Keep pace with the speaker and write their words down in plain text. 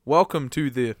welcome to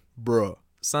the Bruh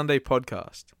Sunday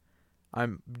podcast.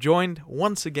 I'm joined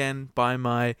once again by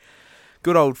my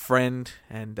good old friend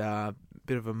and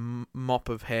bit of a mop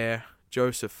of hair,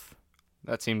 Joseph.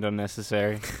 That seemed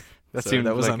unnecessary.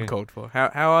 That was uncalled for. How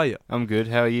are you? I'm good.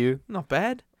 How are you? Not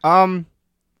bad.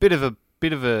 Bit of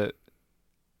a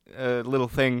little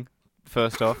thing.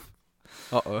 First off,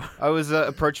 I was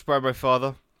approached by my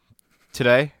father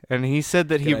today, and he said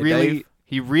that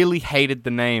he really hated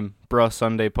the name Bruh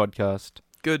Sunday podcast.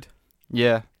 Good.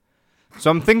 Yeah. So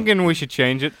I'm thinking we should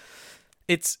change it.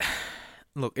 It's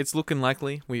looking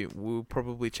likely we'll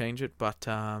probably change it, but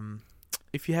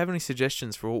if you have any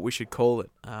suggestions for what we should call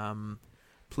it,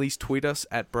 please tweet us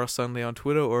at Bruh Sunday on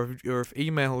Twitter, or if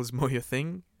email is more your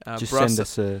thing, just send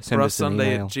us an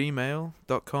email.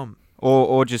 bruhsunday@gmail.com.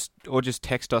 Or just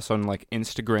text us on like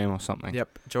Instagram or something.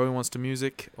 Yep. Joey Wants to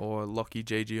Music or Lockie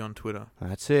JG on Twitter.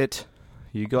 That's it.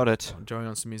 You got it. Joey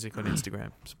Wants to Music on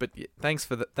Instagram. But yeah, thanks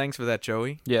for that,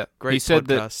 Joey. Yeah. Great. He said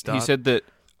that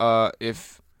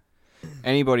if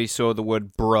anybody saw the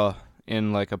word bruh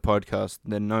in like a podcast,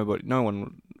 then no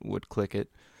one would click it.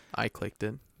 I clicked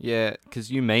it. Yeah,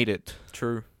 because you made it.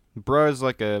 True. Bruh is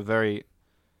like a very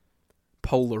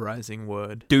polarizing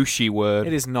word. Douchey word.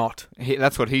 It is not.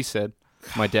 That's what he said.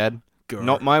 My dad. Grr.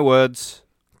 Not my words.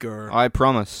 Grr. I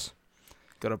promise.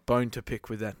 Got a bone to pick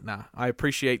with that. Nah. I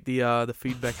appreciate the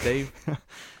feedback, Dave.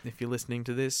 If you're listening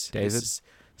to this. David. This is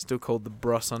still called the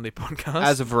Bruh Sunday podcast.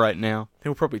 As of right now.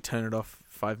 He'll probably turn it off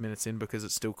 5 minutes in because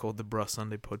it's still called the Bruh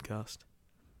Sunday podcast.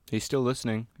 He's still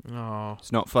listening. Oh.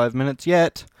 It's not 5 minutes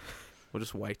yet. We'll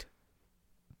just wait.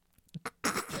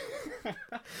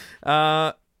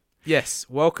 Yes,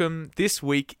 welcome. This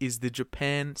week is the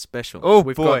Japan special. Oh,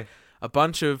 We've boy. got a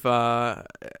bunch of...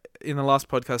 in the last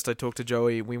podcast I talked to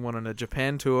Joey, we went on a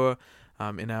Japan tour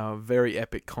in our very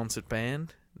epic concert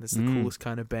band. That's the coolest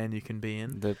kind of band you can be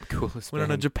in. The coolest Went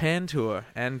on a Japan tour,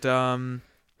 and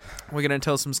we're going to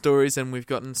tell some stories, and we've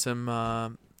gotten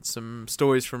some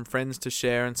stories from friends to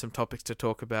share and some topics to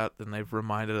talk about, and they've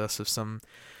reminded us of some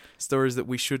stories that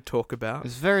we should talk about. It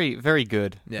was very, very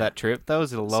good, that trip. That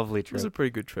was a lovely trip. It was a pretty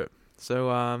good trip.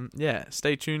 So,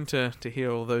 stay tuned to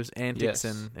hear all those antics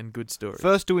and good stories.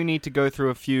 First, do we need to go through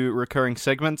a few recurring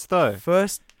segments, though?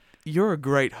 First, you're a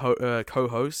great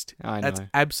co-host. I know. That's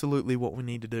absolutely what we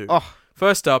need to do. Oh.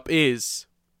 First up is...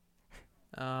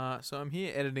 so I'm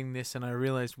here editing this, and I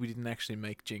realized we didn't actually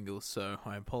make jingles, so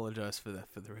I apologize for that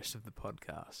for the rest of the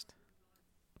podcast.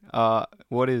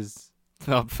 What is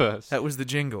up first? That was the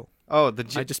jingle. Oh,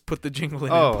 I just put the jingle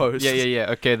in post. Yeah.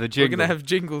 Okay, the jingle. We're gonna have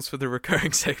jingles for the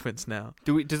recurring segments now.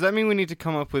 Does that mean we need to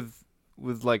come up with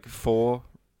like 4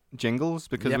 jingles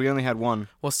because we only had 1?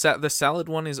 Well, the salad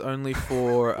one is only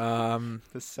for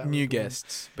new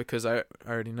guests because I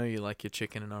already know you like your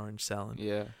chicken and orange salad.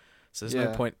 Yeah. So there's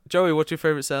no point. Joey, what's your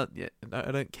favorite salad? Yeah,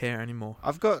 I don't care anymore.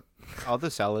 I've got other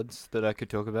salads that I could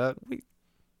talk about.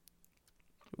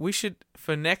 We should,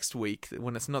 for next week,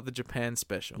 when it's not the Japan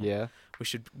special, we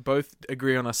should both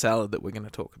agree on a salad that we're going to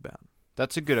talk about.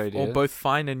 That's a good idea. Or both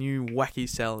find a new wacky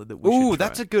salad that we should try. Ooh,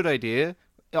 that's a good idea.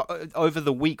 Over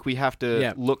the week, we have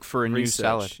to look for a new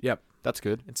salad. Yep. That's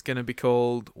good. It's going to be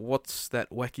called, what's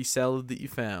that wacky salad that you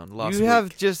found last week? You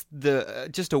have just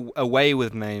a way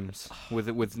with names,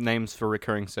 with names for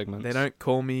recurring segments. They don't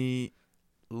call me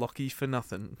Lockie for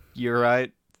nothing. You're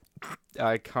right.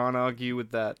 I can't argue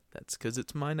with that. That's because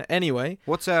it's mine. Anyway.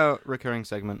 What's our recurring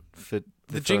segment for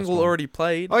the jingle already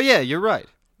played. Oh, yeah, you're right.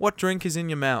 What drink is in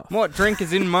your mouth? What drink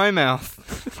is in my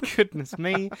mouth? Goodness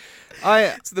me.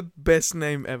 It's the best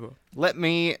name ever. Let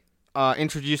me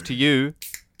introduce to you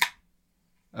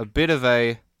a bit of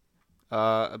a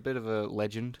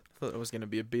legend. I thought it was going to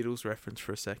be a Beatles reference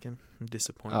for a second. I'm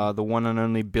disappointed. The one and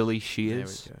only Billy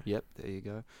Shears. There we go. Yep, there you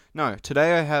go. No,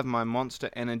 today I have my Monster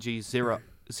Energy Zero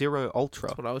Ultra.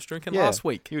 That's what I was drinking last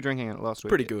week. You were drinking it last week.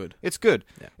 Pretty good. It's good.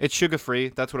 Yeah. It's sugar-free.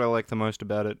 That's what I like the most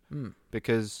about it.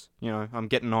 Because, I'm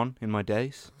getting on in my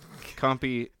days. Can't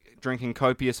be drinking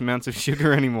copious amounts of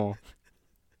sugar anymore.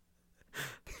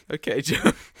 Okay,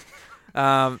 Joe.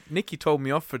 Nikki told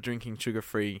me off for drinking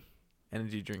sugar-free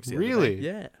energy drinks the other day. Really?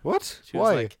 Yeah. What? She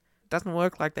was like, doesn't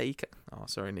work like that. Oh,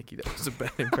 sorry, Nikki. That was a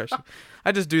bad impression.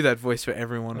 I just do that voice for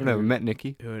everyone. I've never met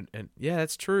Nikki. And yeah,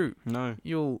 that's true. No.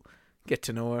 You'll get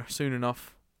to know her soon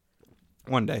enough.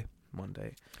 One day.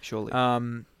 Surely.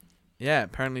 Yeah,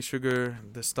 apparently sugar,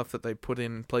 the stuff that they put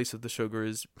in place of the sugar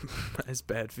is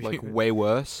bad for you. Like way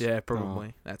worse? Yeah, probably.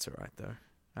 Oh. That's all right, though.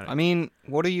 I mean,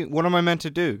 what am I meant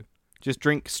to do? Just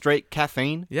drink straight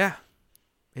caffeine? Yeah.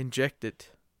 Inject it.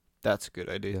 That's a good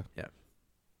idea. Yeah.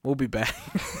 We'll be back.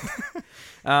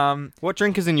 What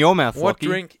drink is in your mouth, What Lockie?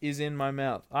 drink is in my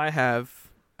mouth? I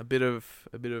have a bit of.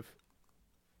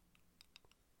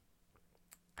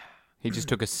 He just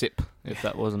took a sip. If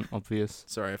that wasn't obvious.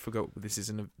 Sorry, I forgot. This is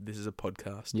a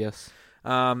podcast. Yes.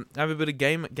 I have a bit of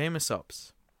gamer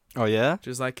sops. Oh yeah. Which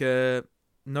is like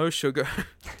no sugar.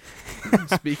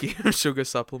 Speaking of sugar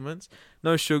supplements,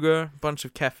 no sugar, bunch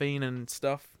of caffeine and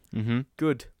stuff. Mm-hmm.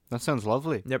 Good. That sounds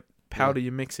lovely. Yep. Powder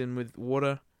you mix in with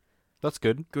water. That's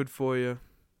good. Good for you.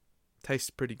 Tastes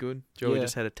pretty good. Joey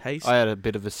just had a taste. I had a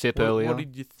bit of a sip earlier. What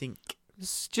did you think?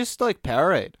 It's just like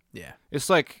Powerade. Yeah. It's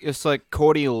like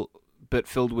cordial, but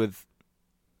filled with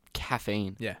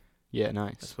caffeine. Yeah. Yeah,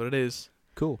 nice. That's what it is.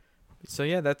 Cool. So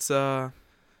yeah, that's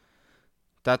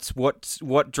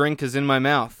what drink is in my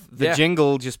mouth. The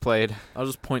jingle just played. I'll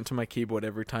just point to my keyboard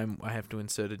every time I have to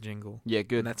insert a jingle. Yeah,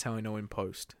 good. And that's how I know in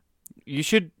post. You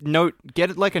should get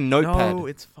it like a notepad. No,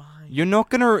 it's fine. You're not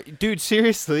gonna... Dude,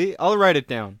 seriously, I'll write it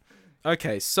down.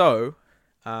 Okay, so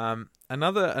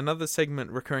another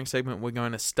recurring segment we're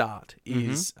going to start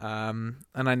is, and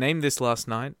I named this last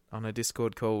night on a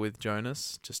Discord call with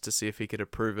Jonas just to see if he could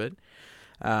approve it.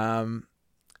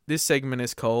 This segment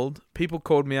is called "People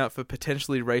Called Me Out for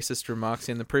Potentially Racist Remarks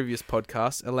in the Previous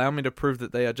Podcast. Allow me to prove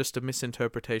that they are just a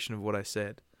misinterpretation of what I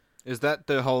said." Is that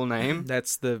the whole name?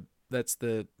 That's the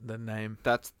name.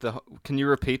 Can you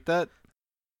repeat that?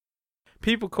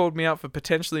 People called me out for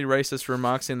potentially racist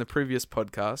remarks in the previous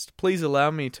podcast. Please allow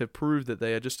me to prove that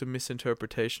they are just a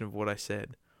misinterpretation of what I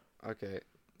said. Okay.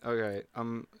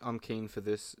 I'm keen for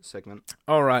this segment.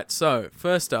 All right. So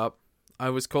first up, I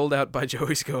was called out by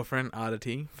Joey's girlfriend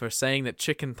Aditi for saying that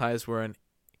chicken thighs were an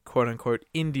quote unquote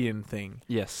Indian thing.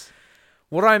 Yes.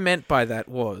 What I meant by that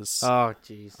was, oh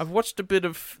jeez, I've watched a bit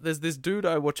of. There's this dude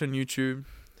I watch on YouTube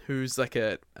who's like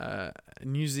a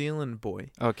New Zealand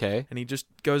boy. Okay. And he just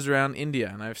goes around India,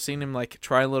 and I've seen him like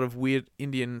try a lot of weird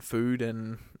Indian food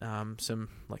and some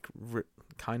like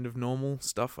kind of normal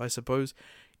stuff, I suppose.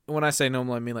 When I say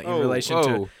normal, I mean like in relation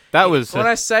to... When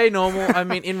I say normal, I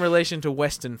mean in relation to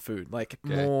Western food, like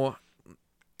more...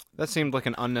 That seemed like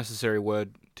an unnecessary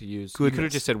word to use. Goodness. You could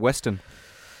have just said Western.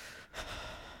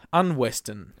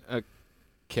 Unwestern.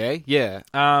 Okay, yeah.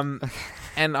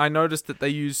 And I noticed that they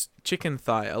use chicken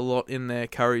thigh a lot in their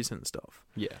curries and stuff.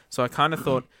 Yeah. So I kind of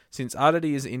thought, since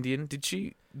Aditi is Indian, did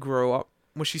she grow up...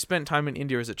 Well, she spent time in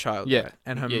India as a child. Yeah. Right?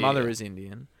 And her mother is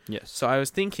Indian. Yes. So I was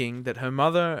thinking that her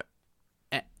mother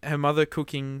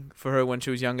cooking for her when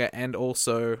she was younger, and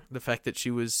also the fact that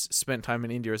she was spent time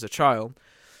in India as a child,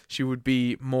 she would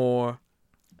be more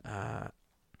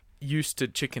used to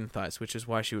chicken thighs, which is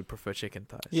why she would prefer chicken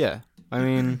thighs. Yeah. I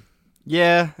mean,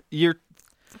 yeah, you're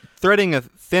threading a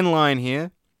thin line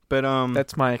here, but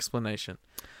that's my explanation.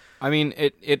 I mean,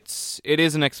 it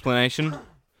is an explanation.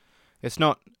 It's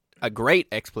not a great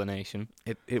explanation.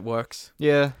 It works.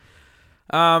 Yeah.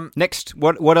 Next,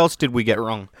 what else did we get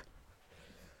wrong?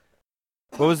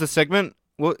 What was the segment?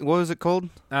 What was it called?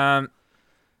 Do I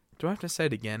have to say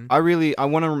it again? I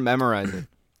want to memorize it.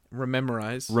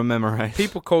 Rememorize.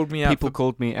 People called me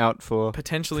out for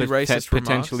potentially racist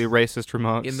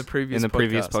remarks in the previous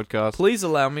podcast. Please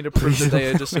allow me to prove that they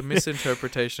are just a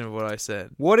misinterpretation of what I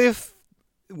said. What if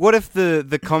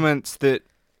the comments that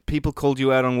people called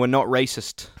you out on were not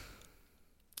racist?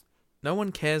 No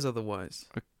one cares otherwise.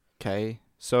 Okay.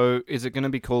 So is it going to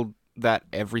be called that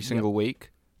every single week?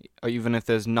 Or even if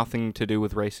there's nothing to do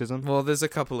with racism? Well, there's a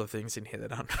couple of things in here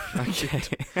that aren't.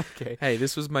 Okay. Hey,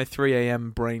 this was my 3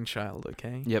 a.m. brainchild,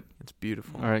 okay? Yep. It's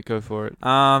beautiful. All right, go for it.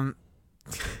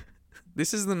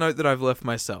 This is the note that I've left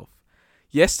myself.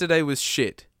 Yesterday was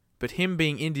shit, but him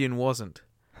being Indian wasn't.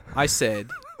 I said...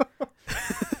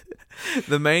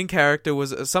 The main character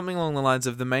was... something along the lines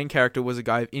of the main character was a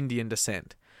guy of Indian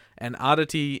descent. And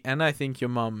Aditi, and I think your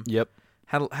mum... Yep.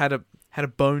 Had a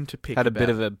bone to pick. Had a bit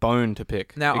of a bone to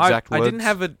pick. Now, I didn't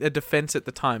have a defense at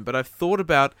the time, but I've thought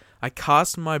about... I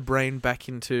cast my brain back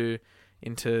into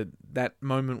that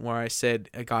moment where I said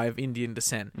a guy of Indian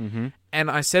descent. Mm-hmm. And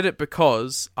I said it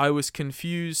because I was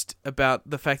confused about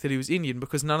the fact that he was Indian,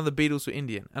 because none of the Beatles were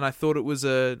Indian. And I thought it was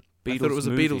a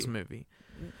Beatles movie.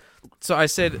 So I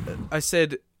said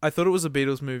I thought it was a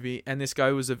Beatles movie, and this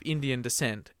guy was of Indian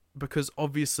descent, because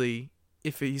obviously...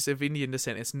 If he's of Indian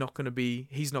descent, he's not going to be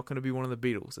one of the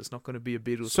Beatles. It's not going to be a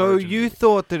Beatles. So you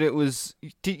thought that it was...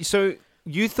 So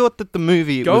you thought that the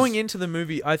movie... Going into the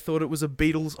movie, I thought it was a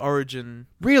Beatles origin.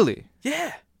 Really?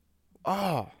 Yeah.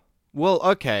 Oh. Well,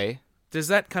 okay. Does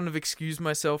that kind of excuse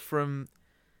myself from...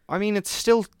 I mean, it's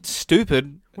still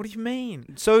stupid. What do you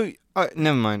mean? So,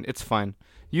 never mind. It's fine.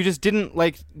 You just didn't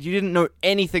know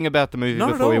anything about the movie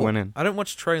before you went in. I don't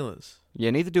watch trailers.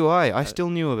 Yeah, neither do I. I still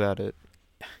knew about it.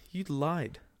 You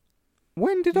lied.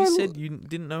 When did You said you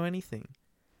didn't know anything.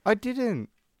 I didn't.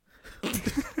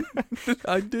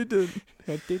 I didn't.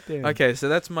 I didn't. Okay, so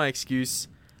that's my excuse.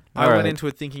 I went into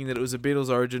it thinking that it was a Beatles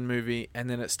origin movie, and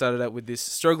then it started out with this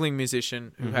struggling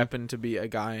musician who happened to be a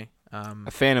guy, a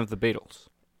fan of the Beatles.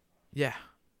 Yeah,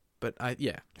 but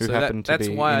Who so happened to that's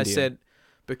be why Indian. I said,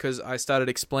 because I started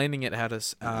explaining it how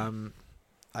to.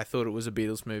 I thought it was a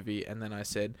Beatles movie, and then I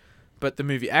said, but the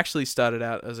movie actually started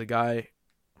out as a guy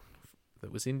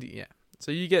that was Indian. Yeah,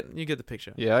 so you get the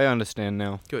picture. Yeah, I understand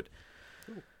now. Good.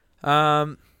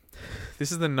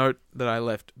 This is the note that I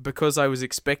left. Because I was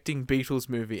expecting Beatles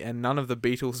movie and none of the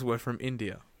Beatles were from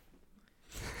India.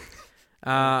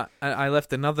 And I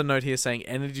left another note here saying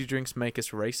energy drinks make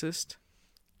us racist.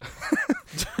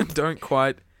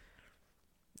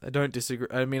 I don't disagree.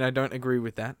 I mean, I don't agree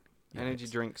with that. Energy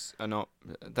drinks are not...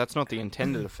 That's not the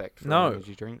intended effect for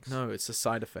energy drinks. No, it's a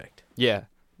side effect. Yeah.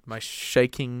 My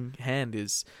shaking hand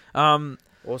is...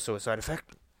 Also a side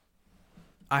effect.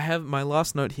 I have my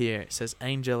last note here. It says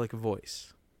angelic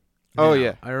voice. Oh, now,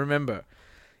 yeah. I remember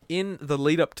in the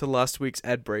lead up to last week's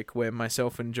ad break where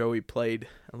myself and Joey played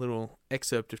a little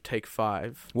excerpt of Take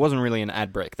 5. It wasn't really an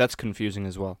ad break. That's confusing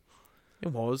as well.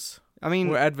 It was. I mean...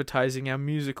 We're advertising our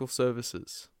musical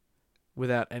services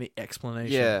without any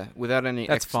explanation. Yeah, without any...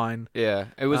 That's fine. Yeah,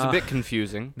 it was a bit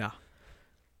confusing. Nah.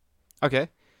 Okay.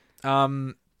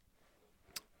 I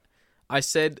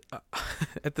said...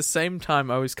 at the same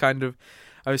time, I was trying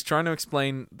to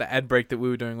explain the ad break that we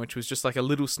were doing, which was just like a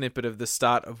little snippet of the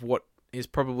start of what is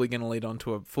probably going to lead on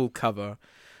to a full cover.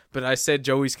 But I said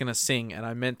Joey's going to sing, and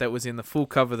I meant that was in the full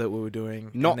cover that we were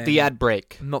doing. Not the ad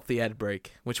break. Not the ad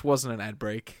break, which wasn't an ad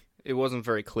break. It wasn't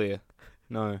very clear.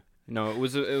 No, it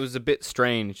was a bit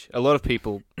strange. A lot of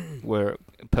people were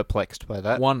perplexed by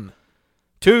that. 1.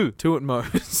 2. 2 at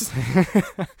most.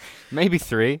 Maybe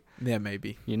 3. Yeah,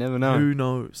 maybe. You never know. Who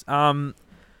knows?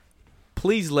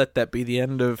 Please let that be the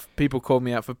end of people called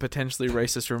me out for potentially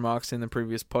racist remarks in the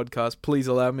previous podcast. Please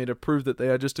allow me to prove that they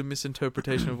are just a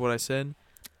misinterpretation of what I said.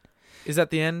 Is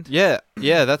that the end? Yeah,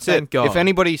 that's Thank it. God. If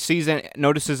anybody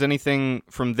notices anything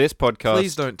from this podcast...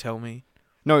 Please don't tell me.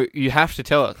 No, you have to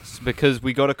tell us, because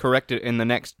we got to correct it in the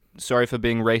next Sorry for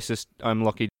Being Racist, I'm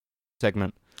Lucky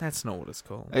segment. That's not what it's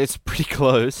called. It's pretty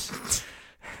close.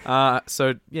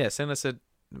 So, yeah, send us a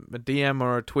DM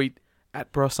or a tweet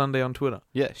at BroSunday on Twitter.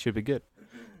 Yeah, should be good.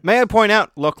 May I point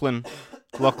out, Lachlan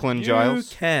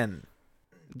Giles? You can.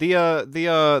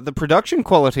 The production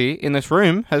quality in this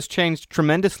room has changed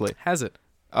tremendously. Has it?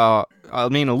 I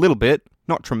mean, a little bit.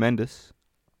 Not tremendous.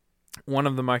 One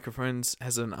of the microphones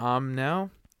has an arm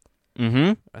now.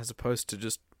 Mm-hmm. As opposed to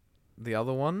just the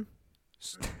other one.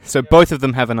 So both of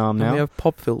them have an arm now. And we have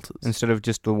pop filters. Instead of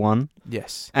just the one.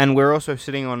 Yes. And we're also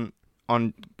sitting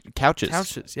on couches.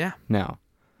 Couches, yeah. Now.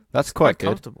 That's quite good.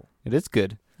 Comfortable. It is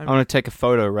good. I want to take a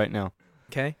photo right now.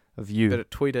 Okay. Of you. Better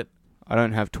tweet it. I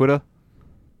don't have Twitter.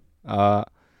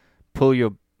 Pull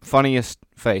your funniest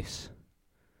face.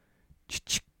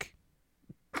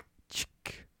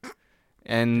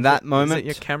 And that moment... Is it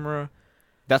your camera?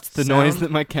 That's the noise that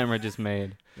my camera just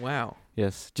made. Wow.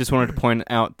 Yes. Just wanted to point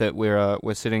out that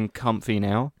we're sitting comfy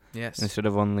now. Yes. Instead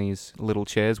of on these little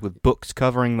chairs with books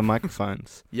covering the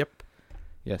microphones. Yep.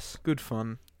 Yes. Good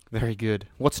fun. Very good.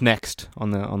 What's next on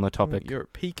the topic? You're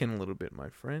peeking a little bit, my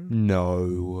friend.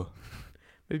 No.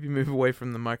 Maybe move away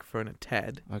from the microphone a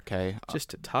tad. Okay.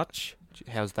 Just a touch.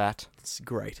 How's that? It's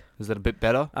great. Is that a bit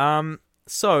better?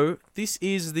 So this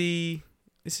is the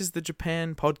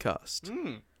Japan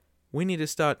podcast. We need to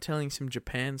start telling some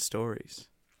Japan stories.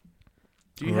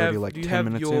 Do you have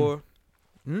your?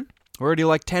 We're already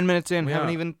like 10 minutes in. We haven't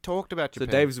are. even talked about Japan.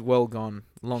 So Dave's long gone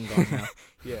now.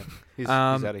 Yeah, he's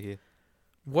out of here.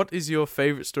 What is your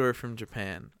favorite story from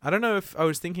Japan? I don't know if I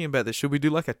was thinking about this. Should we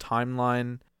do like a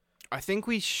timeline? I think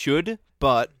we should,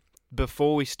 but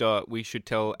before we start, we should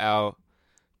tell our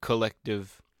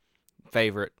collective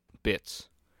favorite bits.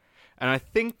 And I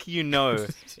think you know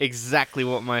exactly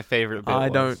what my favorite bit was. I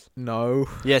don't know.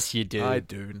 Yes, you do. I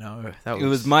do know. It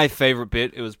was my favorite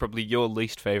bit. It was probably your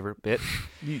least favorite bit.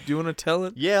 Do you want to tell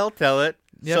it? Yeah, I'll tell it.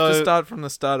 You have to start from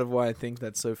the start of why I think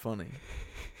that's so funny.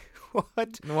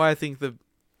 What? Why I think the...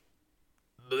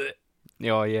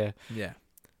 Oh, yeah. Yeah.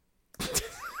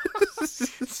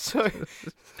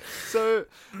 So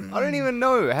I don't even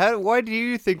know. Why do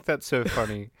you think that's so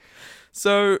funny?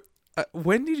 So,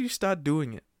 when did you start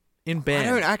doing it? In band?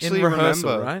 I don't actually in rehearsal,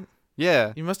 remember. Right?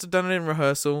 Yeah. You must have done it in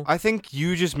rehearsal. I think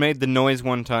you just made the noise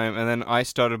one time, and then I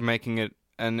started making it,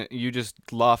 and you just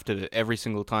laughed at it every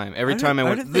single time. Every time I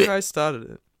went... I don't think I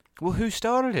started it. Well, who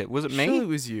started it? Was it me? Surely it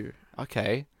was you.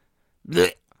 Okay.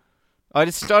 I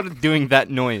just started doing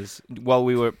that noise while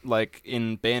we were, like,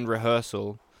 in band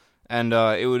rehearsal, And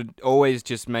it would always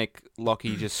just make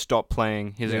Lockie just stop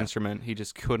playing his instrument. He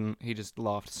just couldn't. He just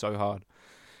laughed so hard.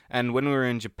 And when we were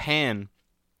in Japan,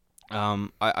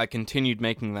 I continued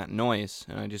making that noise,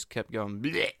 and I just kept going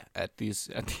bleh at these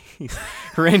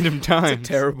random times. It's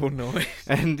a terrible noise.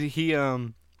 And he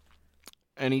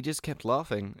just kept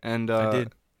laughing. And I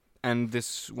did. And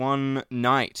this one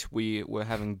night, we were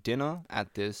having dinner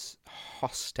at this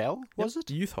hostel, was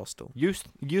it? Youth hostel.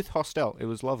 Youth hostel. It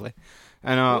was lovely.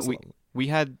 And we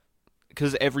had,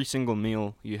 because every single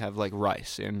meal you have like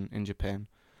rice in Japan,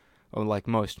 or like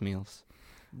most meals.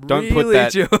 Don't really, put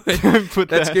that. Joey? Don't put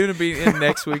That's that. going to be in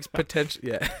next week's potential.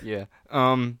 Yeah. Yeah.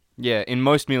 Yeah. In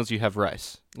most meals you have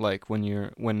rice, like when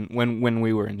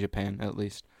we were in Japan, at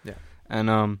least. Yeah.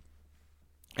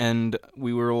 And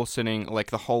we were all sitting, like,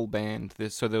 the whole band.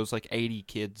 So there was, like, 80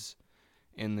 kids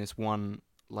in this one,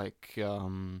 like,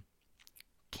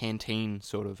 canteen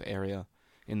sort of area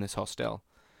in this hostel.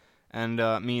 And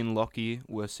me and Lockie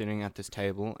were sitting at this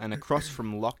table, and across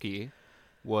from Lockie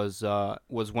was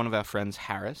one of our friends,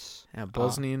 Harris. Our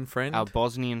Bosnian friend. Our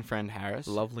Bosnian friend, Harris.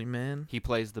 Lovely man. He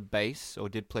plays the bass, or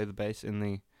did play the bass in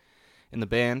the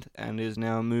band, and is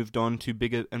now moved on to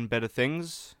bigger and better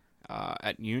things.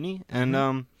 At uni,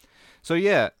 and so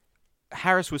yeah,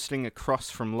 Harris was sitting across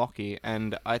from Lockie,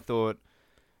 and I thought,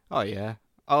 oh yeah,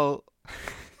 I'll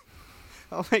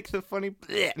make the funny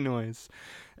bleh noise,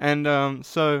 and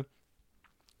so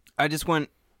I just went,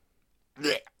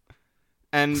 bleh,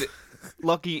 and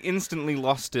Lockie instantly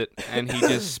lost it, and he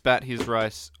just spat his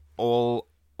rice all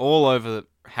over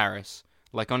Harris,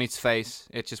 like on his face.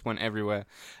 It just went everywhere,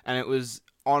 and it was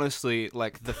honestly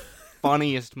like the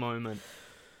funniest moment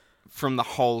from the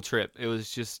whole trip. It was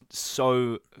just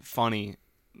so funny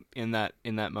in that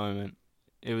moment.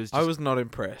 It was. I was not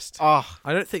impressed. Oh,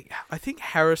 I think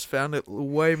Harris found it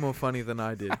way more funny than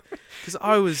I did, because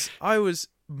I was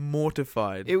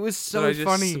mortified. It was so that I just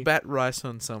funny. Spat rice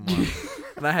on someone,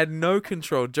 and I had no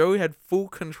control. Joey had full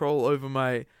control over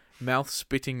my mouth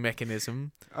spitting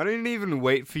mechanism. I didn't even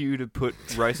wait for you to put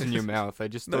rice in your mouth. I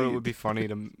just thought it would be funny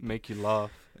to make you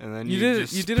laugh. And then you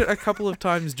did it a couple of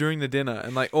times during the dinner,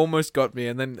 and like almost got me,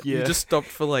 and then you just stopped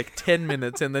for like 10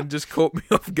 minutes, and then just caught me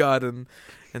off guard, and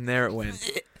there it went.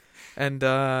 And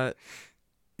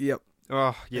yep.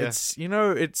 Oh yeah.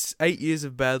 It's 8 years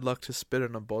of bad luck to spit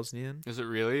on a Bosnian. Is it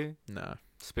really? No.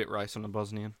 Spit rice on a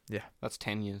Bosnian? Yeah. That's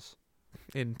 10 years.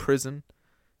 In prison.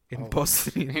 In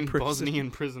Bosnian prison.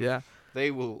 Bosnian prison. Yeah. They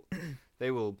will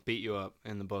beat you up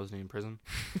in the Bosnian prison.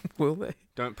 Will they?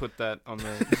 Don't put that on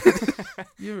the...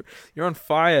 You're on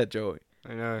fire, Joey.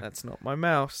 I know. That's not my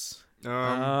mouse.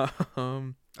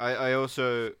 I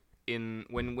also,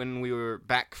 when we were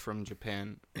back from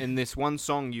Japan, in this one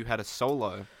song you had a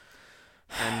solo,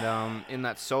 and in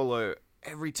that solo,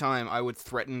 every time I would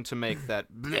threaten to make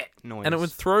that bleh noise, and it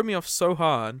would throw me off so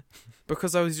hard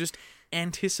because I was just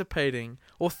anticipating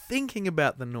or thinking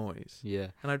about the noise. Yeah.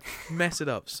 And I'd mess it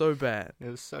up so bad. It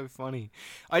was so funny.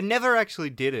 I never actually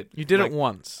did it. You did it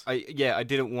once. I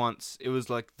did it once. It was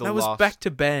like that was back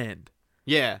to band.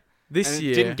 Yeah. This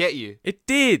year. It didn't get you. It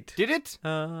did. Did it?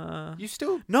 You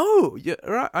still... No. Yeah,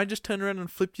 right. I just turned around and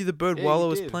flipped you the bird while I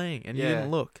was playing, and you didn't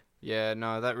look. Yeah,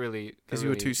 no, that really... Because you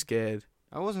were too scared.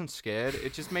 I wasn't scared.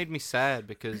 It just made me sad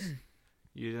because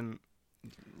you didn't,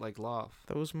 like, laugh.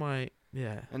 That was my...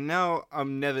 Yeah. And now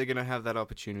I'm never going to have that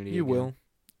opportunity You again. will.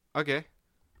 Okay.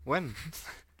 When?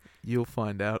 You'll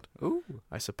find out. Ooh.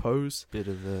 I suppose. Bit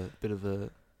of a...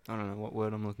 I don't know what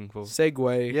word I'm looking for.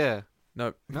 Segue. Yeah.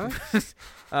 No.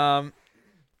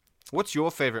 What's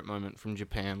your favourite moment from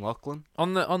Japan, Lachlan?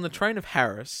 On the train of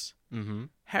Harris. Mm-hmm.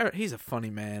 He's a funny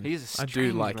man. He's a strange I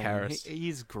do like man. Harris.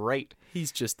 He's great.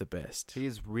 He's just the best. He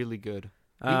is really good.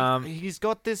 He's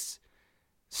got this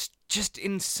just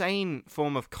insane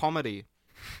form of comedy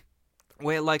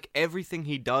where, like, everything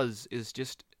he does is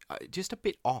just a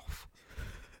bit off,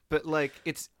 but like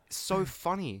it's so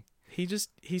funny. He's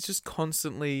just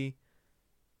constantly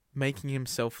making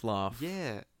himself laugh.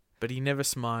 Yeah, but he never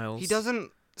smiles. He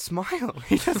doesn't smile.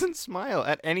 He doesn't smile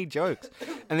at any jokes,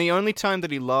 and the only time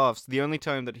that he laughs, the only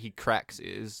time that he cracks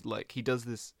is like he does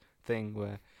this thing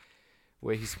where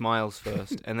he smiles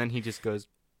first, and then he just goes.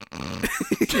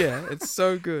 Yeah, it's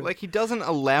so good. Like, he doesn't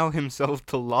allow himself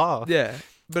to laugh. Yeah,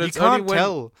 but you can't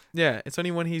tell. Yeah, it's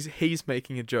only when he's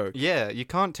making a joke. Yeah, you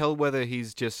can't tell whether he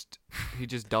just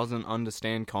doesn't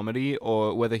understand comedy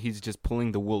or whether he's just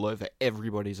pulling the wool over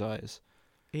everybody's eyes.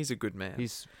 He's a good man.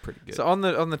 He's pretty good. So on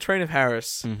the train of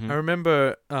Harris, mm-hmm. I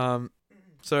remember.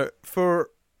 So for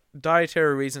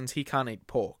dietary reasons, he can't eat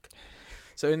pork.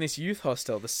 So in this youth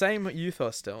hostel, the same youth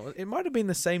hostel, it might have been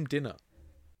the same dinner.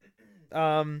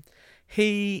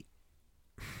 He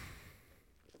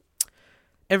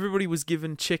everybody was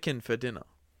given chicken for dinner.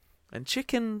 And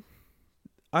chicken,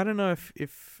 I don't know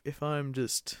if I'm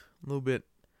just a little bit...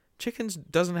 Chicken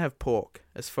doesn't have pork,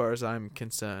 as far as I'm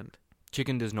concerned.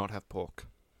 Chicken does not have pork.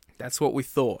 That's what we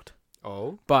thought.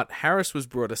 Oh? But Harris was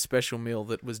brought a special meal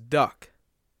that was duck.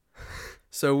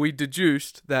 So we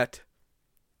deduced that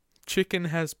chicken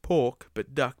has pork,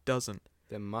 but duck doesn't.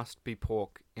 There must be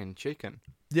pork in chicken.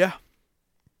 Yeah.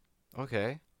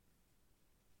 Okay.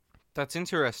 That's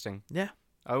interesting. Yeah.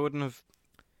 I wouldn't have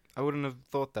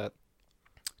thought that.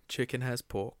 Chicken has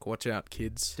pork. Watch out,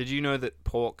 kids. Did you know that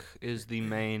pork is the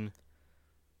main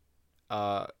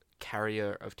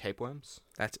carrier of tapeworms?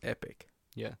 That's epic.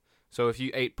 Yeah. So if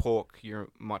you ate pork, you're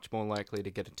much more likely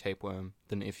to get a tapeworm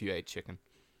than if you ate chicken.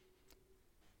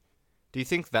 Do you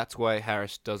think that's why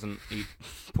Harris doesn't eat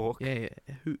pork? Yeah.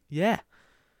 Yeah.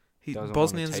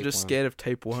 Bosnians are just scared of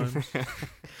tapeworms.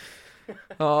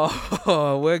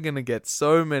 Oh, we're gonna get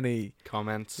so many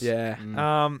comments. Yeah.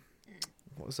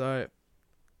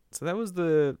 So that was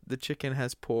the chicken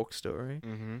has pork story.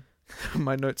 Mm-hmm.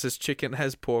 My note says chicken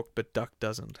has pork, but duck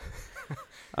doesn't.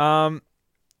 What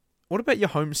about your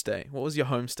homestay? What was your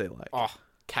homestay like? Oh,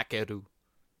 Kakeru.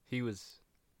 He was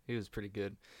pretty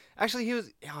good. Actually,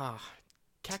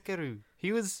 Kakeru.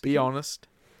 Be honest.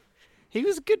 He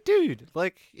was a good dude.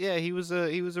 Like, yeah, he was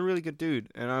a really good dude.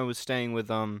 And I was staying with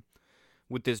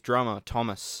this drummer,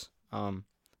 Thomas.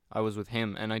 I was with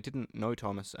him, and I didn't know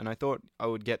Thomas, and I thought I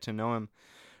would get to know him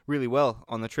really well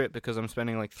on the trip because I'm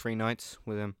spending like 3 nights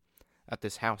with him at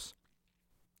this house.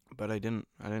 But I didn't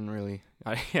really.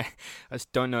 I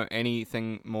just don't know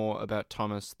anything more about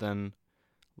Thomas than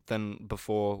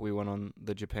before we went on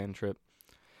the Japan trip.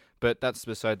 But that's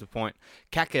beside the point.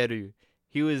 Kakeru.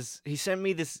 He sent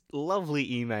me this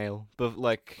lovely email, but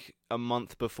like a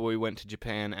month before we went to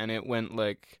Japan, and it went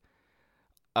like,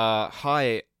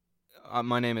 "Hi,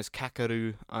 my name is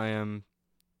Kakeru. I am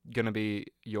gonna be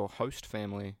your host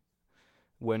family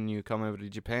when you come over to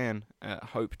Japan.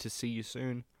 Hope to see you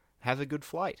soon. Have a good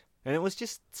flight." And it was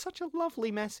just such a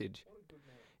lovely message.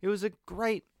 It was a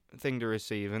great thing to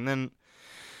receive, and then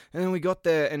we got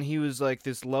there, and he was like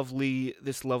this lovely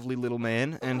little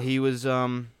man, and he was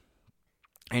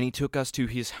and he took us to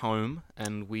his home,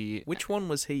 and we... Which one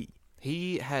was he?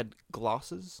 He had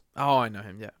glasses. Oh, I know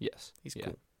him, yeah. Yes. He's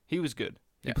cool. He was good.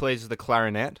 Yeah. He plays the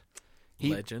clarinet.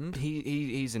 Legend.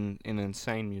 He's an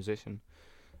insane musician.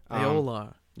 They all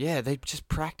are. Yeah, they just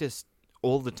practice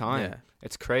all the time. Yeah.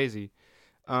 It's crazy.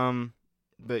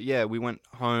 But yeah, we went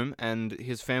home, and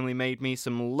his family made me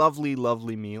some lovely,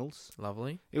 lovely meals.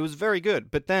 Lovely. It was very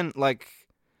good. But then,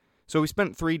 so we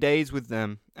spent 3 days with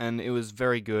them, and it was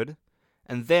very good.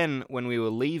 And then, when we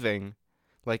were leaving,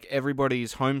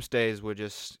 everybody's homestays were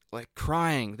just,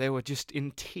 crying. They were just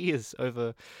in tears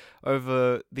over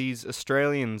these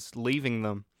Australians leaving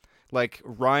them.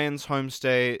 Ryan's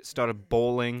homestay started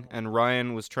bawling, and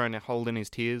Ryan was trying to hold in his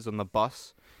tears on the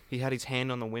bus. He had his hand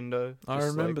on the window. I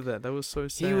remember that. That was so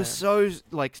sad. He was so,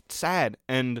 sad.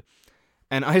 And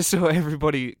I saw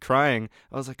everybody crying.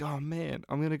 I was like, oh, man,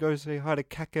 I'm going to go say hi to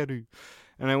Kakeru.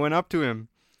 And I went up to him,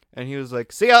 and he was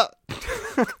like, see ya!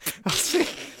 I'll see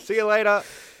you later.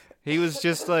 He was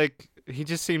just he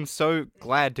just seemed so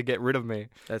glad to get rid of me.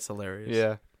 That's hilarious.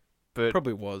 Yeah. But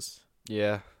probably was.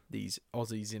 Yeah. These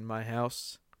Aussies in my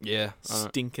house. Yeah.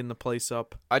 Stinking the place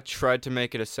up. I tried to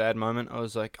make it a sad moment. I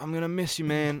was like, I'm going to miss you,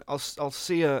 man. I'll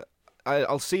see you.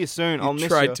 I'll see you soon. I'll miss you.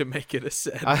 Tried to make it a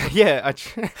sad moment. Yeah.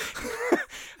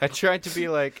 I tried to be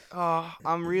like, oh,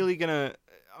 I'm really going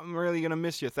to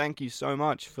miss you. Thank you so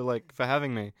much for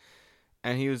having me.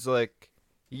 And he was like,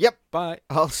 yep, bye.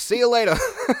 I'll see you later.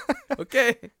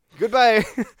 Okay. Goodbye.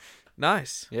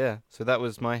 Nice. Yeah, so that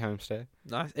was my homestay.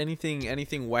 Nice. Anything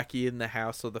wacky in the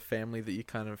house or the family that you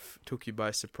kind of took you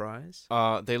by surprise?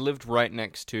 They lived right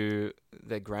next to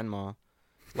their grandma.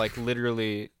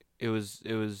 Literally, it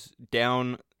was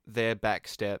down their back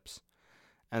steps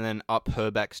and then up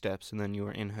her back steps, and then you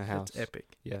were in her house. That's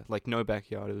epic. Yeah, no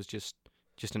backyard. It was just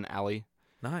an alley.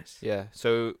 Nice. Yeah,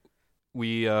 so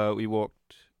we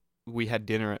had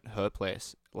dinner at her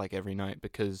place every night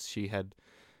because she had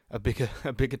a bigger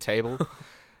table.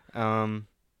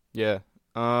 Yeah.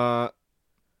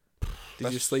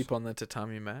 Did you sleep on the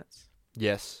tatami mats?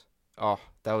 Yes. Oh,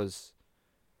 that was.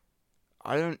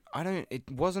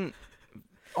 It wasn't.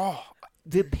 Oh,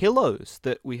 the pillows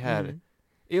that we had.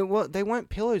 They weren't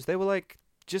pillows. They were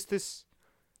just this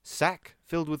sack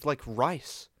filled with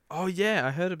rice. Oh yeah,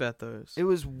 I heard about those. It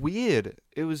was weird.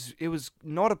 It was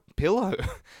not a pillow.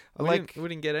 We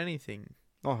didn't get anything.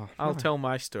 Oh, I'll tell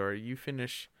my story. You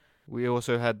finish We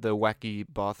also had the wacky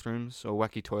bathrooms or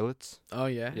wacky toilets. Oh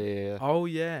yeah. Yeah. Oh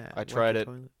yeah. I tried Wacky it.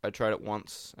 toilet. I tried it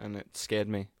once and it scared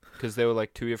me because there were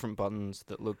like 2 different buttons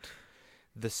that looked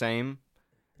the same,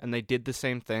 and they did the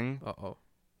same thing. Uh-oh.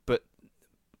 But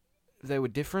they were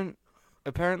different.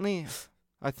 Apparently,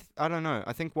 I don't know.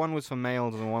 I think one was for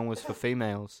males and one was for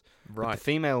females. Right. But the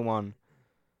female one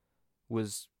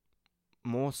was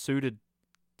more suited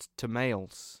to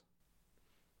males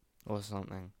or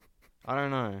something. I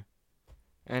don't know.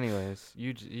 Anyways,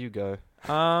 you go.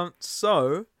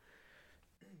 So,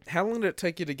 how long did it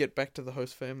take you to get back to the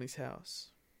host family's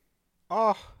house?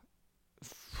 Oh,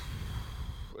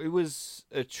 it was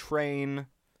a train.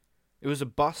 It was a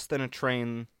bus, then a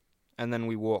train, and then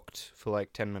we walked for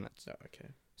like 10 minutes. Oh, okay.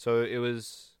 So it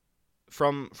was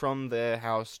from their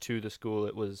house to the school.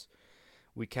 It was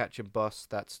we catch a bus.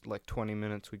 That's like 20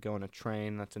 minutes. We go on a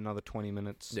train. That's another 20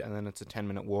 minutes, and then it's a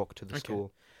 10-minute walk to the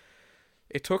school.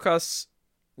 It took us.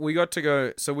 We got to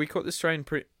go. So we caught this train.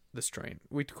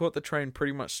 We caught the train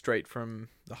pretty much straight from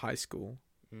the high school.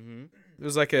 Mm-hmm. It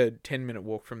was like a 10-minute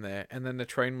walk from there, and then the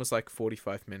train was like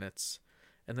 45 minutes,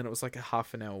 and then it was like a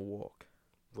half an hour walk.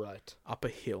 Right. Up a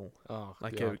hill. Oh,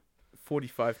 like yeah. a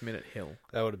 45-minute hill.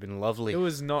 That would have been lovely. It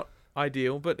was not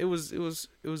ideal, but it was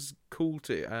cool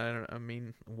to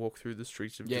walk through the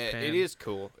streets of Japan. Yeah, it is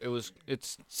cool.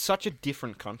 It's such a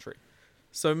different country.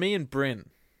 So me and Bryn,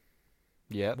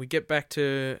 we get back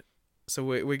to, so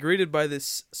we're greeted by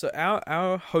this. So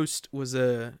our host was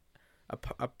a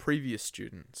previous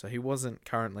student, so he wasn't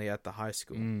currently at the high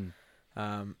school.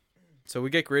 So we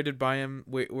get greeted by him.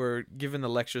 We're given the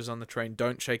lectures on the train.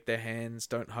 Don't shake their hands.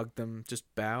 Don't hug them. Just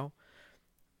bow.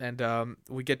 And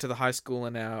we get to the high school,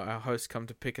 and our host come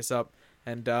to pick us up,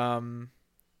 and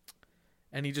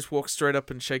he just walks straight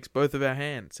up and shakes both of our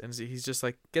hands, and he's just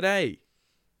like, "G'day."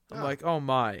 I'm like, "Oh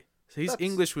my." So his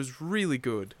English was really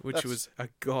good, which was a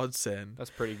godsend. That's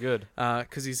pretty good.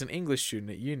 Because he's an English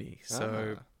student at uni,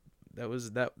 so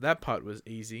that part was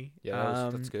easy. Yeah,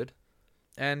 that's good.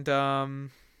 And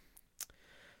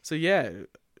so yeah,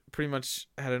 pretty much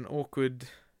had an awkward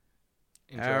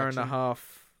hour and a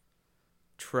half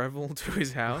travel to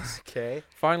his house. Okay.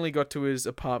 Finally got to his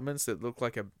apartments that looked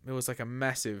like it was like a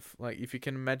massive, like if you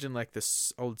can imagine like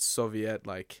this old Soviet,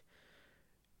 like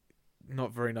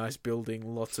not very nice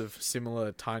building, lots of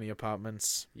similar tiny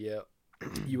apartments. Yeah.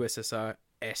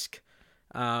 USSR-esque.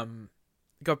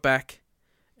 Got back,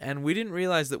 and we didn't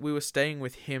realize that we were staying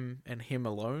with him and him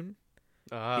alone.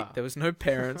 There was no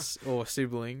parents or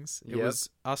siblings. It was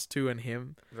us two and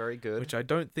him. Very good. Which I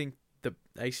don't think the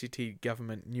ACT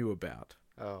government knew about.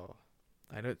 Oh.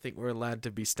 I don't think we're allowed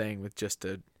to be staying with just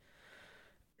a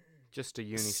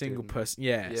uni single student. person.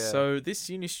 Yeah. So this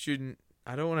uni student,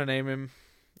 I don't want to name him.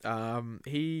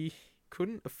 He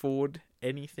couldn't afford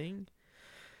anything.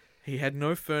 He had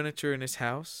no furniture in his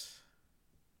house.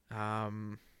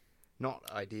 Not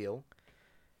ideal.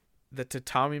 The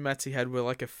tatami mats he had were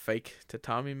like a fake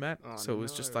tatami mat, Oh, so it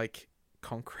was just like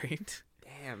concrete.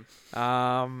 Damn.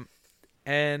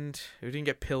 And we didn't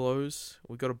get pillows.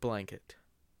 We got a blanket.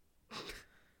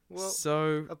 Well,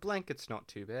 so a blanket's not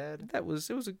too bad. it was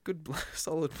a good,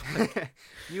 solid blanket.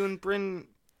 You and Bryn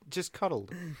just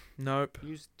cuddled. Nope.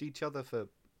 Used each other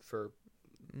for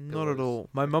not at all.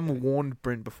 My mum warned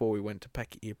Bryn before we went to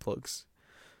pack earplugs.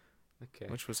 Okay.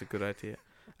 Which was a good idea.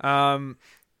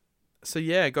 So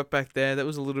yeah, I got back there. That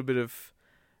was a little bit of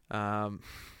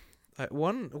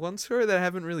one story that I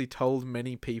haven't really told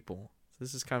many people.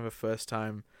 This is kind of a first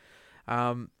time.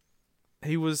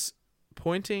 He was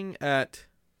pointing at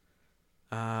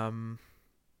so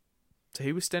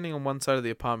he was standing on one side of the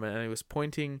apartment, and he was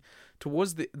pointing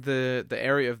towards the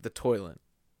area of the toilet.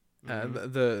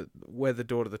 The where the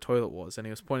door to the toilet was, and he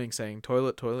was pointing, saying,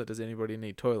 "Toilet, toilet. Does anybody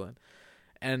need toilet?"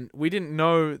 And we didn't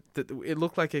know that it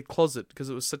looked like a closet because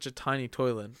it was such a tiny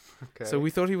toilet. Okay. So we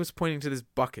thought he was pointing to this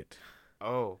bucket.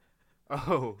 Oh,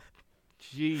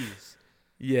 jeez.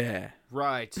 Yeah.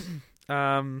 Right.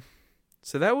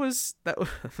 So that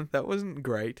wasn't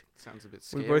great. Sounds a bit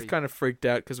scary. We both kind of freaked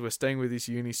out because we're staying with this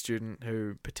uni student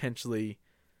who potentially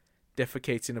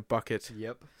defecates in a bucket.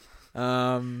 Yep.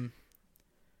 And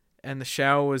the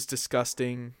shower was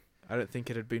disgusting. I don't think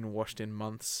it had been washed in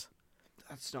months.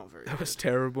 That's not very That good. was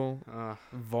terrible.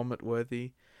 Vomit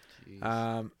worthy.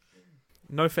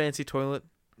 No fancy toilet.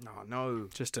 No.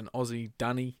 Just an Aussie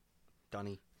dunny.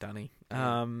 Dunny.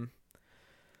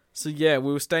 So yeah,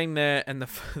 we were staying there, and the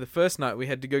first night we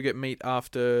had to go get meat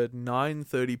after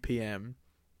 9:30 p.m.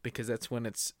 because that's when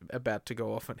it's about to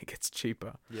go off and it gets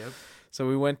cheaper. Yep. So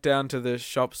we went down to the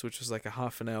shops, which was like a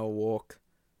half an hour walk,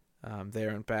 there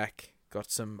and back. Got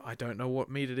some, I don't know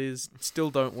what meat it is. Still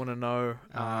don't want to know.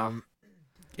 A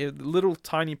little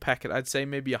tiny packet. I'd say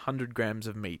maybe 100 grams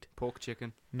of meat. Pork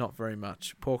chicken. Not very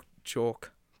much. Pork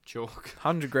chalk. Chalk.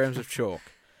 100 grams of chalk.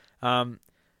 And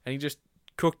he just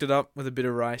cooked it up with a bit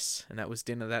of rice, and that was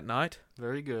dinner that night.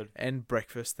 Very good. And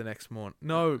breakfast the next morning.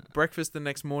 No, breakfast the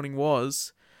next morning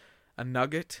was a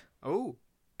nugget. Oh.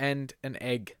 And an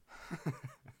egg.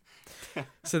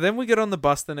 So then we get on the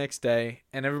bus the next day,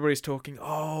 and everybody's talking,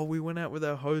 oh, we went out with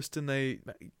our host, and they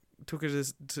took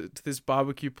us to this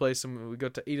barbecue place, and we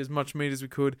got to eat as much meat as we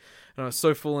could, and I was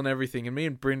so full and everything, and me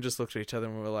and Bryn just looked at each other,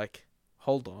 and we were like,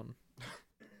 hold on.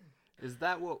 Is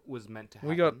that what was meant to happen?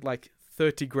 We got like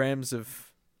 30 grams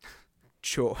of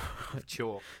chalk.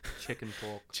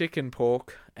 Chicken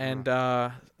pork, and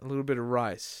a little bit of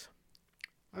rice.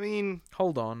 I mean...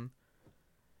 Hold on.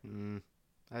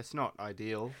 That's not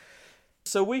ideal.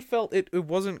 So we felt it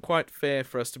wasn't quite fair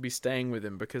for us to be staying with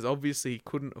him, because obviously he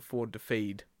couldn't afford to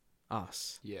feed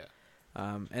us. Yeah.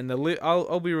 And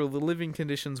I'll be real, the living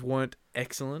conditions weren't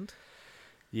excellent.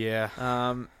 Yeah.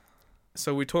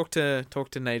 So we talked to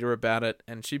Nader about it,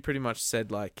 and she pretty much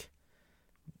said, like,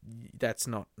 that's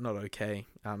not okay.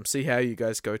 See how you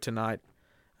guys go tonight.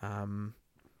 And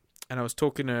I was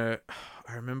talking to,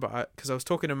 I remember, because I was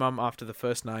talking to Mum after the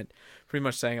first night, pretty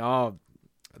much saying, oh,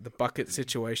 the bucket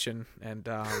situation, and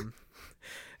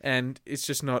and it's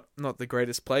just not the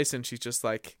greatest place, and she's just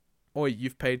like, oi,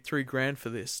 you've paid $3,000 for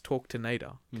this, talk to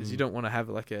Nader, because you don't want to have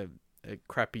like a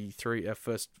crappy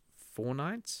first 4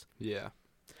 nights. Yeah.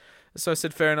 So I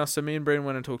said, fair enough. So me and Bryn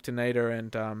went and talked to Nader,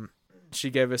 and she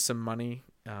gave us some money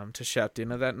to shout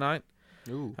dinner that night.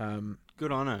 Ooh,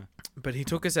 good on her. But he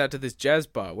took us out to this jazz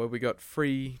bar where we got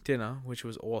free dinner, which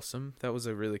was awesome. That was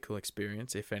a really cool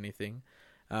experience, if anything.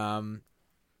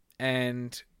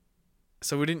 And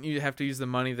so we didn't have to use the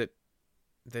money that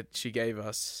she gave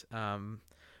us.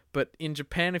 But in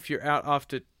Japan, if you're out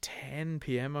after 10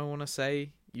 p.m., I want to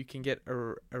say, you can get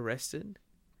arrested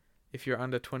if you're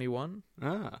under 21.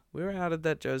 We were out at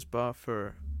that jazz bar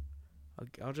for,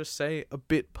 I'll just say, a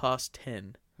bit past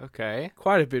 10. Okay.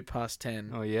 Quite a bit past 10.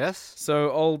 Oh, yes?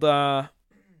 So old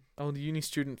uni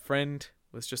student friend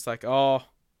was just like, oh,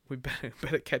 we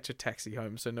better catch a taxi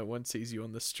home so no one sees you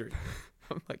on the street.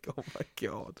 I'm like, oh my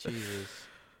God. Jesus.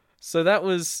 So that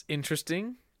was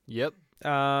interesting. Yep.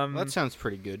 That sounds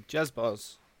pretty good. Jazz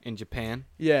bars in Japan.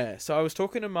 Yeah. So I was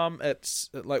talking to Mum at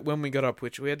like when we got up,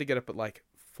 which we had to get up at like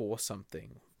 4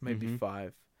 something, maybe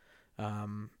 5,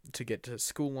 to get to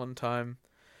school on time.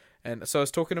 And so I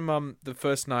was talking to Mum the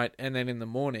first night, and then in the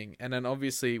morning, and then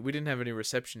obviously we didn't have any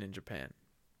reception in Japan,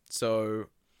 so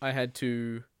I went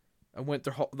through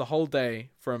the whole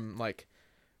day from like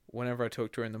whenever I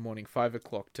talked to her in the morning, 5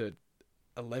 o'clock to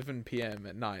 11 p.m.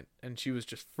 at night, and she was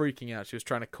just freaking out. She was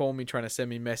trying to call me, trying to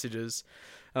send me messages,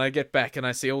 and I get back and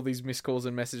I see all these missed calls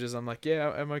and messages. I'm like,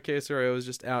 yeah, I'm okay, sorry, I was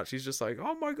just out. She's just like,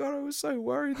 oh my God, I was so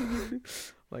worried.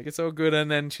 Like, it's all good.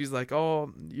 And then she's like,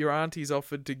 oh, your auntie's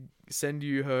offered to send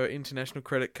you her international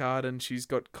credit card, and she's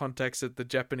got contacts at the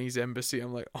Japanese embassy.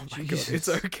 I'm like, oh my God, it's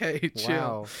okay, chill.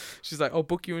 Wow. She's like, I'll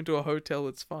book you into a hotel,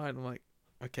 it's fine. I'm like,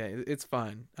 okay, it's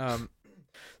fine.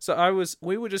 So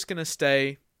we were just gonna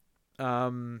stay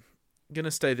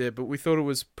there, but we thought it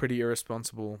was pretty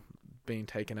irresponsible being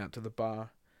taken out to the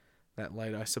bar that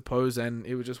late, I suppose, and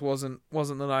it just wasn't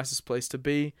the nicest place to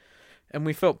be, and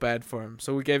we felt bad for him,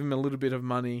 so we gave him a little bit of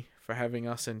money for having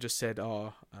us, and just said,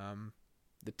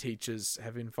 the teachers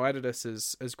have invited us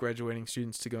as graduating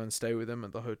students to go and stay with them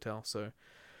at the hotel. So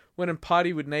went and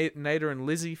partied with Nader and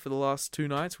Lizzie for the last 2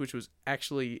 nights, which was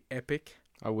actually epic.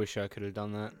 I wish I could have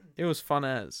done that. It was fun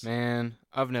as. Man,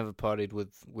 I've never partied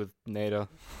with Nader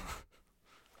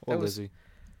or Lizzie.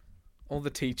 All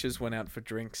the teachers went out for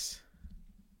drinks,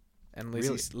 and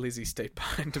Really? Lizzie stayed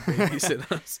behind to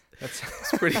babysit us. That's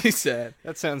pretty sad.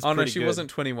 That sounds pretty good. No, she wasn't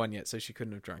 21 yet, so she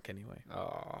couldn't have drunk anyway.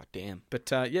 Oh, damn.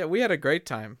 But yeah, we had a great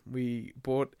time.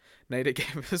 Nader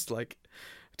gave us like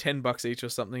 $10 each or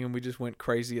something, and we just went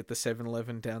crazy at the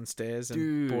 7-Eleven downstairs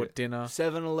and bought dinner.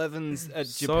 7-Elevens at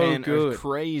So Japan good. are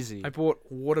crazy. I bought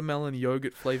watermelon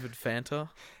yogurt flavored Fanta.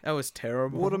 That was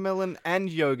terrible. Watermelon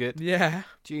and yogurt. Yeah.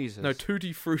 Jesus. No,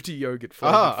 Tutti Frutti yogurt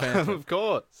flavored Fanta. Of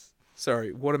course.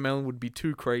 Sorry, watermelon would be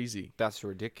too crazy. That's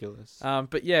ridiculous.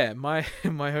 But yeah, my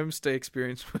homestay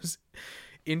experience was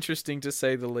interesting to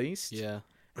say the least. Yeah.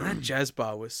 That jazz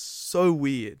bar was so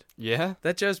weird. Yeah?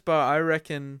 That jazz bar, I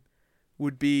reckon,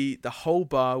 the whole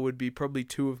bar would be probably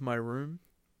 2 of my room.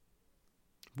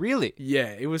 Really?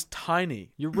 Yeah, it was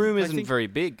tiny. Your room isn't very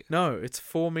big. No, it's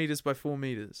 4 meters by 4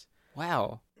 meters.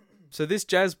 Wow. So this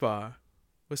jazz bar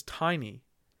was tiny.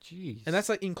 Jeez. And that's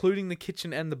like including the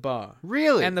kitchen and the bar.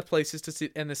 Really? And the places to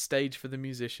sit and the stage for the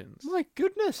musicians. My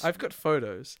goodness. I've got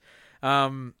photos.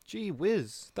 Gee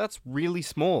whiz. That's really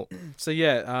small. So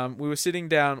yeah, we were sitting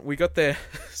down. We got there.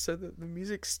 So the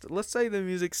music. Let's say the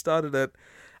music started at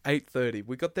 8:30.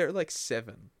 We got there at like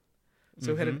 7.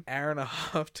 So we had an hour and a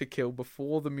half to kill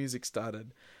before the music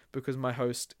started, because my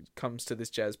host comes to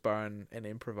this jazz bar and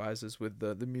improvises with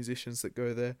the musicians that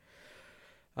go there.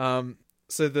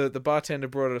 So the bartender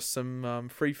brought us some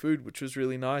free food, which was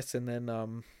really nice, and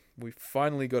then we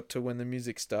finally got to when the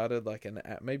music started, like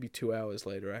maybe 2 hours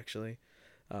later actually,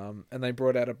 and they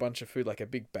brought out a bunch of food, like a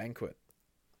big banquet,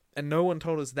 and no one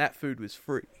told us that food was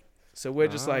free. So we're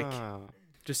just like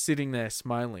just sitting there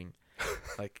smiling,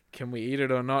 like, can we eat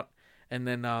it or not? And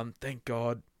then thank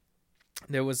God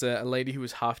there was a lady who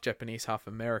was half Japanese, half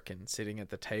American sitting at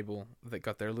the table that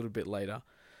got there a little bit later,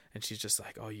 and she's just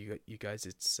like, "Oh, you guys,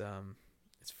 it's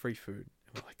free food."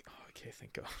 And we're like, "Oh, okay,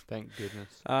 thank God." Thank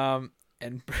goodness.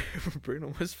 And Bruno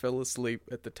almost fell asleep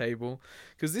at the table,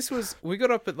 because we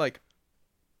got up at like,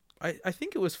 I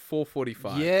think it was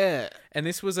 4:45. Yeah. And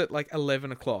this was at like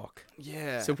 11 o'clock.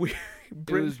 Yeah. So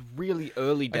it was really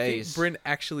early days. I think Bryn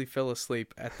actually fell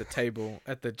asleep at the table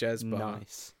at the jazz bar.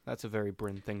 Nice. That's a very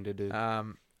Bryn thing to do.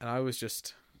 And I was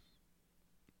just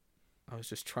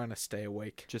trying to stay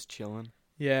awake. Just chilling.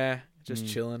 Yeah, just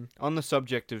chilling. On the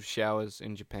subject of showers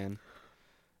in Japan,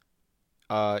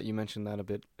 you mentioned that a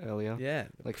bit earlier. Yeah.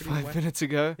 Like 5 minutes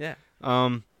ago. Yeah.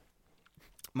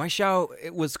 My shower,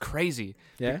 it was crazy.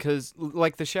 Yeah. Because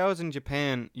like the showers in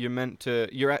Japan, you're meant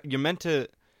to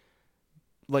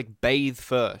like bathe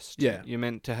first. Yeah. You're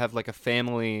meant to have like a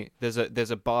family. There's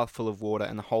a bath full of water,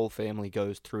 and the whole family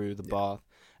goes through the bath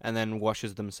and then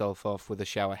washes themselves off with a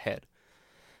shower head.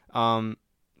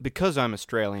 Because I'm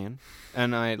Australian,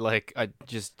 and I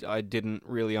didn't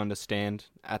really understand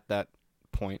at that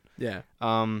point. Yeah.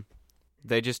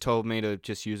 They just told me to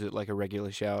just use it like a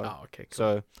regular shower. Oh, okay, cool.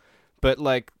 So, but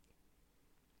like,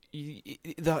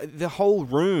 the whole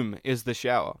room is the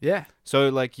shower. Yeah. So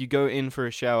like, you go in for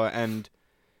a shower, and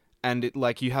it,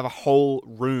 like, you have a whole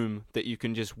room that you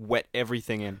can just wet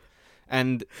everything in,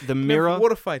 and the mirror.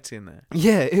 Water fights in there.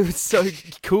 Yeah, it was so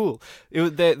cool. It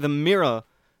was the mirror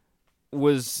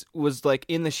was like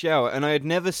in the shower, and I'd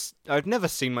never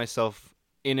seen myself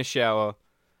in a shower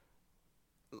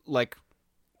like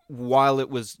while it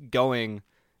was going.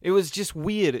 It was just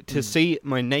weird to see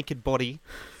my naked body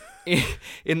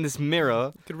in this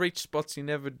mirror. You could reach spots you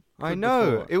never could. I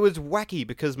know. Before. It was wacky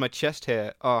because my chest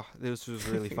hair. Oh, this was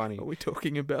really funny. Are we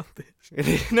talking about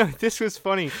this? No, this was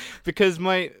funny because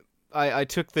I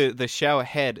took the shower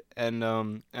head and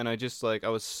I just like I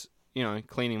was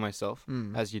cleaning myself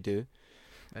as you do.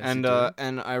 And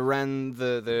I ran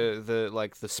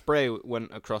the spray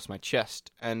went across my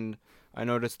chest, and I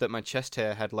noticed that my chest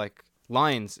hair had like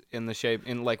lines in the shape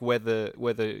in like where the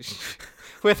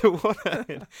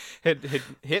water had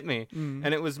hit me,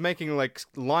 and it was making like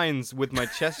lines with my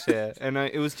chest hair, and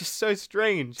it was just so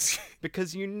strange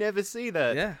because you never see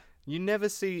that. Yeah. You never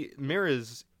see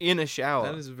mirrors in a shower.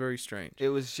 That is very strange. It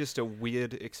was just a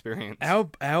weird experience.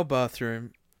 Our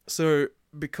bathroom. So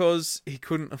because he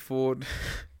couldn't afford,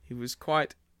 he was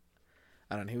quite.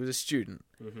 I don't know. He was a student,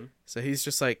 so he's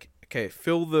just like, okay,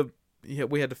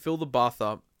 we had to fill the bath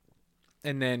up,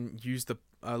 and then use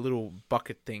a little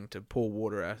bucket thing to pour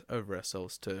water over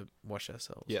ourselves to wash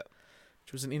ourselves. Yeah,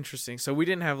 which was an interesting. So we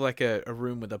didn't have like a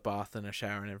room with a bath and a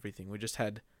shower and everything. We just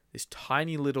had this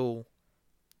tiny little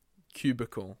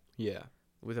cubicle. Yeah,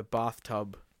 with a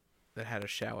bathtub that had a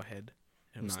shower head.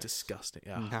 It was disgusting.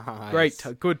 Oh, nice. Great,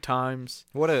 good times.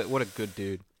 What a good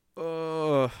dude.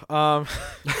 Oh,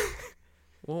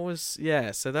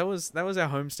 so that was our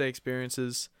homestay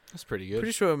experiences. That's pretty good.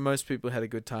 Pretty sure most people had a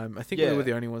good time. I think we were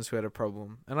the only ones who had a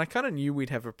problem, and I kind of knew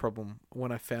we'd have a problem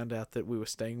when I found out that we were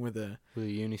staying with a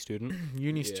uni student.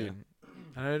 Student.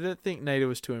 And I don't think Nada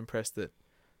was too impressed that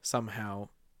somehow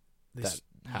this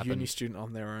uni student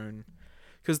on their own,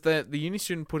 because the uni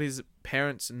student put his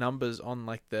parents' numbers on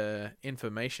like the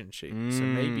information sheet, so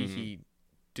maybe he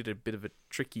did a bit of a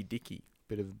tricky dicky.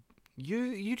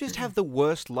 You just have the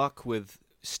worst luck with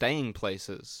staying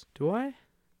places. Do I?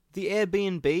 The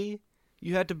Airbnb,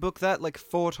 you had to book that like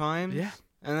 4 times. Yeah.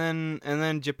 And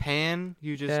then Japan,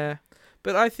 you just... Yeah.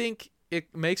 But I think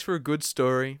it makes for a good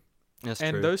story. That's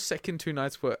and true. Those second 2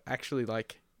 nights were actually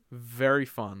like very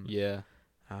fun. Yeah.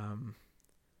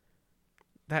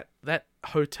 That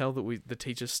hotel that the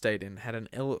teachers stayed in had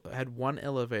had one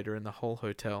elevator in the whole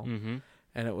hotel. Mm-hmm.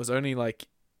 And it was only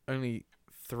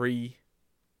 3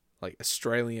 like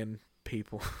Australian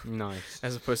people. Nice.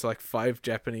 As opposed to like 5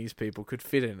 Japanese people could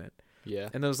fit in it. Yeah.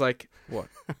 And there was like, what?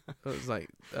 It was like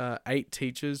 8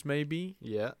 teachers maybe.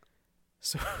 Yeah.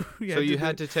 So, you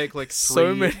had to take like 3...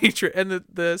 so many and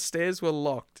the stairs were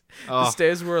locked. Oh. The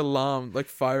stairs were alarmed, like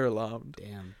fire alarmed.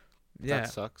 Damn. Yeah.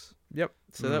 That sucks. Yep.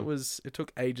 So it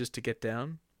took ages to get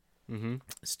down. Mm-hmm.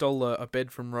 Stole a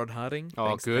bed from Rod Harding.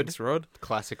 Oh, good. Thanks, Rod.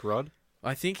 Classic Rod.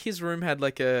 I think his room had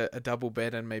like a double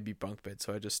bed and maybe bunk bed,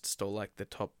 so I just stole like the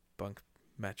top bunk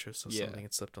mattress or something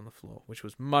and slept on the floor, which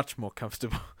was much more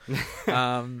comfortable.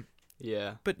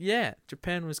 Yeah. But yeah,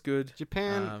 Japan was good.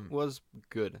 Japan was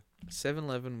good.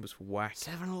 7-Eleven was whack.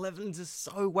 7-Elevens is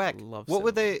so whack. Love what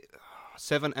were they?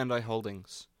 7 and I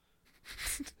Holdings.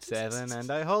 7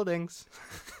 and I Holdings.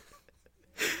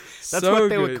 That's so what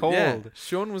they good. were called. Yeah.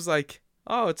 Sean was like,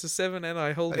 "Oh, it's a 7 and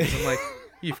I Holdings." I'm like,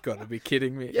 "You've got to be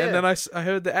kidding me!" Yeah. And then I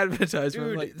heard the advertisement.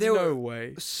 Dude, I'm like, there no were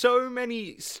way. So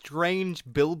many strange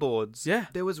billboards. Yeah.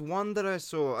 There was one that I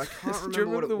saw. I can't remember. Do you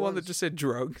remember what it the was. one that just said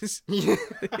drugs Yeah.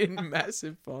 in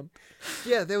massive font?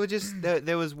 Yeah, there were just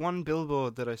there was one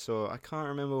billboard that I saw. I can't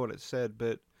remember what it said,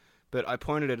 but I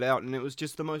pointed it out, and it was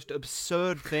just the most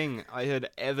absurd thing I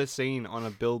had ever seen on a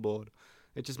billboard.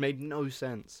 It just made no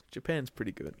sense. Japan's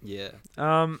pretty good. Yeah.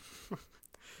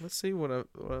 Let's see what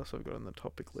else I've got on the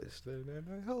topic list.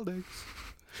 Holdings.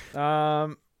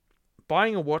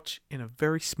 Buying a watch in a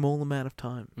very small amount of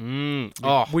time.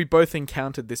 Oh, We both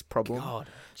encountered this problem. God.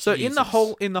 So Jesus.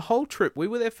 in the whole trip, we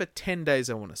were there for 10 days,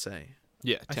 I want to say.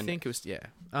 Yeah, I think it was, yeah.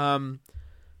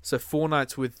 So 4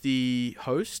 nights with the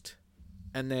host,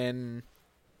 and then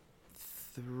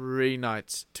 3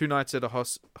 nights, 2 nights at a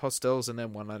hostels, and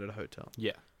then 1 night at a hotel.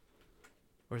 Yeah.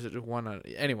 Or is it just 1 night?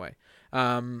 Anyway,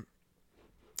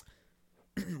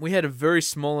 we had a very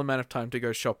small amount of time to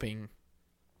go shopping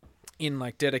in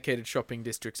like dedicated shopping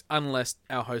districts, unless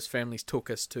our host families took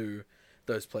us to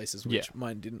those places, which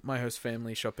mine didn't. My host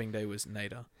family shopping day was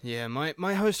Nada. Yeah,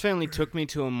 my host family took me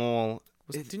to a mall.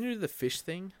 Didn't you do the fish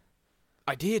thing?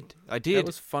 I did. That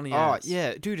was funny. Oh,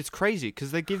 yeah, dude, it's crazy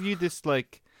because they give you this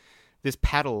this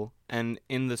paddle, and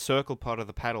in the circle part of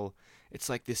the paddle, it's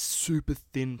like this super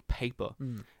thin paper,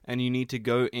 and you need to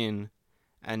go in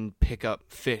and pick up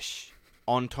fish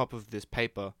on top of this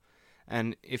paper,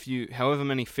 and however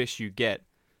many fish you get,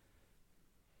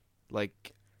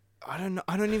 like, I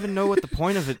don't even know what the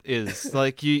point of it is.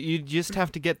 Like, you just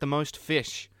have to get the most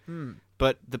fish,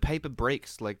 but the paper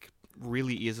breaks like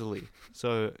really easily,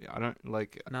 so I don't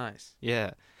like. Nice.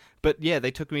 Yeah, but yeah,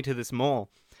 they took me to this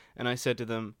mall, and I said to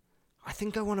them, I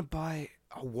think I want to buy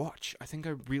a watch. I think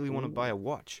I really want to buy a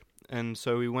watch. And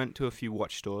so we went to a few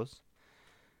watch stores,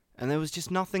 and there was just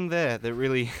nothing there that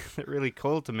really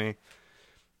called to me.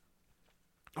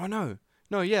 Oh no,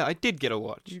 yeah, I did get a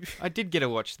watch. I did get a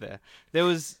watch there. There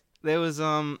was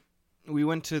we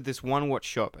went to this one watch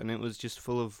shop, and it was just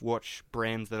full of watch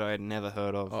brands that I had never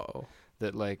heard of. Uh-oh.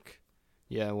 That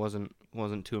I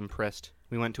wasn't too impressed.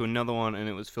 We went to another one, and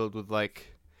it was filled with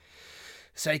like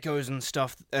Seikos and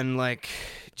stuff, and like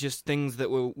just things that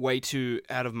were way too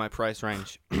out of my price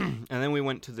range. And then we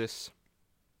went to this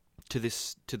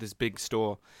big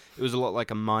store. It was a lot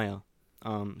like a Maya,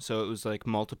 so it was like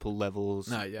multiple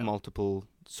levels, multiple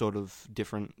sort of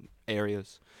different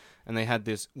areas, and they had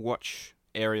this watch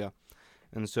area.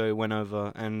 And so I went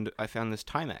over, and I found this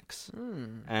Timex,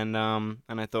 and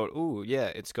I thought, ooh, yeah,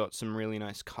 it's got some really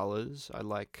nice colors. I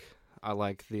like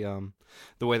the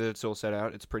way that it's all set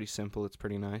out. It's pretty simple. It's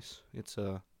pretty nice. It's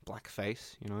a black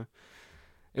face, you know.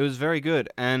 It was very good,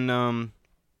 and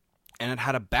it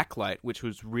had a backlight, which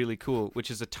was really cool, which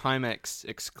is a Timex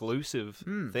exclusive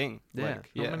thing. Yeah,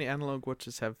 not many analog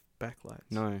watches have backlights.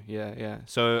 No, yeah.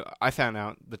 So I found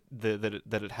out that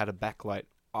it had a backlight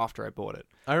after I bought it.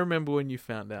 I remember when you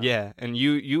found out. Yeah, and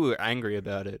you were angry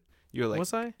about it. You were like,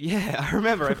 was I? Yeah, I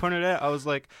remember. I pointed it out. I was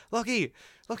like, Lucky,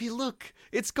 look,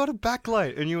 it's got a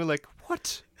backlight. And you were like,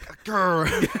 what?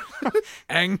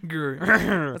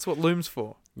 Anger. That's what Lume's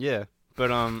for. Yeah, but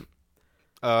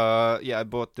yeah, I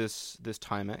bought this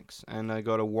Timex, and I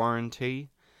got a warranty,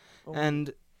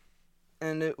 and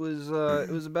it was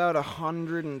about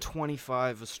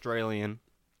 125 Australian.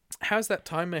 How's that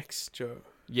Timex, Joe?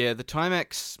 Yeah, the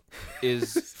Timex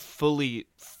is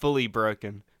fully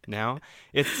broken now.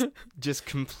 It's just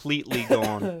completely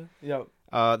gone. Yep.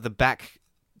 The back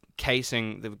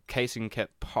casing,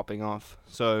 kept popping off,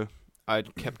 so I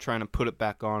kept trying to put it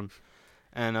back on,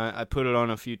 and I put it on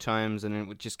a few times, and it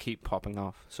would just keep popping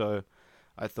off. So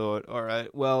I thought, all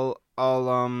right, well,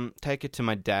 I'll take it to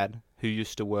my dad, who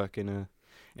used to work in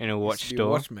a watch store.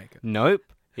 Watchmaker.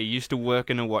 Nope, he used to work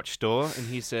in a watch store, and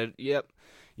he said, yep,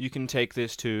 you can take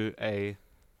this to a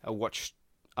watch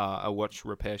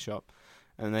repair shop,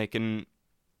 and they can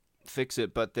fix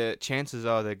it, but the chances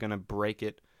are they're going to break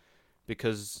it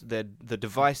because the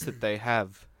device that they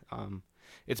have,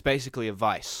 it's basically a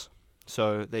vice.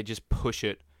 So they just push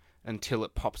it until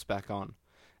it pops back on.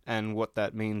 And what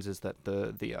that means is that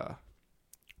the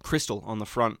crystal on the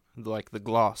front, like the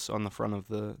glass on the front of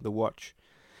the watch,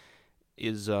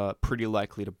 is pretty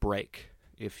likely to break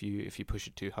if you push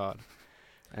it too hard.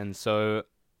 And so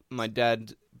my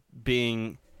dad,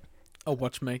 being a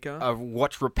watchmaker, a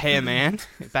watch repairman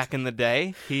back in the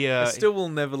day, I still will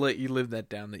never let you live that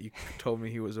down that you told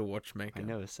me he was a watchmaker. I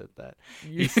never said that.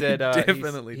 You he said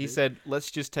definitely he did. said,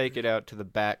 let's just take it out to the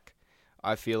back.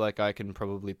 I feel like I can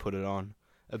probably put it on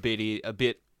a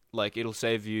bit, like it'll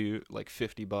save you like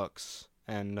 $50,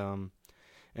 and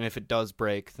if it does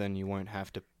break, then you won't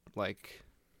have to like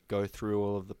go through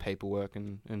all of the paperwork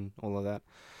and all of that.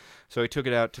 So he took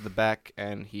it out to the back,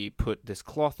 and he put this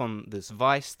cloth on this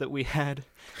vice that we had,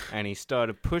 and he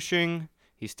started pushing.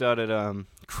 He started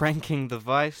cranking the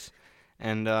vice,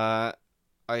 and I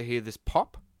hear this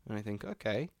pop, and I think,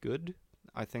 okay, good.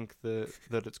 I think that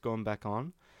it's gone back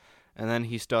on. And then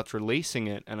he starts releasing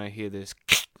it, and I hear this,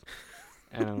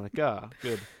 and I'm like,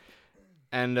 good.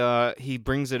 And he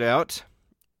brings it out.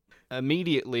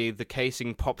 Immediately, the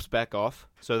casing pops back off,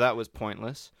 so that was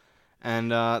pointless.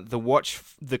 And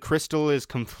the crystal is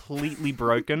completely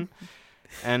broken.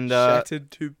 And shattered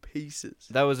to pieces.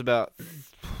 That was about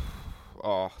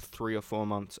 3 or 4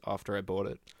 months after I bought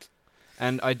it.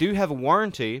 And I do have a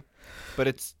warranty, but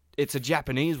it's a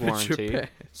Japanese warranty. Japan.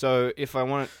 So if I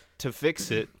want to fix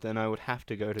it, then I would have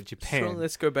to go to Japan. So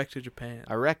let's go back to Japan.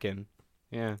 I reckon.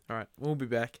 Yeah. All right, we'll be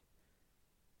back.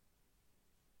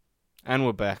 And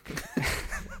we're back.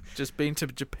 Just been to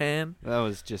Japan. That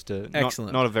was just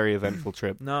excellent. Not a very eventful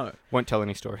trip. No. Won't tell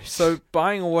any stories. So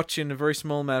buying a watch in a very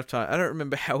small amount of time. I don't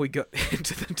remember how we got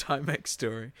into the Timex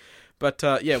story. But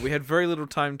yeah, we had very little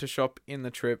time to shop in the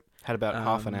trip. Had about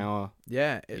half an hour.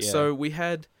 Yeah. So we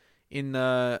had in,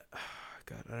 God,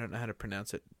 I don't know how to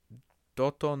pronounce it.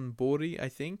 Dotonbori, I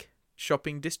think.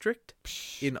 Shopping district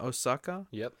in Osaka.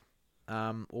 Yep.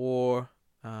 What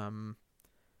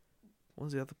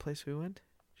was the other place we went?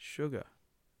 Sugar.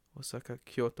 Osaka,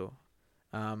 Kyoto.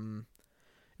 It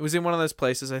was in one of those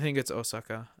places. I think it's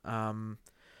Osaka.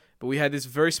 But we had this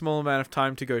very small amount of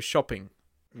time to go shopping.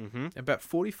 Mm-hmm. About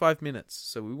 45 minutes.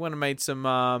 So we went and made some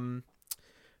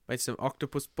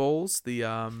octopus balls. The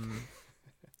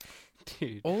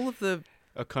Dude. all of the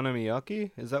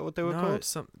Okonomiyaki? Is that what they were called?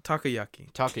 Some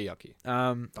takoyaki. Takoyaki.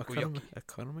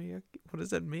 Okonomiyaki. What does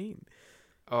that mean?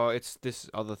 Oh, it's this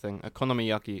other thing.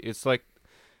 Okonomiyaki. It's like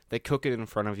they cook it in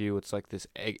front of you. It's like this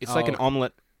egg. It's like an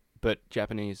omelet, but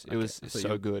Japanese. Okay. It was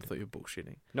so good. I thought you were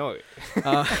bullshitting. No.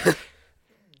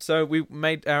 So we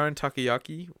made our own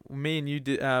takoyaki. Me and you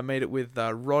made it with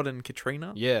Rod and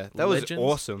Katrina. Yeah, that Legends.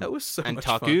 was awesome. That was so and much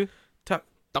Taku. fun.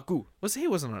 Taku. He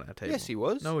wasn't on our table? Yes, he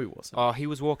was. No, he wasn't. Oh, he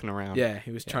was walking around. Yeah,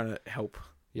 he was trying to help.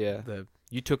 Yeah.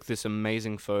 You took this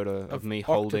amazing photo of me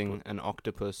holding an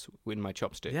octopus with my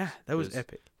chopsticks. Yeah, that was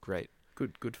epic. Great.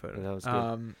 Good photo. Yeah, that was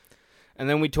good. And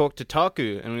then we talked to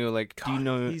Taku, and we were like, "Do you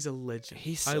know?" He's a legend.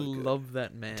 He's so I good. love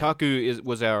that man. Taku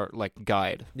was our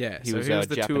guide. Yeah, he was our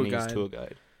Japanese tour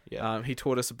guide. Yeah. He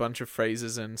taught us a bunch of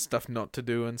phrases and stuff not to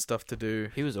do and stuff to do.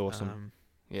 He was awesome.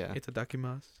 Yeah.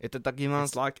 Itadakimasu. Itadakimasu.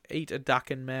 It's like eat a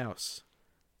duck and mouse.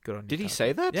 Good on you. Did he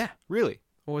say that? Yeah. Really?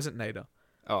 Or was it Nader?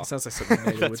 Oh. It sounds like something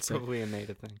Nader would That's say. probably a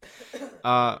native thing.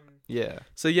 Yeah.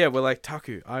 So yeah, we're like,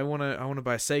 Taku, I wanna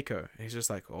buy a Seiko. And he's just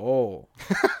like, oh.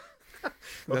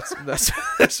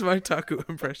 that's my Taku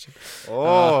impression.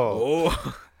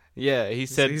 Oh. Yeah, he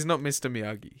said he's not Mr.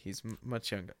 Miyagi. He's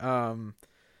much younger.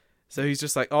 So he's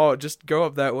just like, oh, just go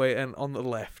up that way and on the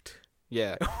left.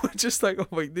 Yeah. We're just like, oh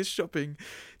wait, this shopping.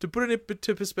 To put it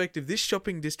into perspective, this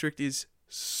shopping district is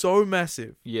so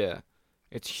massive. Yeah.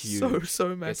 It's huge.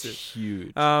 So massive. It's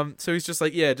huge. So he's just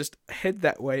like, yeah, just head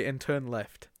that way and turn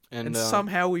left. And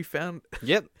somehow we found...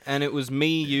 Yep, and it was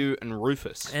me, you, and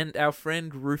Rufus. And our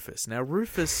friend Rufus. Now,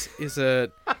 Rufus is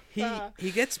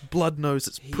he gets blood nose.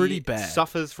 It's pretty bad. He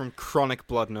suffers from chronic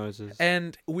blood noses.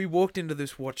 And we walked into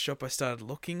this watch shop. I started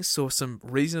looking, saw some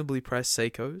reasonably priced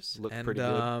Seikos. Looked pretty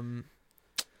good.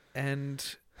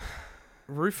 And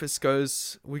Rufus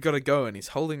goes, we got to go. And he's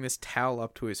holding this towel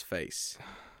up to his face.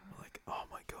 I'm like, oh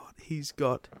my God. He's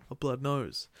got a blood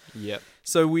nose. Yep.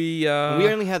 So we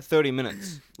only had 30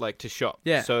 minutes to shop.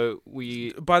 Yeah. So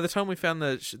by the time we found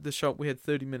the shop, we had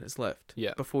 30 minutes left.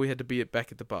 Yeah. Before we had to be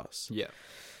back at the bus. Yeah.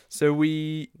 So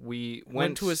we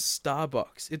went to a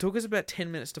Starbucks. It took us about 10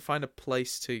 minutes to find a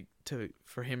place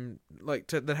for him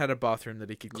that had a bathroom that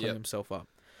he could clean himself up.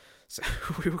 So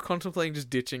we were contemplating just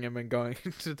ditching him and going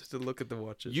to look at the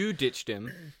watches. You ditched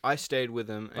him. I stayed with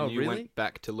him, and you went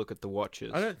back to look at the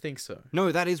watches. I don't think so.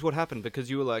 No, that is what happened, because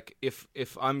you were like, if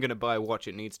I'm going to buy a watch,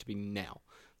 it needs to be now.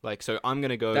 Like, so I'm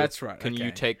going to go. That's right. Can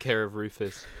you take care of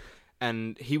Rufus?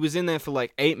 And he was in there for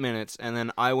like 8 minutes, and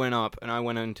then I went up, and I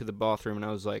went into the bathroom, and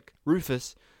I was like,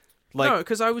 Rufus... Like, no,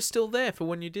 because I was still there for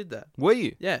when you did that. Were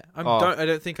you? Yeah. I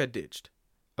don't think I ditched.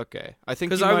 Okay. I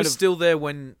think because I was still there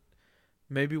when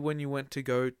you went to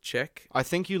go check. I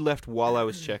think you left while I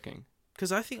was checking.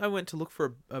 Because I think I went to look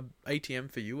for a ATM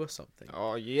for you or something.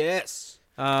 Oh, yes.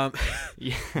 Yeah.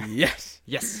 Yes.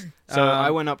 So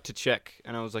I went up to check,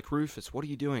 and I was like, Rufus, what are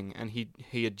you doing? And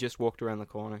he had just walked around the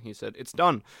corner. He said, it's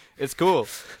done. It's cool.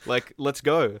 Like, let's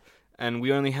go. And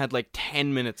we only had like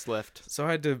 10 minutes left. So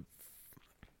I had to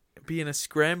be in a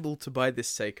scramble to buy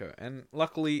this Seiko, and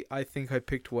luckily I think I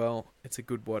picked well. It's a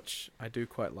good watch. I do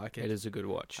quite like it. It is a good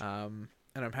watch. And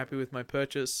I'm happy with my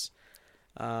purchase.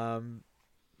 And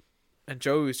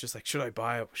Joe was just like, should I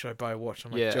buy a watch?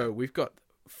 I'm like, Joe, we've got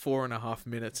 4.5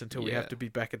 minutes until we have to be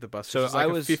back at the bus. So it's like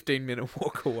a 15-minute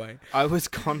walk away. I was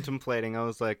contemplating. I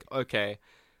was like, okay,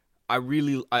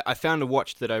 I found a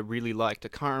watch that I really liked. I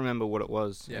can't remember what it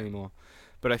was anymore,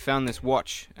 but I found this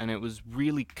watch, and it was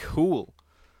really cool.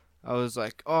 I was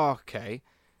like, oh, okay,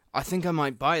 I think I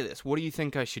might buy this. What do you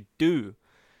think I should do?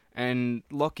 And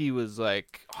Lockie was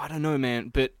like, I don't know,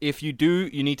 man, but if you do,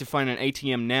 you need to find an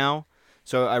ATM now.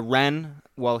 So I ran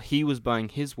while he was buying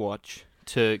his watch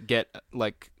to get,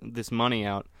 like, this money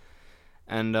out.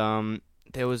 And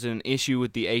there was an issue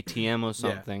with the ATM or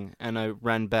something, and I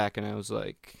ran back, and I was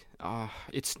like,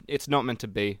 it's not meant to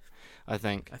be, I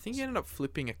think. I think you ended up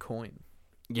flipping a coin.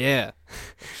 Yeah.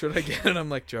 Should I get it? I'm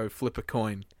like, Joe, flip a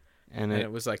coin. And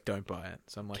it was like, don't buy it.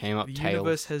 So I'm like, came up the tails.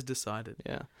 Universe has decided.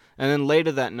 Yeah. And then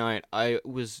later that night, I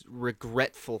was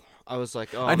regretful. I was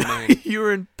like, oh, I know. man. You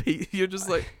were in peace. You're just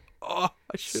like, oh,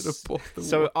 I should have bought the watch.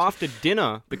 So after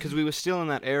dinner, because we were still in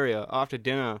that area, after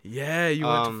dinner... Yeah, you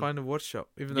went to find a watch shop,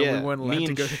 even though we weren't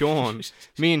allowed to go.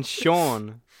 Me and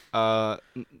Sean, because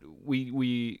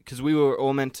we were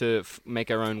all meant to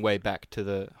make our own way back to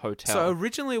the hotel. So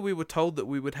originally we were told that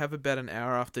we would have about an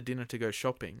hour after dinner to go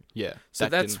shopping. Yeah, so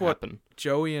that's what happen.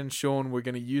 Joey and Sean were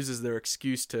going to use as their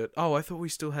excuse to. Oh, I thought we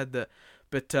still had the,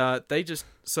 but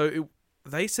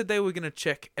they said they were going to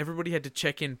check. Everybody had to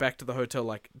check in back to the hotel,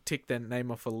 like tick their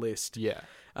name off a list. Yeah.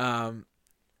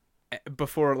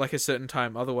 Before like a certain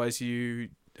time, otherwise you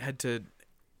had to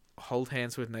hold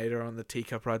hands with Nader on the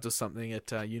teacup rides or something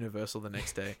at Universal the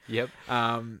next day. Yep.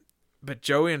 But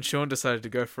Joey and Sean decided to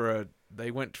go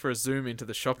they went for a zoom into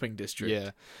the shopping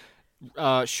district.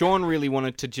 Yeah. Sean really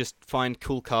wanted to just find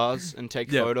cool cars and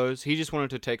take photos. He just wanted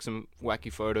to take some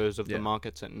wacky photos of the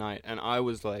markets at night. And I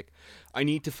was like, I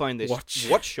need to find this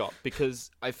watch shop because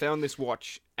I found this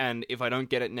watch, and if I don't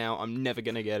get it now, I'm never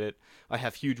going to get it. I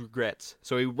have huge regrets.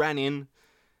 So we ran in,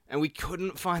 and we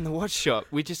couldn't find the watch shop.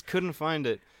 We just couldn't find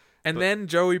it. And then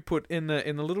Joey put in the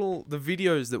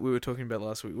videos that we were talking about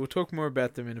last week. We'll talk more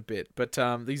about them in a bit. But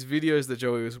these videos that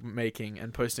Joey was making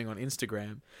and posting on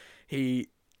Instagram,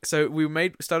 so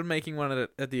we started making one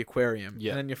at the aquarium,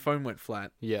 and then your phone went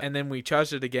flat, and then we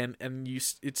charged it again, and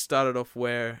it started off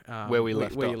where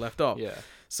you left off. Yeah.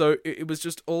 So it was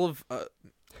just all of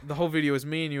the whole video was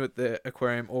me and you at the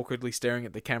aquarium awkwardly staring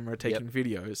at the camera taking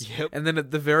videos, and then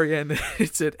at the very end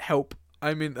it said help.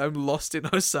 I'm lost in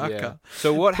Osaka. Yeah.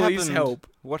 So what Please happened? Help.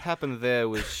 What happened there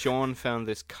was Sean found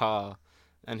this car,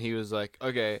 and he was like,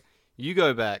 "Okay, you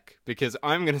go back because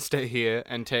I'm gonna stay here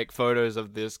and take photos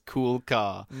of this cool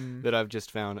car that I've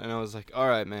just found." And I was like, "All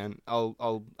right, man,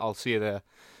 I'll see you there."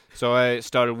 So I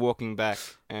started walking back,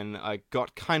 and I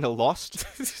got kind of lost,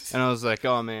 and I was like,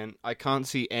 "Oh man, I can't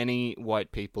see any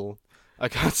white people. I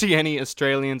can't see any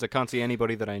Australians. I can't see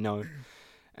anybody that I know."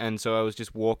 And so I was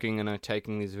just walking and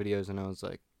taking these videos, and I was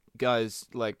like, guys,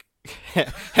 like,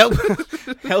 help,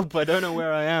 help, I don't know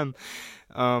where I am.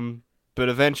 But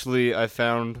eventually I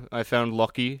found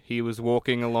Lockie. He was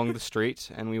walking along the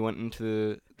street, and we went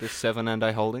into the Seven and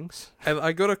I Holdings. And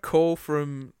I got a call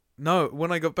when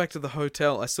I got back to the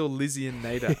hotel, I saw Lizzie and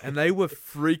Nader, and they were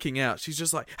freaking out. She's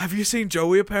just like, have you seen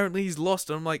Joey? Apparently he's lost.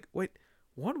 And I'm like, wait,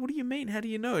 what do you mean? How do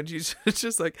you know? And she's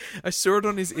just like, I saw it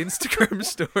on his Instagram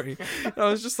story. And I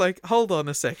was just like, hold on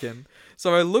a second.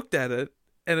 So I looked at it,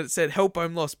 and it said, help,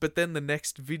 I'm lost. But then the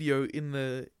next video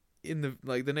the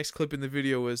next clip in the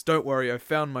video was, don't worry, I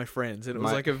found my friends. And it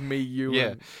was like of me,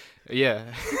 you, Yeah.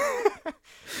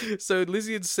 So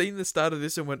Lizzie had seen the start of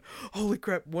this and went, holy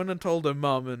crap, went and told her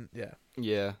mum, and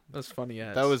Yeah. That's funny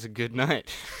as. That was a good night.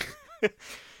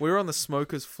 We were on the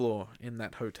smoker's floor in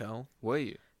that hotel. Were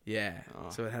you? Yeah. Oh.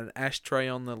 So it had an ashtray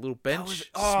on the little bench. was-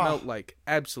 Smelled like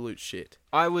absolute shit.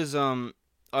 I was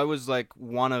like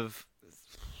one of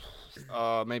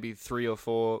maybe 3 or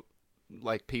 4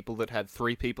 like people that had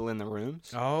 3 people in the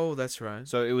rooms. Oh, that's right.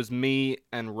 So it was me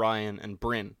and Ryan and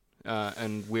Bryn,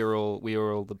 and we were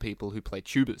all the people who play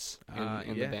tubas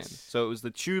in the band. So it was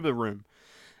the tuba room,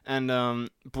 and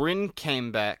Bryn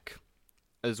came back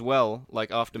as well.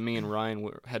 Like after me and Ryan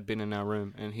had been in our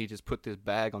room, and he just put this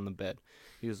bag on the bed.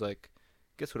 He was like,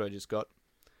 "Guess what I just got."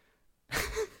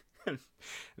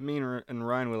 Me and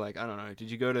Ryan were like, I don't know. Did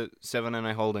you go to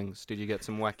 7NA Holdings? Did you get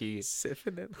some wacky?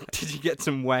 7NA. Did you get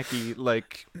some wacky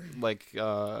like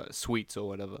sweets or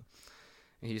whatever?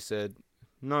 And he said,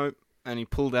 no. And he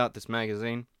pulled out this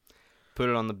magazine, put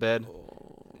it on the bed.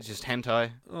 It's just hentai,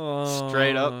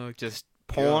 straight up, just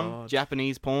porn, God.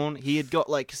 Japanese porn. He had got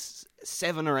like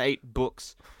 7 or 8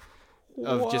 books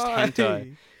of just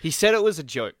hentai. He said it was a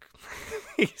joke.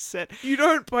 He said, you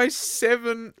don't buy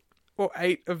 7 or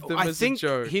 8 of them as a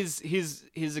joke. His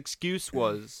excuse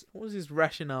was, what was his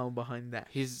rationale behind that?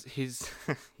 he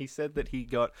said that he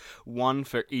got one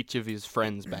for each of his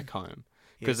friends back home.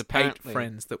 Because apparently 8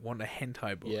 friends that want a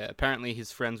hentai book. Yeah, apparently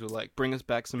his friends were like, bring us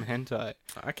back some hentai.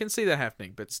 I can see that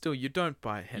happening, but still, you don't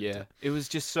buy hentai. Yeah, it was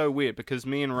just so weird because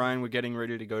me and Ryan were getting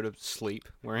ready to go to sleep.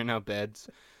 We're in our beds.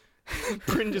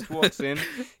 Bryn just walks in.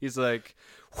 He's like,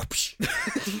 whoopsh.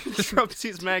 He drops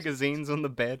his magazines on the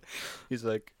bed. He's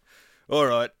like, all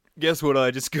right, guess what I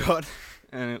just got?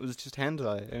 And it was just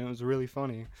hentai, and it was really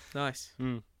funny. Nice.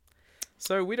 Mm.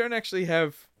 So we don't actually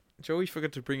have... Joey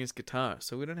forgot to bring his guitar,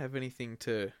 so we don't have anything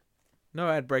to... No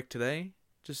ad break today.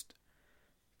 Just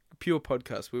a pure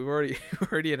podcast. We're already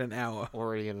at an hour.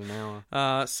 Already at an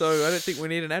hour. So I don't think we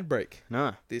need an ad break.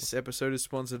 No. This episode is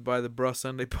sponsored by the Bra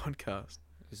Sunday podcast.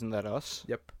 Isn't that us?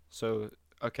 Yep. So,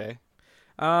 okay.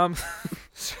 So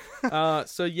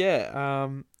yeah, I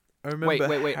remember. Wait.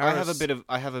 Harris... I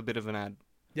have a bit of an ad.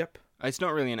 Yep. It's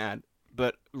not really an ad,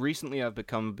 but recently I've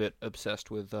become a bit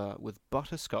obsessed with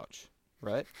butterscotch,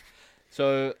 right?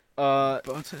 So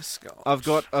butterscotch. I've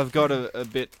got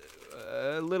a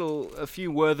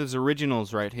few Werther's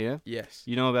Originals right here. Yes.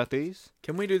 You know about these?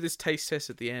 Can we do this taste test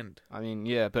at the end? I mean,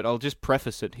 yeah, but I'll just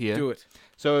preface it here. Do it.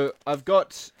 So I've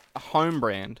got a home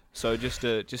brand, so just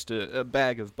a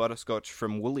bag of butterscotch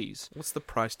from Woolies. What's the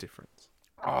price difference?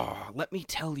 Oh, let me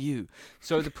tell you.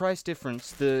 So the price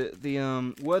difference,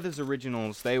 the Werther's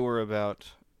Originals, they were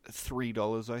about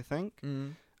 $3, I think.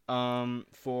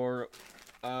 For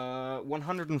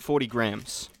 140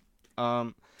 grams.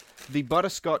 The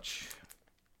butterscotch,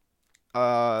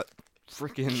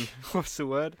 what's the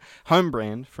word? Home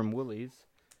brand from Woolies.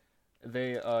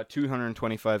 They are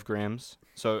 225 grams,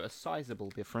 so a sizable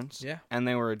difference. Yeah. And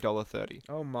they were $1.30.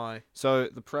 Oh my. So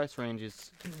the price range is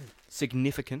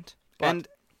significant. But and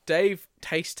Dave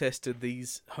taste tested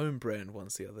these home brand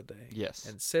ones the other day. yes.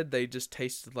 And said they just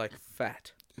tasted like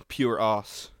fat. Pure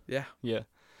ass. Yeah. Yeah.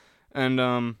 And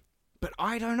but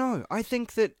I don't know. I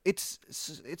think that it's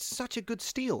such a good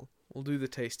steal. We'll do the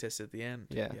taste test at the end.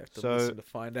 Yeah. You have to So listen to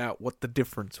find out what the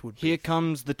difference would be. here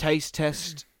comes the taste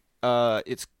test.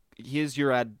 Here's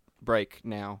your ad break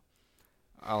now.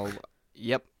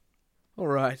 Yep. All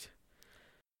right.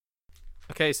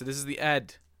 Okay, so this is the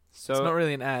ad. So it's not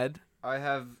really an ad. I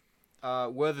have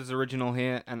Werther's Original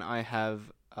here, and I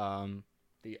have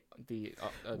the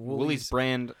Woolies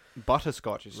brand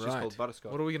butterscotch. It's just Right. called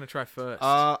butterscotch. What are we going to try first?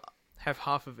 Have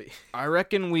half of it. I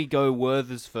reckon we go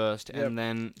Werther's first, Yep. and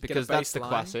then because that's the baseline.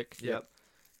 classic. Yep.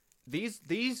 These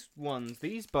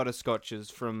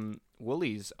butterscotches from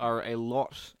Woolies are a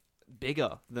lot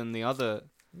bigger than the other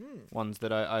ones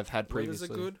that I've had previously.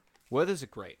 Werther's are good. Werther's are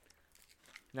great.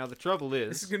 Now the trouble is,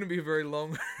 This is going to be very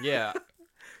long. yeah,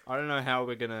 I don't know how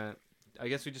we're gonna. I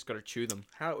guess we just got to chew them.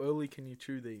 How early can you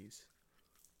chew these?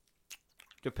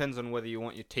 Depends on whether you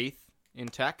want your teeth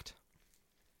intact.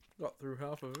 Got through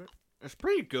half of it. It's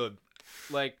pretty good.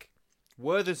 Like,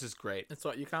 Werther's is great. It's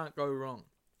like you can't go wrong.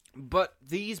 But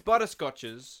these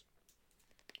butterscotches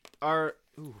are...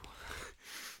 Ooh.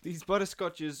 These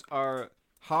butterscotches are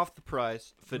half the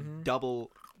price for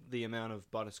double the amount of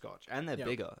butterscotch. And they're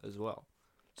bigger as well.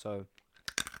 So...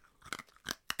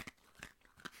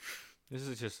 This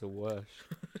is just the worst.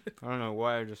 I don't know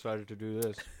why I decided to do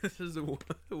this. This is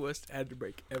the worst ad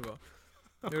break ever.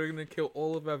 We're going to kill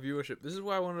all of our viewership. This is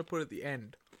why I wanted to put it at the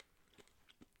end.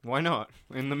 Why not?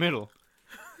 In the middle.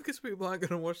 Because people aren't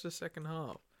going to watch the second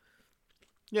half.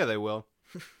 Yeah, they will.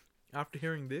 After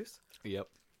hearing this? Yep.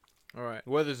 Alright.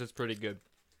 Werther's is pretty good.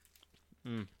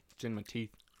 It's in my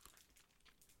teeth.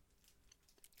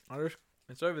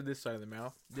 It's over this side of the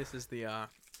mouth. This is the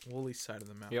Woolies side of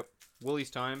the mouth. Yep.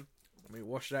 Woolies time. Let me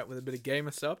wash it out with a bit of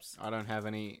gamer subs. I don't have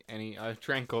any. I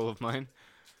drank all of mine.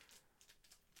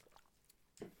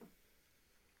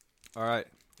 All right,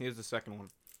 here's the second one.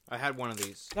 I had one of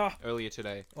these earlier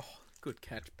today. Oh, good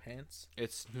catch, pants.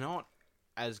 It's not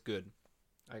as good.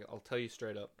 I'll tell you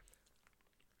straight up.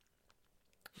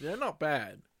 They're not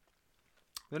bad.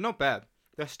 They're not bad.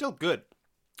 They're still good.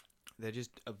 They're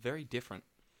just very different.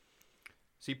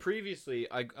 See, previously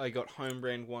I got home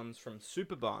brand ones from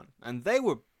Superbarn, and they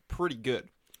were pretty good.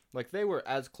 Like, they were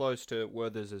as close to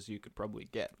Werther's as you could probably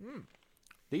get.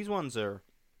 These ones are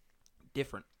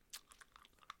different.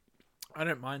 I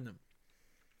don't mind them.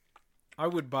 I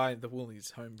would buy the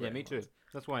Woolies home brand. Yeah, me too.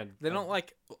 That's why they're not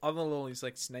like other lollies,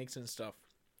 like snakes and stuff.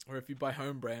 Or if you buy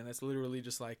home brand, it's literally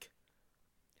just like,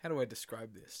 how do I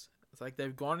describe this? It's like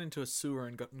they've gone into a sewer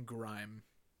and gotten grime,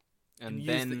 and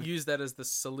then use that as the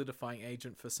solidifying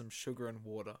agent for some sugar and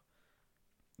water.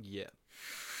 Yeah,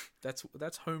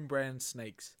 that's home brand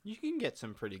snakes. You can get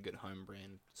some pretty good home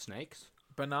brand snakes.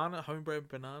 Home brand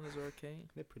bananas are okay.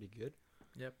 They're pretty good.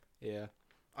 Yep. Yeah.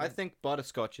 I think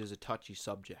butterscotch is a touchy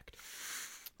subject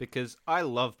because I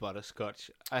love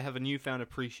butterscotch. I have a newfound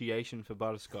appreciation for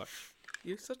butterscotch.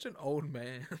 You're such an old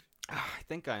man. I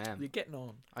think I am. You're getting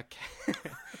on. I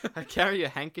carry a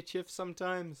handkerchief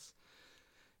sometimes.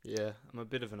 Yeah, I'm a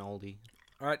bit of an oldie.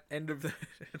 All right, end of the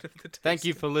taste. Thank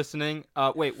you for listening.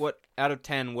 Wait, what? Out of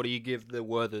 10, what do you give the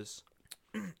Werther's?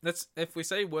 That's if we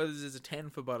say Werther's is a 10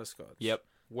 for butterscotch. Yep.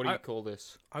 What do you call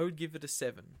this? I would give it a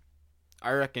 7.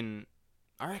 I reckon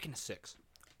a 6.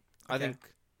 Okay.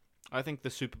 I think the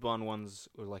Superbarn ones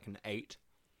were like an 8,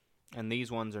 and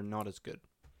these ones are not as good.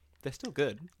 They're still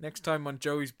good. Next time on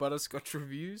Joey's butterscotch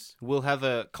reviews, we'll have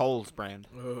a Coles brand.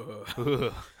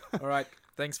 All right.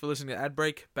 Thanks for listening to Ad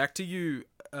Break. Back to you,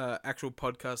 actual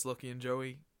podcast, Lockie and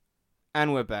Joey.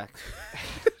 And we're back.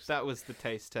 That was the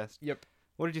taste test. Yep.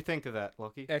 What did you think of that,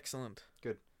 Lockie? Excellent.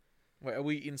 Good. Wait, are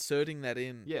we inserting that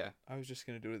in? Yeah. I was just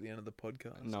going to do it at the end of the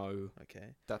podcast. No.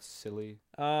 Okay. That's silly.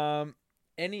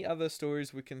 Any other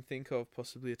stories we can think of,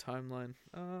 possibly a timeline?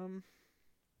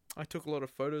 I took a lot of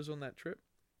photos on that trip.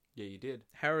 Yeah, you did.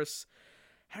 Harris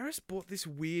bought this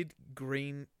weird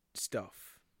green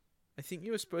stuff. I think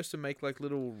you were supposed to make like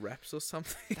little wraps or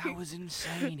something. That was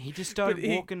insane. He just started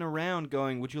walking around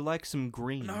going, "Would you like some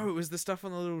green?" No, it was the stuff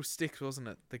on the little sticks, wasn't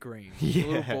it? The green. Yeah. The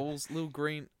little balls, little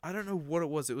green. I don't know what it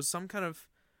was. It was some kind of,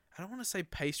 I don't want to say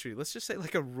pastry. Let's just say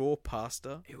like a raw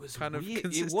pasta. It was kind weird. of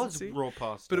consistency. It was raw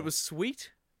pasta. But it was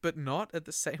sweet, but not at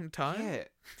the same time.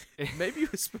 Yeah. Maybe you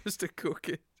were supposed to cook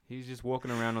it. He was just walking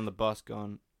around on the bus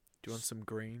going, "Do you want some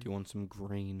green? Do you want some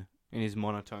green?" In his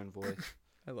monotone voice.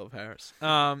 I love Harris.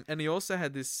 And he also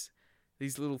had these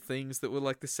little things that were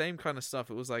like the same kind of stuff.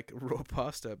 It was like raw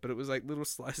pasta, but it was like little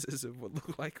slices of what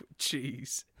looked like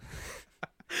cheese.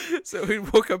 So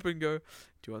he'd walk up and go, "Do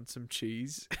you want some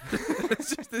cheese?"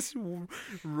 It's just this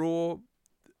raw.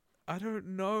 I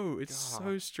don't know. It's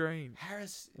so strange.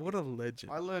 Harris, what a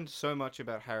legend. I learned so much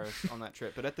about Harris on that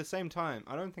trip, but at the same time,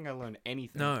 I don't think I learned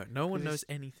anything. No one knows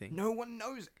anything. No one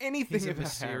knows anything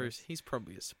about Harris. He's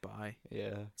probably a spy.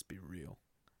 Yeah. Let's be real.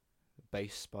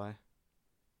 Base spy.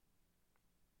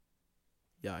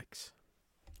 Yikes.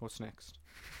 What's next?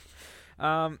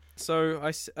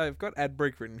 So I've got ad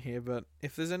break written here, but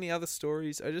if there's any other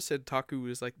stories, I just said Taku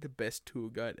was like the best tour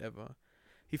guide ever.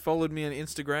 He followed me on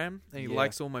Instagram, and he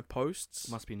likes all my posts.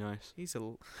 Must be nice. He's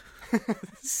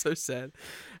so sad.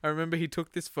 I remember he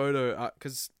took this photo,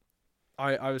 because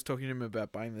I was talking to him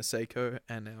about buying the Seiko,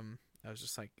 and I was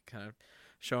just like kind of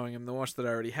showing him the watch that I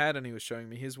already had, and he was showing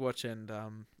me his watch, and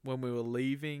when we were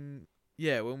leaving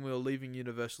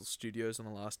Universal Studios on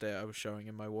the last day, I was showing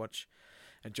him my watch,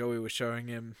 and Joey was showing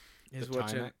him his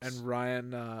watch, and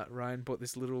Ryan bought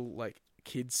this little like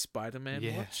kid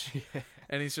Spider-Man watch,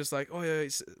 and he's just like, "Oh yeah,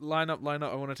 line up,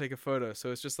 I want to take a photo."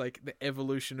 So it's just like the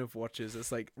evolution of watches.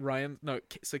 It's like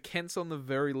so Kent's on the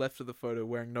very left of the photo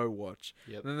wearing no watch,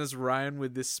 and then there's Ryan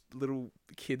with this little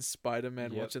kid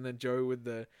Spider-Man watch, and then Joe with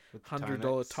the $100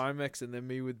 Timex, and then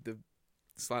me with the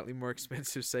slightly more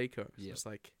expensive Seiko. So it's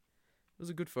like, it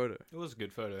was a good photo. It was a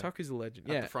good photo. Tucker's a legend.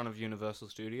 At the front of Universal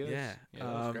Studios. Yeah, that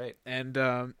was great. And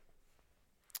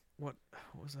what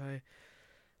was I?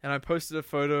 And I posted a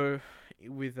photo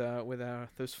with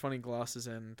those funny glasses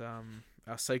and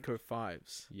our Seiko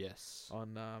 5s. Yes.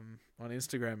 On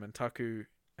Instagram, and Taku,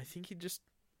 I think he just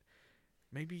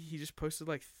posted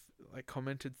like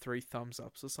commented 3 thumbs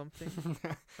ups or something.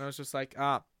 And I was just like,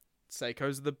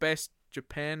 Seiko's are the best.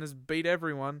 Japan has beat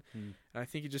everyone. And I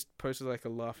think he just posted like a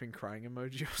laughing, crying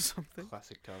emoji or something.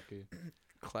 Classic Taku.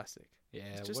 Classic. Yeah,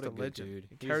 he's just what a legend. dude.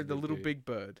 He carried the little big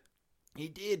bird. He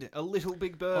did a little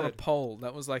big on a bird. pole.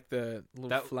 That was like the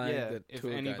little flag that if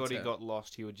tour guides anybody had. got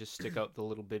lost, he would just stick up the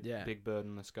little big bird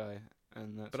in the sky,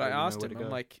 and that's. But how I you know asked where him, to I'm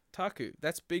go. like, Taku,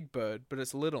 that's Big Bird, but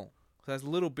it's little. So that's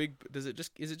little big. Is it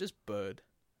just bird?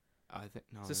 I think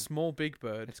no. It's a small Big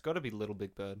Bird. It's got to be little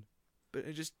big bird. But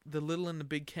it just the little and the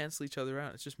big cancel each other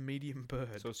out. It's just medium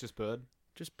bird. So it's just bird.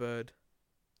 Just bird.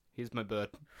 Here's my bird.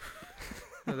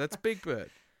 No, that's Big Bird.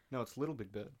 No, it's little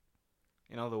big bird.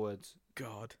 In other words,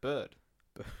 God. bird.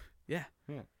 Yeah.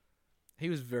 Yeah. He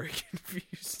was very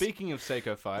confused. Speaking of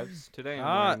Seiko 5s, today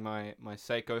I'm wearing my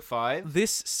Seiko 5.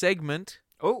 This segment,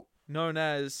 known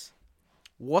as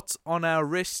What's on Our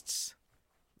Wrists.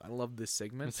 I love this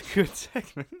segment. It's a good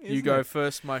segment. You go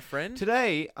first, my friend.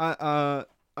 Today, I'm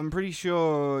pretty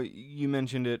sure you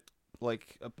mentioned it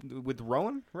with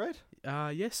Rowan, right?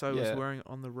 Yes, I was wearing it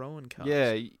on the Rowan card.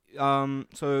 Yeah.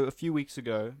 So a few weeks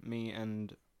ago, me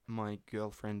and my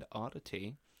girlfriend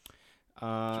Arditi. Do you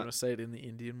want to say it in the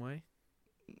Indian way?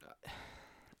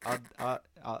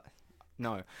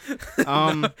 No.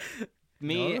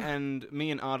 Me and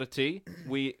Arditi,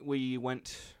 we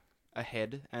went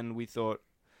ahead and we thought,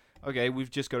 okay, we've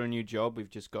just got a new job. We've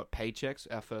just got paychecks,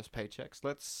 our first paychecks.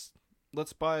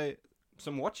 Let's buy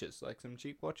some watches, like some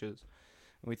cheap watches.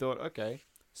 And we thought, okay,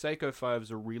 Seiko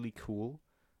 5s are really cool.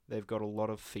 They've got a lot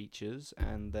of features,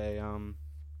 and they're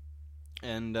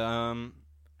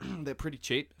pretty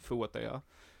cheap for what they are.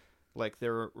 Like,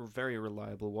 they're a very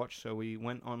reliable watch. So we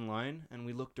went online and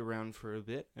we looked around for a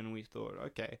bit, and we thought,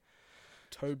 okay,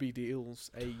 Toby Deals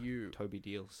AU. Toby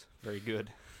Deals, very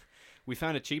good. We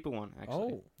found a cheaper one,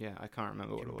 actually. Oh, yeah, I can't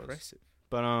remember what it was. Impressive.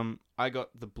 But I got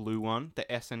the blue one, the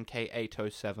SNK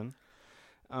 807.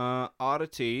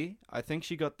 Arditi, I think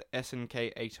she got the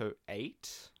SNK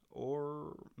 808,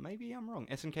 or maybe I'm wrong.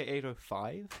 SNK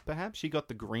 805, perhaps. She got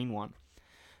the green one.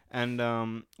 And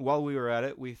while we were at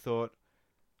it, we thought,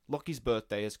 Lockie's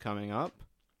birthday is coming up.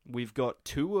 We've got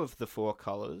 2 of the 4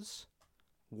 colors.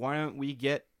 Why don't we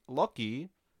get Lockie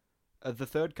the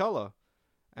third color?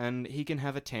 And he can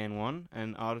have a tan one,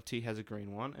 and Arditi has a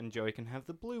green one, and Joey can have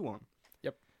the blue one.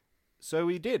 Yep. So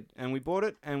we did, and we bought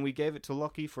it, and we gave it to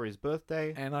Lockie for his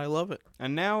birthday. And I love it.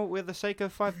 And now we're the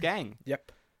Seiko 5 gang.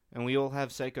 Yep. And we all have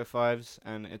Seiko 5s,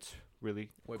 and it's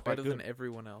really We're quite better good. than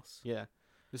everyone else. Yeah.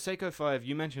 The Seiko 5,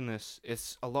 you mentioned this,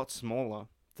 it's a lot smaller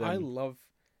than... I love...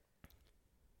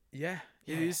 Yeah,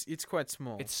 it is. It's quite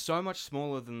small. It's so much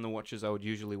smaller than the watches I would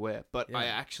usually wear, but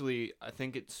Yeah. I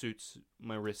think it suits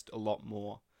my wrist a lot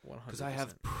more. 100%. Because I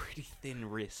have pretty thin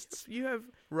wrists. You have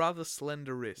rather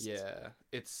slender wrists. Yeah,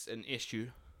 it's an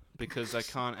issue because I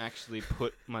can't actually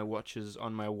put my watches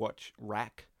on my watch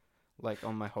rack, like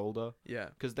on my holder. Yeah.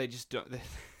 Because they just don't...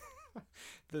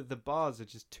 the bars are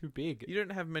just too big. You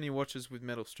don't have many watches with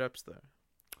metal straps, though.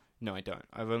 No, I don't.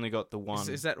 I've only got the one.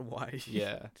 Is that why?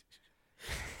 Yeah.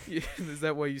 Is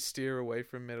that why you steer away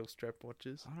from metal strap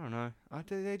watches? I don't know.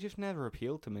 They just never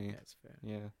appealed to me. Yeah, that's fair.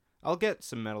 Yeah. I'll get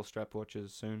some metal strap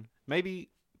watches soon. Maybe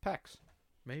PAX.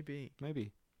 Maybe. Yeah.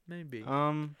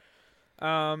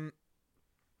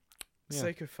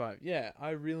 Seiko 5. Yeah, I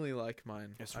really like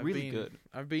mine. It's really good.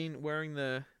 I've been wearing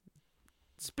the...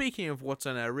 Speaking of what's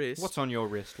on our wrist... What's on your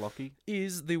wrist, Lockie?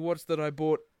 Is the watch that I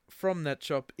bought from that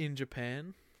shop in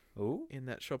Japan. Ooh. In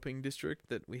that shopping district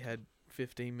that we had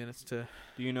 15 minutes to...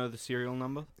 Do you know the serial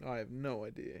number? I have no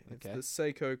idea. It's Okay. the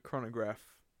Seiko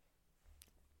chronograph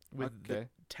with the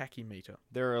tachymeter.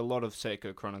 There are a lot of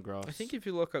Seiko chronographs. I think if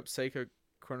you look up Seiko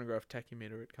chronograph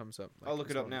tachymeter, it comes up. I'll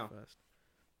look it up now. First.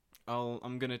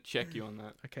 I'm gonna check you on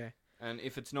that. Okay. And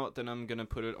if it's not, then I'm gonna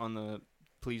put it on the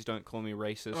 "Please don't call me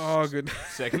racist" good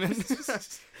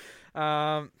segment.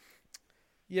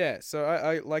 Yeah. So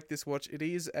I like this watch. It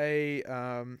is a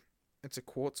it's a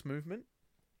quartz movement,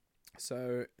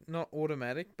 so not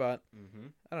automatic, but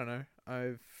I don't know.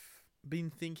 I've been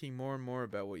thinking more and more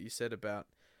about what you said about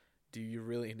do you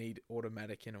really need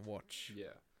automatic in a watch? Yeah.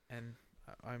 And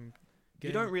I'm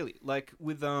You don't really like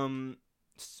with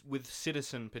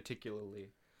Citizen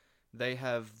particularly. They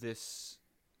have this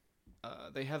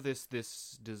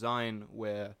design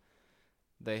where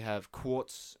they have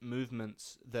quartz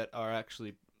movements that are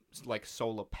actually like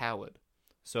solar powered.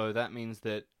 So that means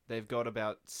that they've got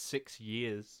about 6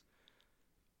 years,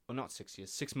 or not 6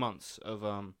 years, 6 months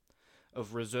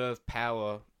of reserve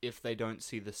power if they don't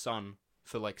see the sun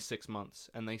for like 6 months,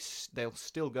 and they'll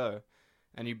still go,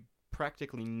 and you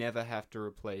practically never have to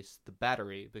replace the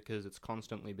battery because it's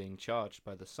constantly being charged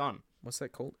by the sun. What's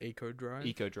that called? Eco Drive?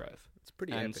 Eco Drive. It's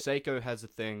pretty and epic. Seiko has a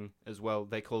thing as well.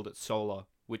 They called it solar,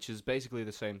 which is basically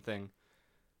the same thing,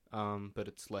 but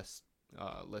it's less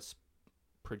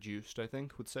produced, I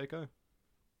think, with Seiko.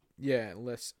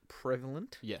 less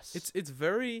prevalent. Yes. It's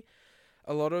very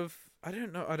a lot of I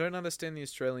don't know. I don't understand the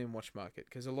Australian watch market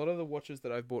because a lot of the watches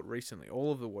that I've bought recently,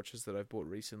 all of the watches that I've bought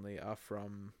recently are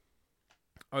from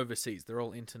overseas. They're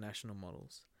all international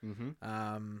models. Mm-hmm.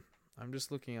 I'm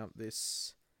just looking up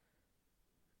this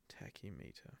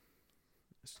tachymeter.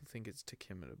 I still think it's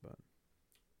tachymeter, but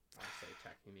I say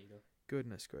tachymeter.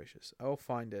 Goodness gracious, I'll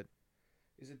find it.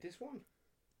 Is it this one?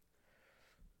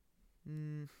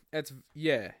 It's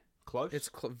Close. It's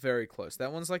very close.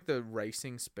 That one's like the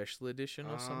racing special edition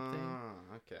or something.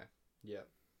 Ah, okay. Yeah.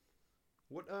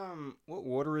 What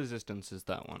water resistance is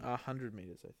that one? 100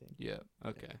 meters, I think. Yeah.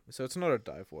 Okay. Yeah. So it's not a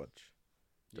dive watch.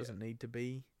 Doesn't need to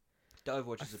be. Dive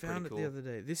watches are pretty cool. I found it the other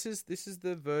day. This is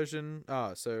the version.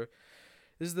 So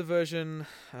this is the version.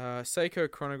 Seiko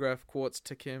chronograph quartz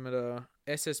tachymeter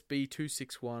SSB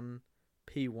 261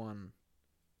 P1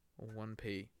 or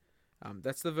 1P.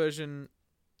 That's the version.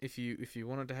 If you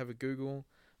wanted to have a Google,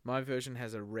 my version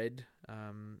has a red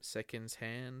seconds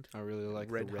hand. I really like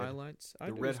red the red highlights.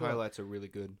 The red highlights are really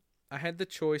good. I had the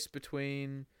choice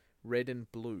between red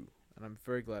and blue, and I'm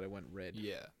very glad I went red.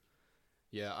 Yeah.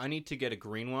 Yeah, I need to get a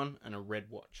green one and a red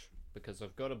watch because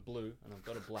I've got a blue and I've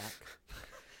got a black.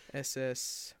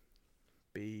 SSB.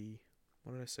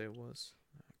 What did I say it was?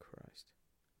 Oh, Christ.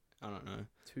 I don't know.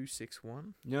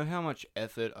 261? You know how much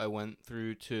effort I went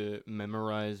through to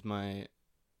memorize my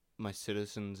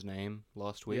citizen's name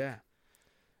last week? Yeah.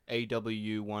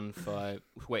 AW15.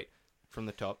 Wait, from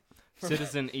the top.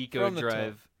 Citizen Eco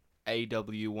Drive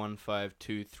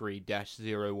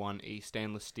AW1523-01E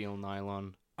stainless steel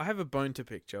nylon. I have a bone to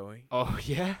pick, Joey. Oh,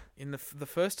 yeah? In the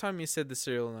first time you said the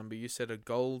serial number, you said a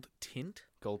gold tint.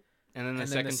 Gold. And then the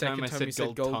second time I said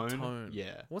gold tone.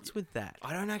 Yeah. What's with that?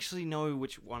 I don't actually know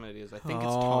which one it is. I think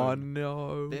it's tone. Oh,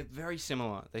 no. They're very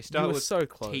similar. They start with so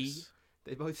close. T.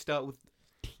 They both start with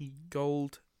T.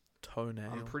 Gold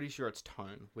toenail. I'm pretty sure it's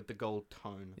tone, with the gold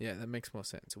tone. Yeah, that makes more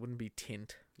sense. It wouldn't be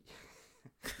tint.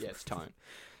 Yeah, it's tone.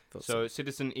 So,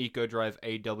 Citizen Eco Drive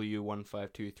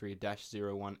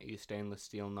AW1523-01E stainless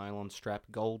steel nylon strap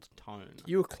gold tone.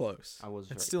 You were close. I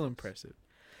was. It's still close. Impressive.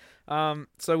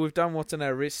 So we've done what's on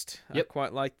our wrist. Yep. I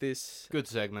quite like this. Good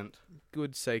segment.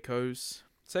 Good Seikos.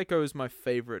 Seiko is my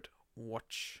favorite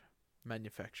watch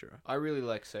manufacturer. I really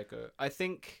like Seiko. I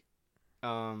think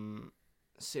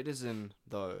Citizen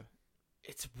though,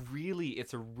 it's a really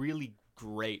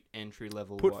great entry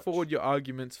level watch. Put forward your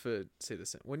arguments for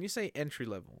Citizen. When you say entry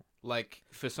level, like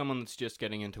for someone that's just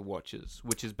getting into watches,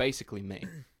 which is basically me.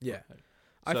 Yeah. So,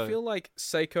 I feel like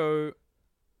Seiko,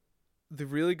 the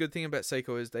really good thing about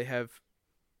Seiko is they have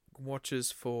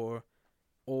watches for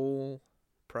all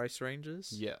price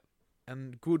ranges. Yeah.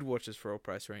 And good watches for all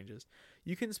price ranges.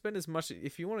 You can spend as much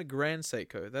if you want a grand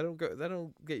Seiko,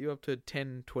 that'll get you up to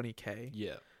 10, 20k.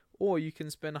 Yeah. Or you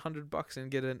can spend $100 and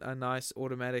get a nice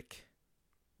automatic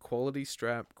quality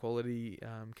strap, quality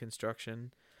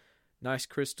construction, nice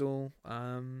crystal,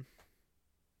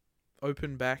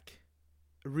 open back,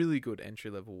 a really good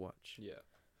entry level watch. Yeah.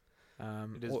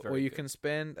 It is or you can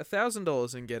spend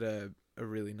 $1,000 and get a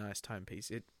really nice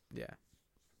timepiece. Yeah.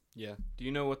 Do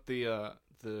you know what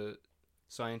the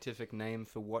scientific name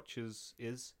for watches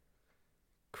is?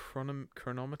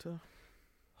 Chronometer?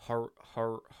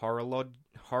 Horology?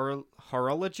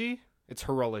 It's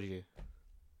horology.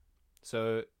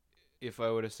 So, if I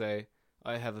were to say,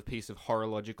 I have a piece of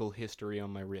horological history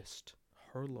on my wrist.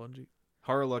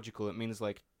 Horological, it means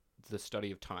like the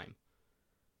study of time.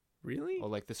 Really? Or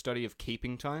like the study of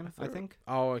keeping time, I think.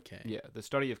 Oh, okay. Yeah, the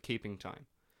study of keeping time.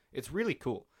 It's really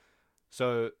cool.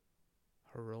 So...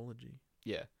 Horology.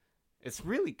 Yeah. It's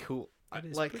really cool. It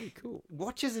is like, pretty cool.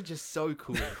 Watches are just so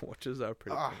cool. Watches are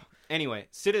pretty cool. Anyway,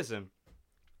 Citizen.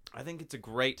 I think it's a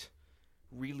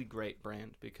really great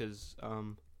brand because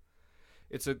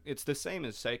it's the same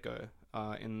as Seiko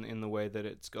in the way that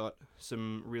it's got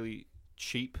some really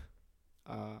cheap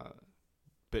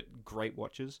but great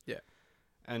watches. Yeah.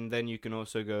 And then you can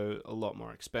also go a lot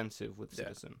more expensive with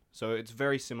Citizen. So it's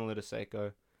very similar to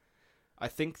Seiko. I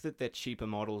think that their cheaper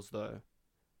models though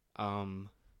are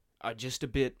just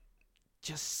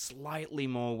slightly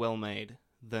more well made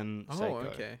than Seiko. Oh,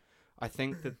 okay. I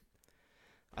think that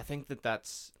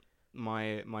that's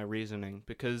my reasoning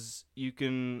because you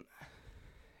can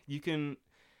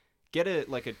get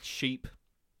a cheap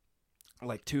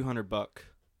like $200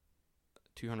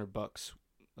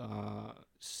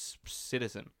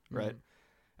 Citizen, right?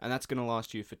 And that's going to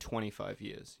last you for 25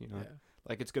 years, you know. Yeah.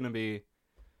 Like it's going to be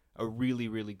a really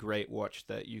really great watch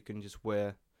that you can just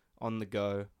wear on the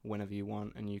go whenever you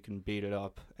want and you can beat it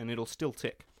up and it'll still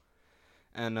tick.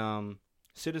 And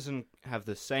Citizen have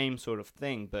the same sort of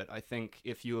thing, but I think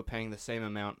if you were paying the same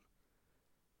amount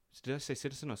Did I say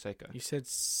Citizen or Seiko? You said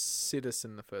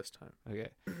Citizen the first time. Okay.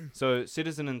 So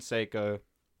Citizen and Seiko.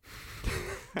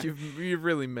 You've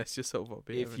really messed yourself up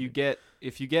here. If you get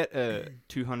a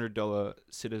 $200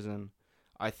 Citizen,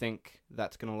 I think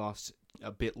that's gonna last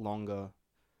a bit longer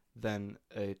than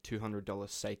a $200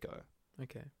 Seiko.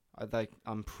 Okay.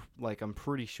 I'm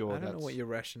pretty sure. I don't know what your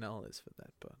rationale is for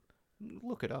that, but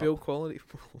look it up. build quality.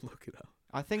 Look it up.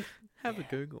 I think have a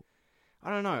Google. I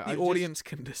don't know. The audience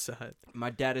can decide. My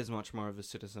dad is much more of a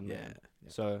Citizen man,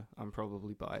 so I'm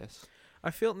probably biased. I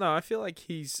feel like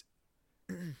his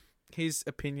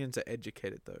opinions are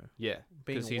educated though. Yeah,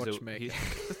 being a watchmaker.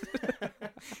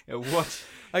 A watch.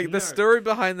 The story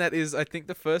behind that is, I think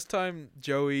the first time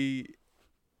Joey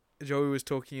was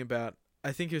talking about,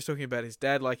 I think he was talking about his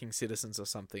dad liking Citizens or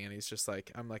something, and he's just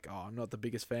like, I'm like, oh, I'm not the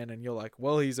biggest fan, and you're like,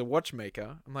 well, he's a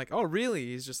watchmaker. I'm like, oh, really?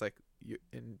 He's just like,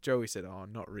 and Joey said, oh,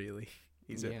 not really.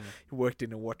 He worked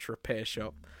in a watch repair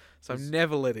shop, so I'm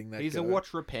never letting that. He's go. a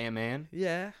watch repair man.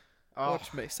 Yeah,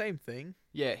 watchmaker, same thing.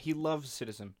 Yeah, he loves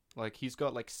Citizen. Like he's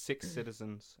got like 6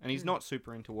 Citizens, and he's not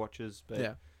super into watches,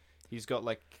 but he's got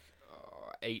like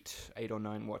 8 or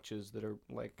 9 watches that are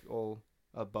like all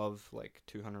above like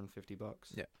 $250.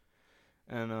 Yeah.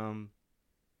 And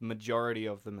majority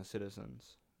of them are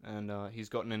Citizens, and he's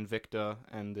got an Invicta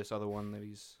and this other one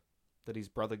that his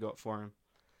brother got for him,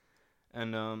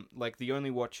 and like the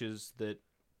only watches that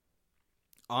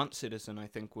aren't Citizen, I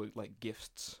think, were like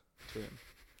gifts to him.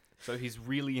 So he's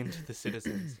really into the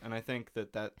Citizens, and I think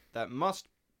that must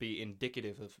be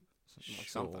indicative of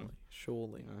something.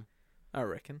 Surely, you know? I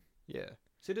reckon. Yeah,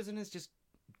 Citizen is just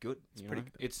good. It's pretty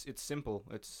good. It's simple.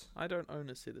 I don't own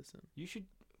a Citizen. You should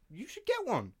get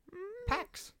one.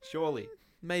 Packs, surely.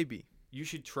 Maybe. You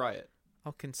should try it.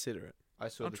 I'll consider it.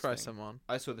 I'll try some on.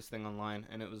 I saw this thing online,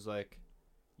 and it was like,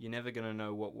 you're never gonna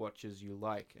know what watches you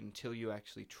like until you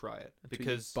actually try it,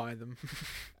 because you buy them.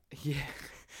 Yeah,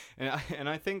 and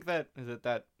I think that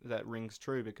rings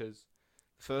true, because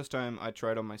the first time I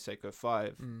tried on my Seiko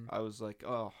 5, I was like,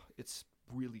 oh, it's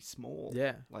really small.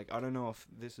 Yeah. Like, I don't know if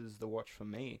this is the watch for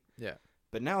me. Yeah.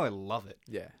 But now I love it.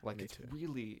 Yeah. Like, it's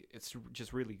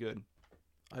just really good.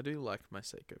 I do like my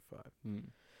Seiko 5. Mm.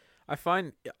 I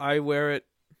find I wear it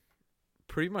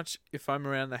pretty much, if I'm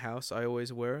around the house, I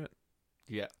always wear it.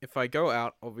 Yeah. If I go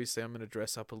out, obviously I'm going to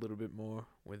dress up a little bit more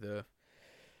with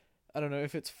I don't know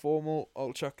if it's formal,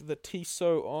 I'll chuck the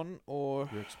Tissot on, or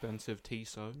your expensive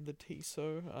Tissot. The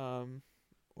Tissot,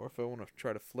 or if I want to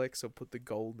try to flex, I'll put the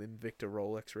gold Invicta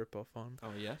Rolex ripoff on.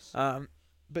 Oh yes.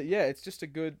 But yeah, it's just a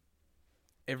good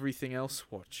everything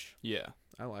else watch. Yeah,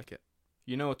 I like it.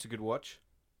 You know what's a good watch?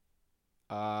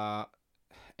 SKXs.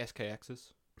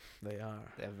 They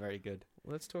are. They're very good.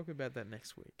 Let's talk about that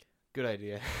next week. Good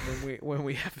idea. when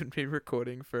we haven't been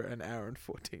recording for an hour and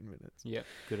 14 minutes. Yeah,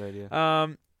 good idea.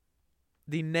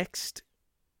 The next,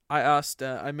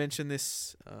 I mentioned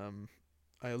this,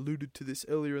 I alluded to this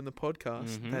earlier in the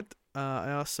podcast, that I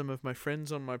asked some of my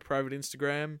friends on my private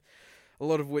Instagram, a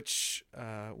lot of which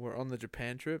were on the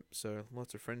Japan trip, so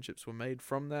lots of friendships were made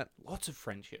from that. Lots of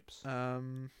friendships.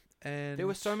 And there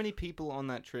were so many people on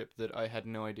that trip that I had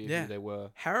no idea who they were.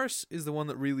 Harris is the one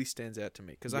that really stands out to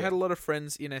me, because I had a lot of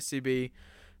friends in SCB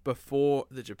before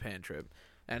the Japan trip,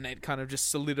 and it kind of just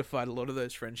solidified a lot of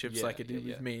those friendships like it did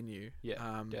with me and you. Yeah,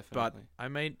 definitely. But I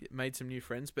made some new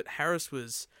friends, but Harris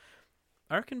was,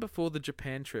 I reckon before the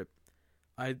Japan trip,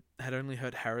 I had only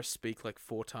heard Harris speak like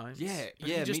 4 times. Yeah,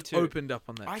 he just me too. Opened up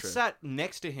on that trip. I sat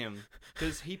next to him,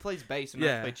 because he plays bass and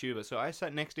I play tuba, so I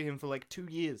sat next to him for like 2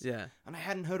 years. Yeah. And I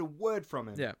hadn't heard a word from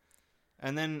him. Yeah.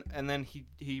 And then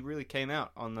he really came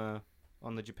out on the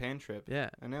Japan trip.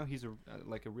 Yeah. And now he's a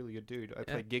really good dude. I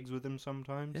play gigs with him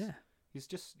sometimes. Yeah.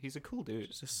 He's a cool dude.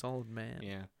 Just a solid man.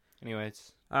 Yeah.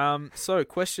 Anyways. So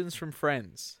questions from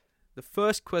friends. The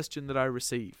first question that I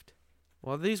received.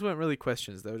 Well, these weren't really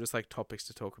questions. They were just like topics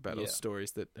to talk about or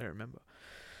stories that I remember.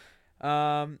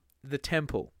 The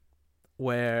temple,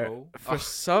 where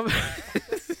some.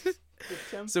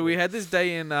 So we had this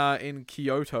day in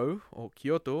Kyoto or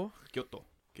Kyoto.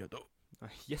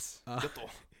 Yes. Kyoto.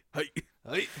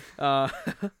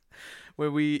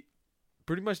 Where we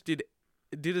pretty much did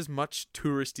as much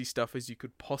touristy stuff as you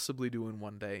could possibly do in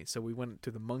one day. So we went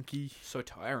to the monkey. So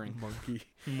tiring. Monkey.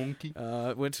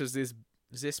 Went to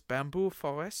this bamboo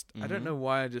forest. I don't know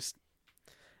why I just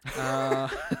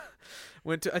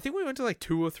went to. I think we went to like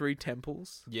 2 or 3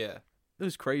 temples. Yeah, it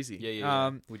was crazy.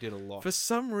 Yeah. We did a lot. For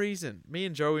some reason, me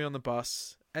and Joey on the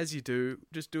bus, as you do,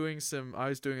 just doing some. I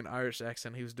was doing an Irish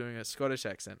accent. He was doing a Scottish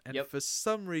accent, and for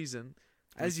some reason,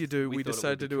 as you do, we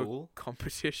decided to do a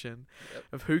competition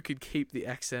of who could keep the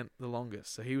accent the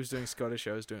longest. So he was doing Scottish,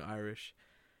 I was doing Irish.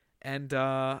 And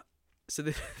so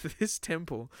this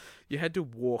temple, you had to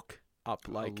walk up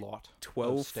like a lot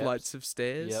 12 flights of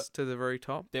stairs to the very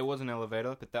top. There was an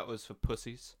elevator, but that was for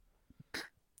pussies.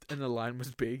 And the line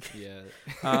was big.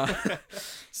 Yeah.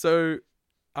 So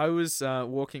I was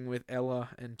walking with Ella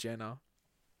and Jenna.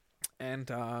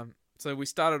 And so we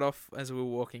started off as we were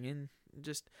walking in.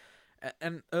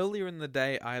 And earlier in the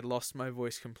day, I had lost my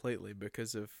voice completely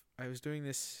because I was doing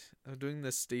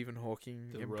the Stephen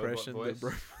Hawking impression,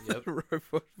 the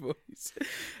robot voice,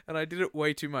 and I did it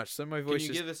way too much. So my voice.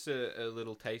 Can you give us a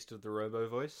little taste of the robo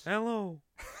voice? Hello,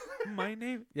 my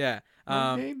name. Yeah.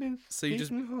 My name is so you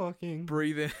just Hawking.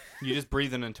 Breathe in. You just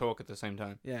breathe in and talk at the same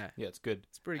time. Yeah. Yeah, it's good.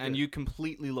 It's pretty good. And you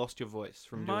completely lost your voice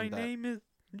from doing that. My name is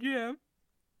Jeff.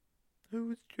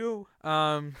 Who's Joe?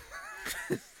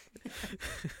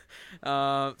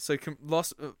 So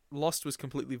Lost was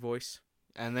completely voice.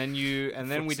 And then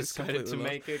we decided to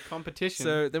make a competition.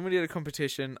 So then we did a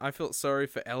competition. I felt sorry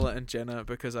for Ella and Jenna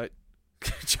because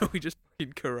Joey just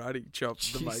fucking karate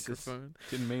chopped the microphone.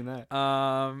 Didn't mean that.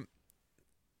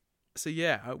 So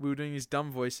yeah, we were doing these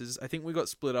dumb voices. I think we got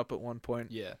split up at one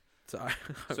point. Yeah.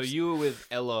 So you were with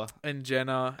Ella and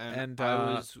Jenna, and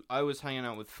I was hanging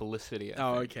out with Felicity. I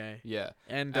think. Okay. Yeah,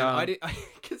 and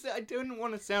because I didn't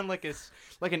want to sound like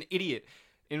an idiot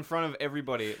in front of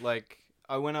everybody. Like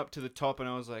I went up to the top and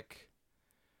I was like,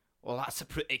 "Well, that's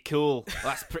pretty cool.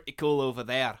 That's pretty cool over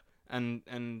there."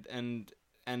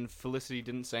 And Felicity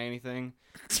didn't say anything,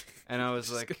 and I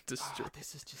was like, "This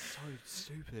is just so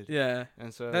stupid." Yeah,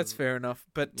 and so that's fair enough.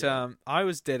 But I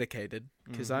was dedicated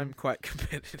because I'm quite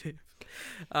competitive.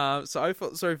 So I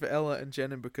felt sorry for Ella and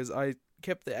Jenna because I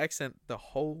kept the accent the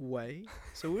whole way.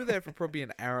 So we were there for probably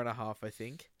an hour and a half, I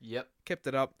think. Yep, kept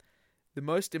it up. The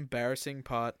most embarrassing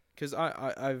part, because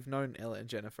I've known Ella and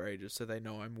Jenna for ages, so they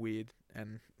know I'm weird,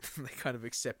 and they kind of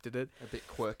accepted it. A bit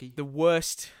quirky. The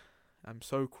worst. I'm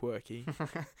so quirky.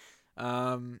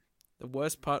 The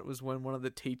worst part was when one of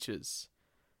the teachers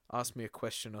asked me a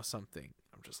question or something.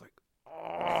 I'm just like,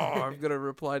 I've got to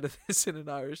reply to this in an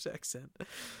Irish accent.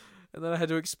 And then I had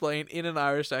to explain in an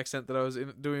Irish accent that I was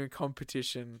doing a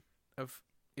competition of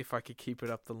if I could keep it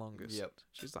up the longest. Yep.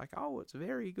 She's like, "Oh, it's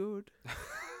very good."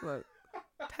 Like,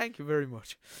 thank you very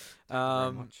much.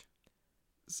 Very much.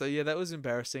 So yeah, that was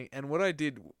embarrassing. And what I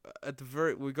did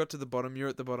we got to the bottom. You're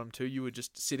at the bottom too. You were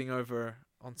just sitting over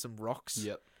on some rocks.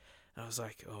 Yep. And I was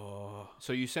like, "Oh."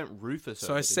 So you sent Rufus. So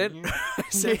over, I sent.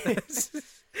 didn't you?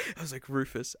 I was like,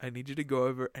 "Rufus, I need you to go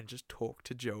over and just talk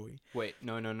to Joey." Wait,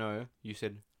 no. You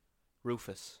said,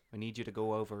 "Rufus, I need you to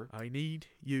go over." I need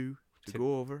you to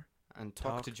go over and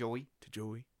talk to Joey.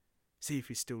 See if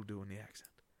he's still doing the accent.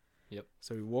 Yep.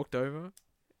 So we walked over.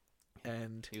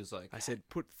 And he was like, I said,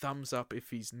 "Put thumbs up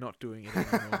if he's not doing it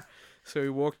anymore." So he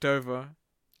walked over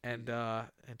and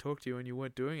talked to you, and you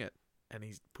weren't doing it. And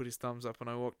he put his thumbs up, and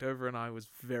I walked over, and I was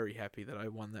very happy that I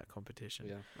won that competition.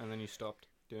 Yeah, and then you stopped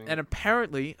doing it. And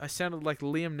apparently, I sounded like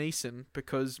Liam Neeson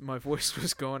because my voice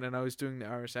was gone, and I was doing the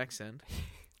Irish accent.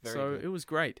 So good. It was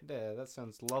great. Yeah, that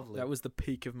sounds lovely. That was the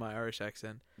peak of my Irish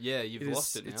accent. Yeah, you've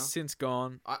lost it now. It's since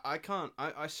gone. I can't.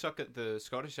 I suck at the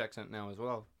Scottish accent now as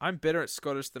well. I'm better at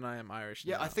Scottish than I am Irish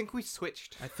now. I think we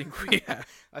switched. I think we have.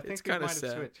 I think we might have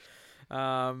switched.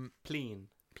 Plane.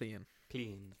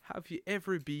 Have you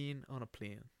ever been on a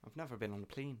plane? I've never been on a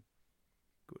plane.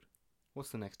 Good. What's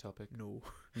the next topic? No.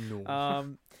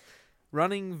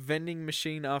 Running vending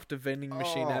machine after vending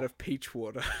machine out of peach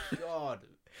water. God.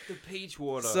 The peach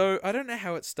water. So, I don't know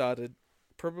how it started.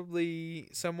 Probably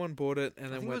someone bought it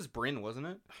and then it was Bryn, wasn't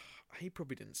it? He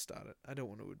probably didn't start it. I don't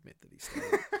want to admit that he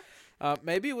started it.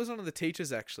 Maybe it was one of the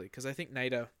teachers, actually, because I think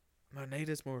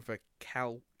Nada's more of a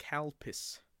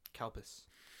calpis. Calpis.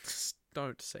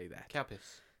 Don't say that.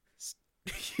 Calpis.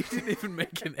 You didn't even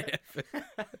make an effort.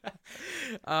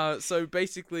 So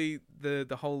basically,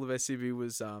 the whole of SCV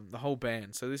was the whole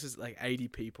band. So this is like 80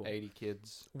 people. 80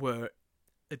 kids. Were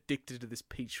addicted to this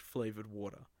peach flavored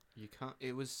water. You can't.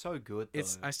 It was so good, though.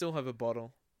 I still have a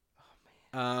bottle.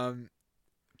 Oh man.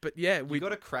 But yeah, we got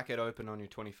to crack it open on your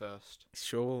 21st.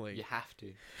 Surely you have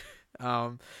to.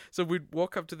 So we'd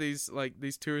walk up to these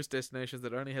tourist destinations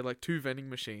that only had like 2 vending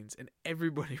machines, and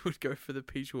everybody would go for the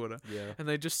peach water. Yeah. And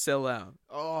they just sell out.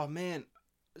 Oh man.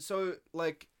 So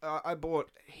like I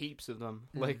bought heaps of them.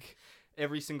 Like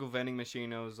every single vending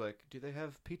machine, I was like, "Do they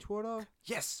have peach water?"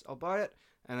 Yes, I'll buy it.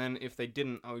 And then if they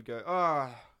didn't, I would go,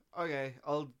 okay,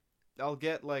 I'll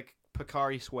get like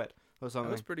Pocari Sweat or something.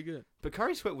 That was pretty good.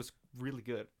 Pocari Sweat was really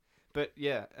good. But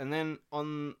yeah, and then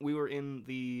we were in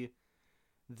the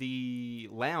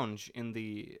lounge in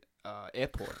the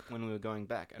airport when we were going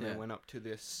back, and I went up to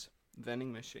this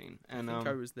vending machine. And I think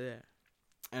I was there.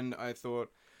 And I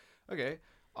thought, okay,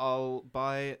 I'll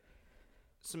buy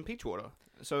some peach water.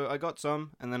 So I got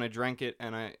some, and then I drank it,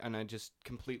 and I just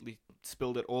completely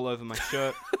spilled it all over my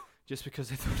shirt, just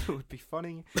because I thought it would be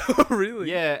funny. Oh,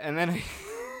 really? Yeah, and then I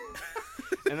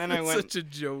I went such a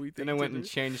Joey thing. Then I went and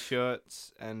changed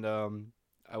shirts, and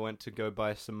I went to go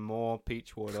buy some more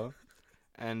peach water,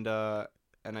 and I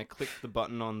clicked the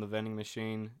button on the vending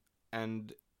machine,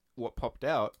 and what popped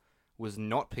out was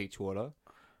not peach water.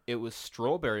 It was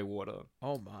strawberry water.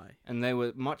 Oh my. And they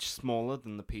were much smaller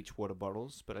than the peach water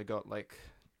bottles, but I got like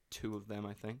 2 of them,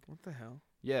 I think. What the hell?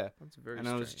 Yeah. That's very And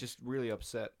strange. I was just really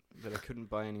upset that I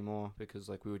couldn't buy any more because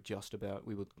like we were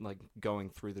like going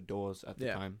through the doors at the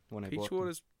time when I bought them. Peach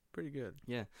water's pretty good.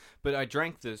 Yeah. But I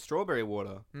drank the strawberry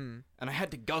water and I had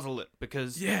to guzzle it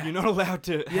because Yeah. you're not allowed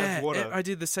to have water. I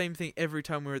did the same thing every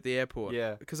time we were at the airport.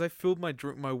 Yeah. Because I filled my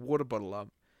water bottle up.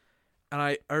 And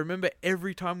I remember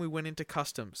every time we went into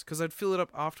customs, because I'd fill it up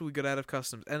after we got out of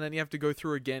customs, and then you have to go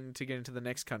through again to get into the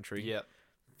next country. Yep.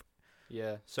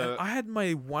 Yeah. So and I had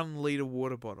my 1 liter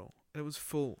water bottle. It was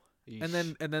full. And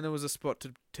then there was a spot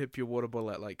to tip your water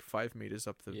bottle at like 5 meters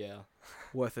up the. Yeah.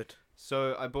 Worth it.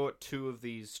 So I bought 2 of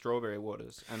these strawberry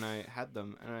waters, and I had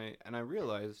them, and I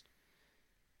realized,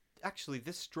 actually,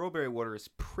 this strawberry water is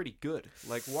pretty good.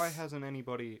 Like, why hasn't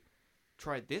anybody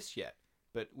tried this yet?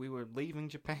 But we were leaving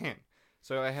Japan.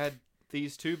 So I had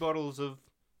these 2 bottles of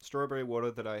strawberry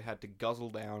water that I had to guzzle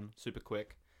down super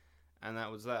quick. And that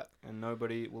was that. And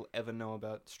nobody will ever know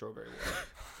about strawberry water.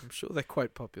 I'm sure they're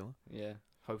quite popular. Yeah,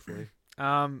 hopefully.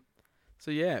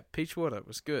 So yeah, peach water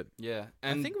was good. Yeah.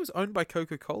 And I think it was owned by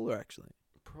Coca-Cola, actually.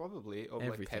 probably. Or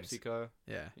like PepsiCo.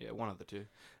 Yeah. Yeah, one of the 2.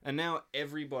 And now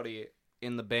everybody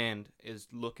in the band is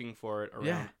looking for it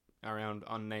around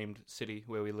unnamed city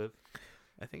where we live.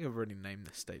 I think I've already named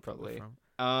the state Probably. from.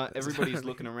 Everybody's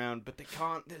looking around, but they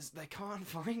can't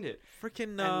find it.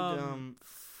 Freaking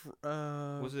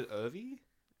was it Irvy?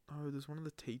 Oh, there's one of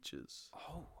the teachers.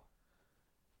 Oh,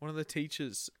 one of the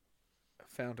teachers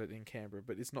found it in Canberra,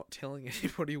 but it's not telling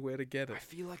anybody where to get it. I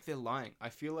feel like they're lying. I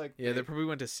feel like they probably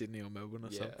went to Sydney or Melbourne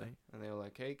or something. And they were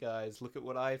like, "Hey guys, look at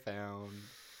what I found."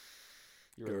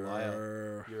 You're a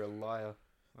liar. You're a liar.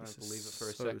 I don't believe it for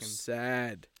a second.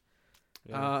 Sad.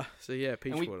 Yeah. So yeah,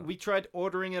 peach water. We tried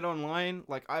ordering it online.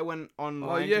 Like I went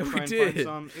online to try and find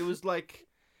some. It was like,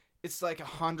 it's like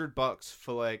 $100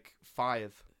 for like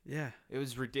 5. Yeah. It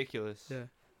was ridiculous. Yeah.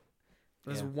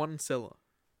 There's one seller.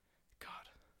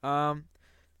 God.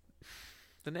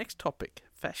 The next topic: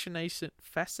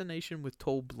 fascination with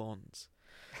tall blondes.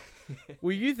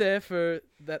 Were you there for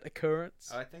that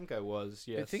occurrence? I think I was.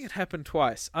 Yes. I think it happened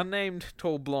twice. Unnamed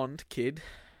tall blonde kid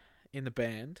in the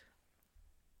band.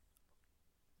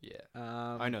 Yeah,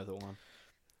 I know the one.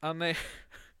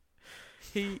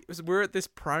 We're at this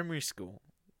primary school.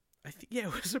 I think it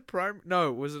was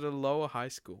was it a lower high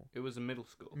school? It was a middle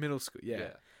school. Middle school,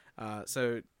 yeah.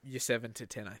 So year 7 to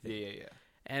 10, I think. Yeah.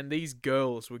 And these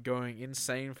girls were going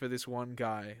insane for this one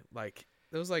guy. Like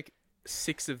there was like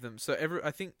 6 of them. So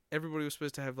I think everybody was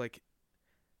supposed to have like.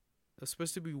 It was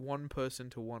supposed to be one person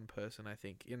to one person. I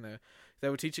think they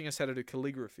were teaching us how to do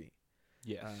calligraphy.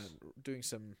 Yes. Doing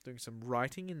some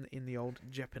writing in the old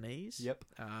Japanese. Yep.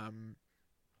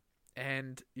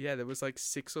 And yeah, there was like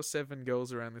 6 or 7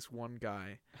 girls around this one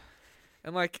guy,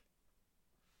 and like,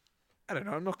 I don't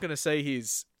know. I'm not gonna say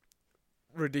he's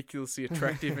ridiculously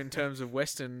attractive in terms of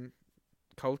Western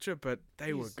culture, but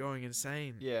they were going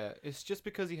insane. Yeah, it's just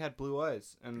because he had blue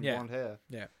eyes and blonde hair.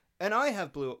 Yeah. And I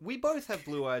have we both have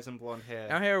blue eyes and blonde hair.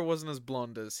 Our hair wasn't as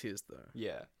blonde as his though.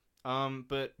 Yeah.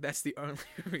 But that's the only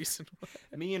reason why.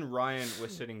 Me and Ryan were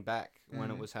sitting back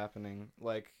when it was happening,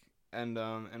 like, and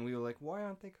we were like, why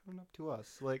aren't they coming up to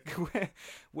us? Like,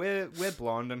 we're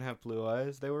blonde and have blue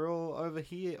eyes. They were all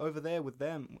over there with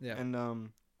them. Yeah.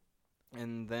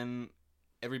 And then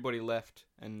everybody left,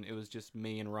 and it was just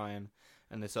me and Ryan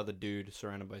and this other dude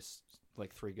surrounded by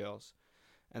like 3 girls.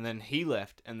 And then he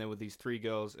left, and there were these 3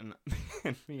 girls and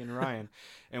me and Ryan,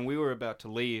 and we were about to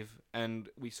leave, and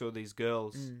we saw these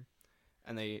girls.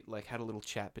 And they like had a little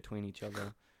chat between each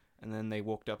other, and then they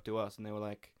walked up to us and they were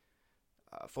like,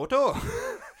 "Photo,"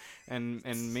 and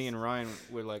me and Ryan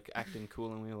were like acting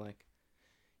cool, and we were like,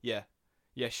 "Yeah,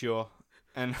 sure."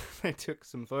 And they took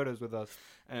some photos with us,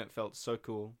 and it felt so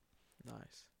cool.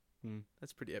 Nice.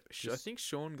 That's pretty epic. I think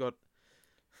Sean got.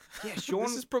 Yeah, Sean.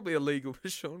 This is probably illegal,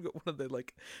 but Sean got one of their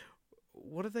like.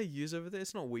 What do they use over there?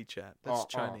 It's not WeChat. That's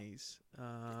Chinese.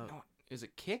 Is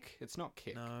it Kik? It's not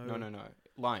Kik. No.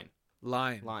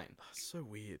 Line. Oh, so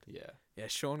weird. Yeah,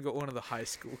 Sean got one of the high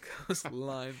school girls.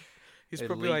 Line. He's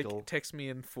probably like text me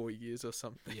in 4 years or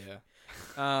something. Yeah.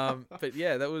 But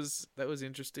yeah, that was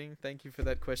interesting. Thank you for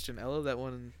that question, Ella. That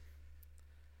one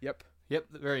Yep. Yep,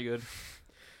 very good.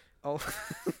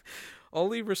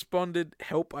 Ollie responded,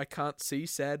 "Help, I can't see,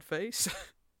 sad face."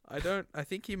 I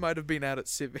think he might have been out at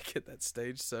Civic at that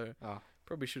stage, so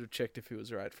probably should have checked if he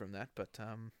was right from that, but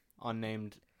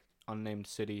unnamed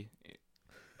city.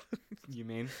 You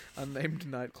mean? Unnamed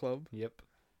nightclub. Yep.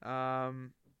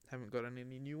 Haven't got any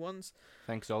new ones.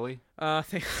 Thanks, Ollie.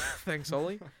 Thanks,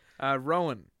 Ollie.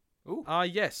 Rowan. Ooh.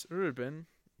 Yes, Ruben.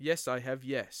 Yes, I have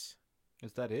yes.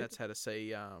 Is that it? That's how to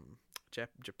say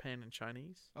Japan in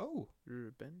Chinese. Oh.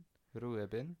 Ruben.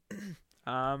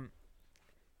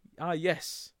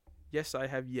 Yes. Yes, I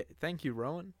have yes. Thank you,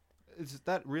 Rowan. Is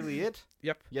that really it?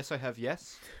 Yep. Yes, I have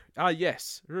yes.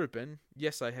 Yes, Ruben.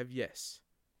 Yes, I have yes.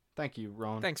 Thank you,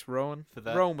 Rowan. Thanks, Rowan. For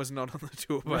that. Rowan was not on the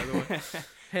tour, by the way.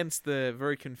 Hence the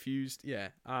very confused. Yeah.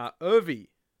 Irvi.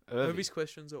 Irvi's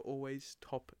questions are always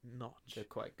top notch. They're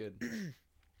quite good.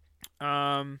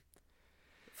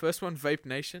 First one, Vape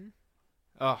Nation.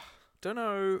 Oh, don't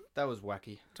know. That was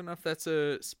wacky. Don't know if that's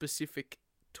a specific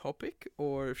topic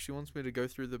or if she wants me to go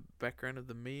through the background of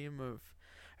the meme of.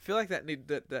 I feel like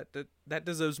that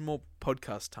deserves more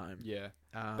podcast time. Yeah.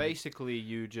 Basically,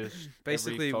 you just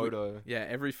every photo.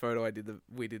 Every photo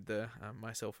we did the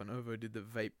myself and Ovo did the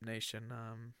Vape Nation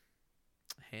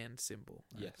hand symbol.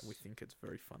 Yes, we think it's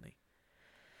very funny.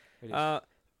 It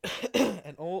is.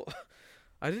 And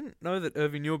I didn't know that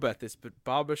Irving knew about this, but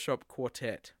Barbershop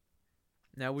Quartet.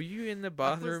 Now, were you in the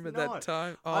bathroom at that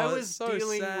time? Oh, I was so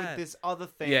dealing sad. with this other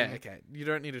thing. Yeah, okay. You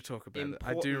don't need to talk about it.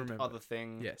 I do remember. Other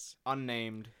thing. Yes.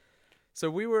 Unnamed. So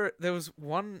there was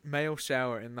one male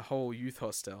shower in the whole youth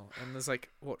hostel, and there's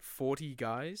 40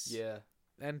 guys? Yeah.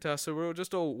 And so we're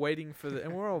just all waiting for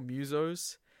and we're all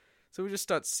musos. So we just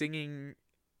start singing,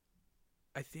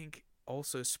 I think,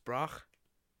 also Sprach.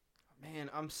 Man,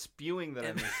 I'm spewing that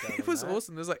I missed out. It was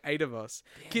awesome. There's 8 of us.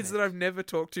 Damn Kids that I've never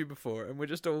talked to before, and we're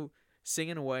just all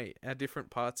singing away our different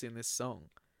parts in this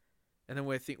song. And then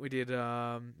we think we did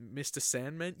Mr.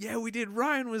 Sandman. Yeah, we did.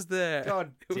 Ryan was there.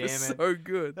 God damn it. It was so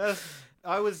good.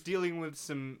 I was dealing with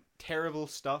some terrible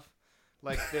stuff.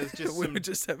 There's just we were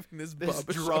just having this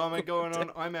drama going on.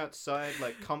 I'm outside,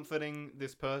 comforting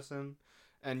this person,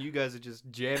 and you guys are just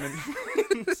jamming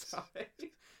inside.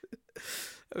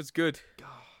 That was good. God.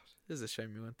 It was a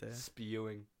shame you weren't there.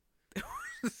 Spewing. That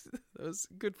was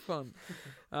good fun.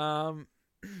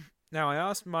 Now, I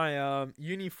asked my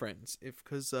uni friends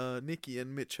because Nikki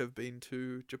and Mitch have been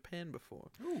to Japan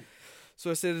before. Ooh. So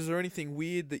I said, "Is there anything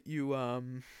weird that you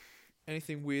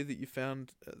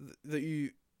found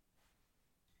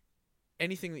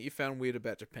anything that you found weird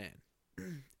about Japan?"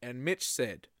 And Mitch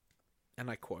said, and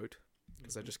I quote,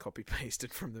 because I just copy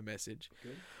pasted from the message.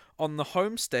 Good. "On the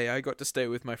homestay, I got to stay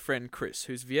with my friend Chris,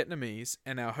 who's Vietnamese,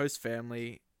 and our host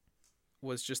family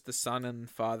was just the son and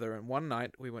father, and one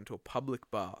night we went to a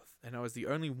public bath, and I was the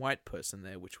only white person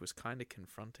there, which was kind of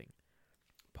confronting."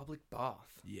 Public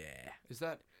bath? Yeah. Is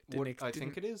that what I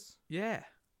think it is? Yeah.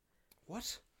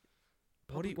 What?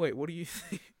 What do you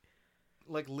think?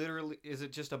 Literally, is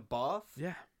it just a bath?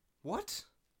 Yeah. What?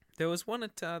 There was one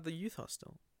at the youth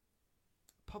hostel.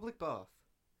 Public bath?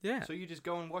 Yeah. So you just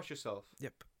go and wash yourself?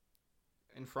 Yep.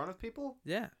 In front of people?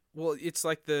 Yeah. Well, it's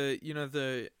like the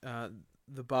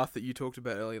bath that you talked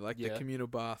about earlier, the communal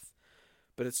bath,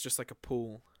 but it's just like a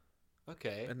pool.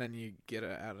 Okay. And then you get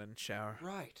out and shower.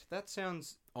 Right. That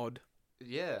sounds odd.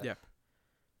 Yeah. Yep.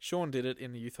 Sean did it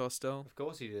in the youth hostel. Of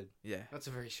course he did. Yeah. That's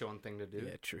a very Sean thing to do.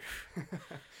 Yeah, true.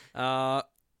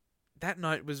 That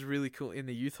night was really cool in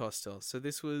the youth hostel. So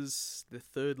this was the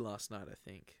third last night, I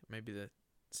think. Maybe the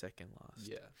second last.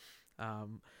 Yeah.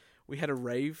 We had a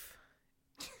rave.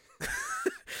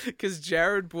 Because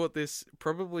Jared bought this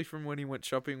probably from when he went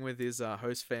shopping with his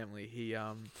host family. He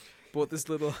bought this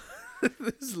little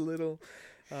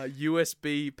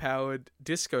USB powered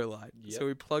disco light. Yep. So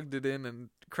we plugged it in and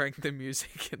cranked the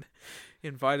music and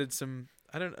invited some.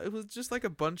 I don't know. It was just a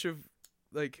bunch of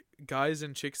guys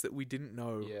and chicks that we didn't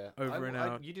know. Yeah.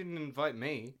 You didn't invite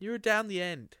me. You were down the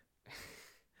end.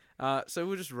 So we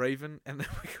were just raving, and then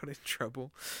we got in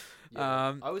trouble.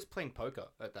 Yeah. I was playing poker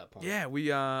at that point. Yeah,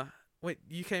 we wait,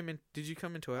 you came in. Did you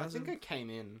come into ours? I think I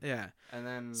came in. Yeah, and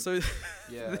then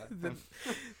yeah,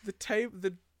 the table.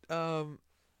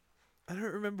 I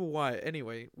don't remember why.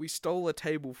 Anyway, we stole a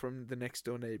table from the next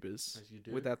door neighbors, as you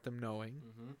do, without them knowing.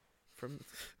 Mm-hmm.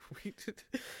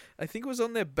 I think it was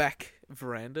on their back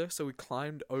veranda, so we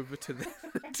climbed over to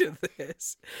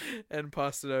theirs and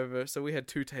passed it over. So we had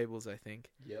 2 tables, I think.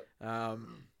 Yep.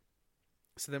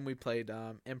 So then we played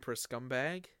Emperor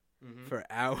Scumbag. Mm-hmm. For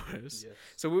hours. Yes.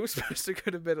 So we were supposed to go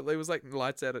to bed. It was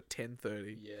lights out at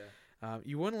 10:30. Yeah.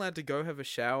 You weren't allowed to go have a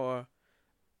shower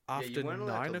after you weren't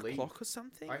allowed 9 to leave. o'clock or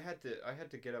something. I had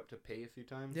to get up to pee a few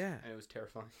times. Yeah. And it was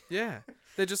terrifying. Yeah,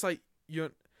 they're just like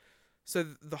you're. So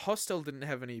the hostel didn't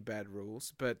have any bad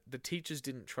rules, but the teachers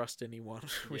didn't trust anyone,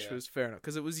 which was fair enough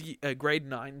because it was grade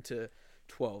 9 to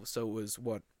 12, so it was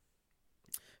what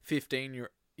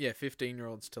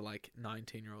 15-year-olds to like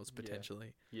 19-year-olds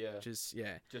potentially. Yeah. Which is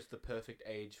just the perfect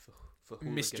age for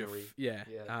hooliganry. mischief.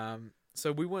 Yeah.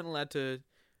 So we weren't allowed to,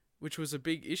 which was a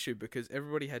big issue because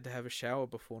everybody had to have a shower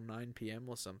before 9 p.m.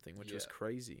 or something, which was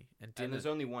crazy. And there's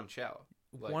only one shower.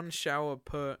 Like, one shower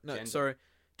per gender.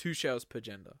 2 showers per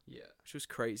gender. Yeah. Which was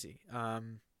crazy. I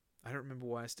don't remember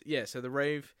why. So the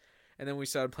rave, and then we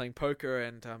started playing poker,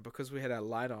 and because we had our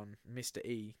light on, Mr.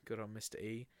 E, good on Mr.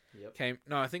 E, came.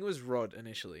 No, I think it was Rod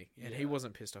initially, and he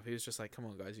wasn't pissed off. He was just like, "Come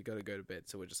on, guys, you got to go to bed."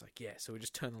 So we're just like, "Yeah." So we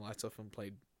just turned the lights off and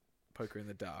played poker in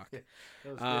the dark. Yeah,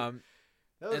 that was good.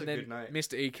 That was a good night.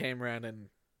 Mr. E came around and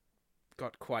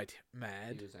got quite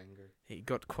mad. He was angry. He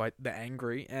got quite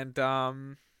angry, and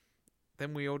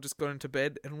then we all just got into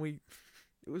bed, and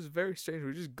it was very strange.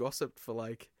 We just gossiped for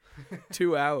like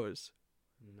 2 hours.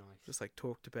 Nice. Just like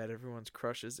talked about everyone's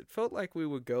crushes. It felt like we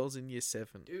were girls in year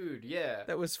 7. Dude, yeah.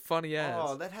 That was funny as.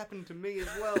 Oh, that happened to me as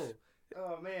well.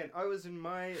 Oh man, I was in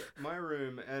my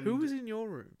room and who was in your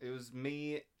room? It was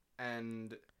me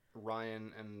and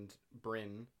Ryan and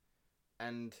Bryn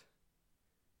and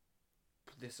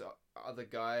this other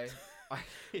guy.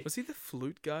 Was he the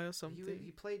flute guy or something?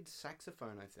 He played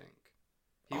saxophone, I think.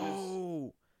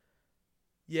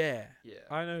 Yeah. Yeah.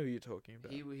 I know who you're talking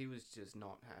about. He was just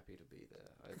not happy to be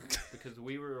there, I think, because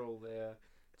we were all there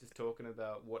just talking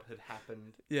about what had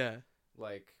happened. Yeah.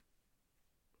 Like,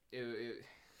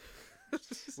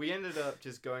 we ended up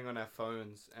just going on our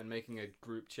phones and making a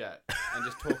group chat and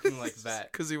just talking like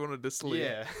that. Because he wanted to sleep.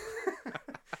 Yeah.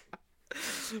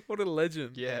 What a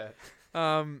legend. Yeah.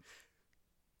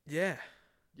 Yeah.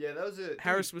 Yeah, that was it.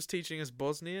 Harris was teaching us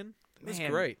Bosnian. It was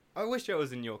Man, great. I wish I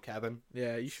was in your cabin.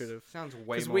 Yeah, you should have. Sounds way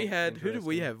more Because we had... Who did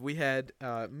we interesting. have? We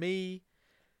had me,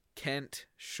 Kent,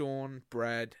 Sean,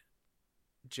 Brad,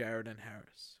 Jared, and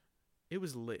Harris. It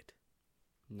was lit.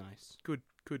 Nice. Good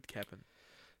cabin.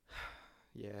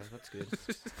 Yeah, that's good.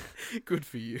 Good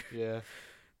for you. Yeah.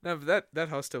 No, but that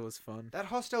hostel was fun. That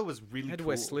hostel was really Had to cool.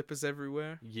 wear slippers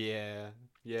everywhere. Yeah.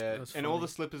 And all the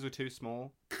slippers were too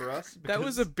small for us. That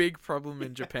was a big problem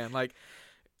in Japan. Like,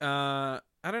 I'm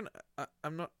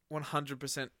not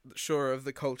 100% sure of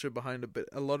the culture behind it, but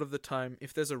a lot of the time,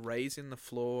 if there's a raise in the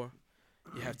floor,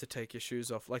 you have to take your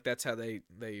shoes off. Like, that's how they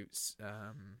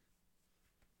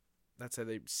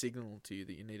signal to you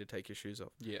that you need to take your shoes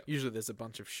off. Yeah. Usually there's a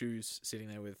bunch of shoes sitting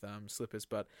there with slippers,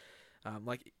 but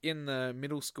like in the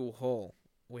middle school hall,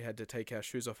 we had to take our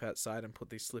shoes off outside and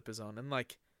put these slippers on. And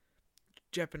like,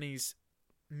 Japanese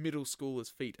middle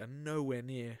schoolers' feet are nowhere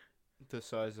near the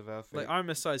size of our feet. Like, I'm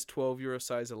a size 12, you're a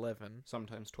size 11.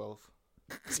 Sometimes 12.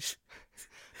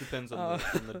 Depends on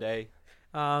the day.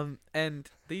 And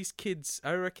these kids,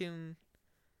 I reckon,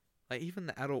 like, even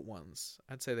the adult ones,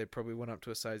 I'd say they probably went up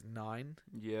to a size 9.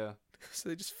 Yeah. So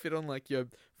they just fit on, like, your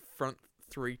front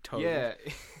 3 toes. Yeah,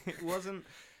 it wasn't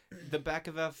the back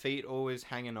of our feet always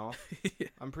hanging off. Yeah.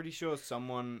 I'm pretty sure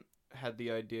someone had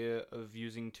the idea of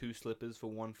using 2 slippers for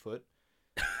 1 foot.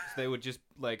 So they would just,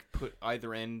 like, put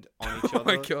either end on each other. Oh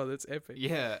my god, that's epic.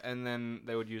 Yeah, and then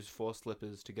they would use 4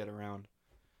 slippers to get around.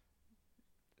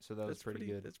 So that's pretty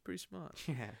good. That's pretty smart.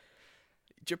 Yeah.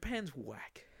 Japan's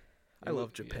whack. I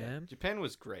love Japan. Yeah. Japan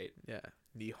was great. Yeah.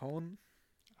 Nihon.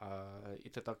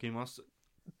 Itadakimasu.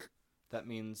 That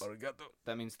means Arigato.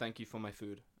 That means thank you for my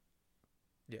food.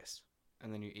 Yes.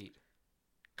 And then you eat.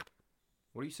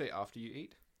 What do you say after you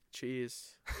eat?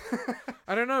 Cheers.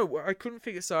 I don't know. I couldn't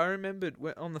figure. So I remembered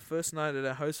on the first night at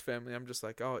our host family, I'm just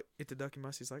like, oh,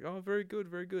 itadakimasu. He's like, oh, very good,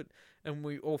 very good. And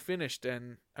we all finished.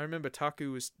 And I remember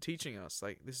Taku was teaching us,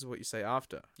 like, this is what you say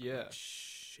after. Yeah. Like,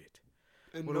 shit.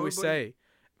 And what do we say?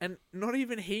 And not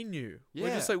even he knew. Yeah.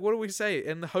 We're just like, what do we say?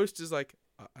 And the host is like,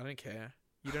 I don't care.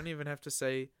 You don't even have to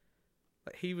say.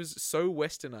 Like, he was so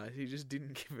westernized. He just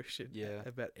didn't give a shit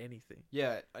about anything.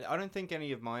 Yeah. I don't think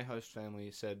any of my host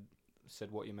family said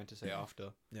what you meant to say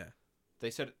after. Yeah. They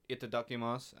said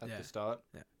itadakimasu at the start.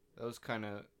 Yeah. That was kind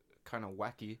of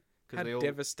wacky. How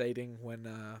devastating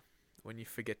when you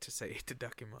forget to say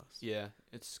itadakimasu. Yeah,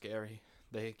 it's scary.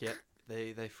 They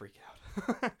freak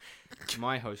out.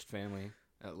 My host family,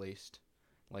 at least,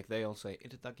 like, they all say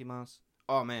itadakimasu.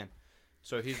 Oh man.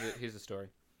 So here's the story.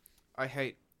 I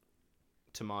hate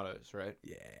tomatoes, right?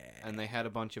 Yeah. And they had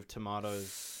a bunch of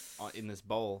tomatoes in this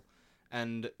bowl.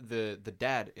 And the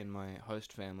dad in my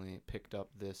host family picked up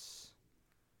this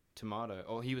tomato,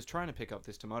 or he was trying to pick up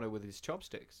this tomato with his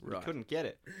chopsticks, but Right. he couldn't get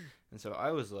it. And so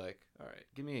I was like, all right,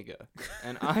 give me a go.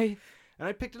 And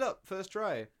I picked it up first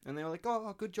try, and they were like,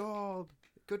 oh, good job,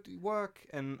 good work.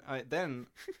 And then,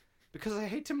 because I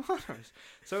hate tomatoes,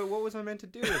 so what was I meant to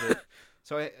do with it?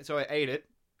 So I ate it.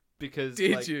 Because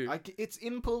Did you? It's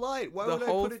impolite. Why The would I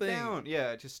whole put it thing? down?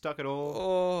 Yeah, I just stuck it all,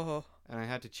 Oh. and I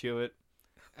had to chew it,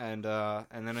 and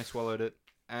then I swallowed it,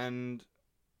 and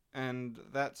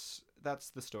that's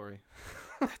the story.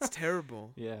 That's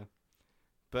terrible. Yeah,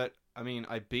 but I mean,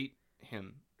 I beat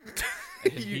him.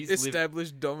 You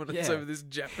established dominance Yeah. over this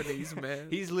Japanese man.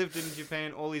 He's lived in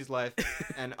Japan all his life,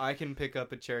 and I can pick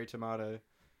up a cherry tomato.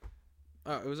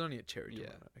 Oh, it was only a cherry Yeah,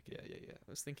 tomato. Okay. yeah. I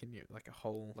was thinking you like a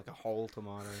whole. Like a whole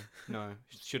tomato. No,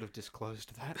 should have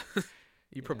disclosed that.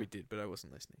 You probably did, but I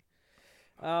wasn't listening.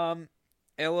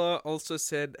 Ella also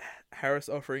said Harris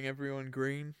offering everyone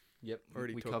green. Yep,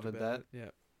 Already we talked covered about that. it. Yeah.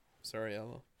 Sorry,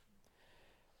 Ella.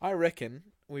 I reckon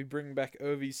we bring back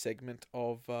Ovi's segment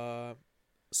of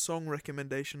song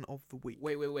recommendation of the week.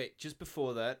 Wait. Just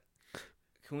before that,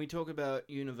 can we talk about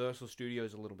Universal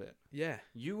Studios a little bit? Yeah.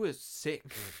 You were sick,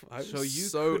 I was so you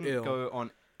so couldn't ill. go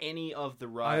on any of the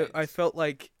rides. I felt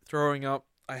like throwing up.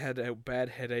 I had a bad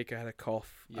headache. I had a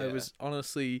cough. I Yeah. was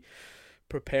honestly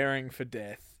preparing for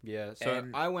death. Yeah, so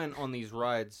And- I went on these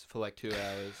rides for like 2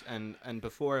 hours, and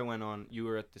before I went on, you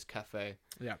were at this cafe.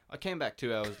 Yeah. I came back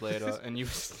 2 hours later, and you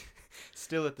were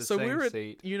still at the So same we were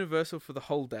seat. at Universal for the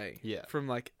whole day. Yeah. From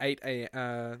like 8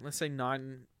 a.m. Let's say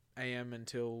 9 a.m.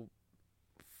 until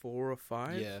 4 or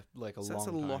 5. Yeah, like a So long that's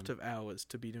a time. lot of hours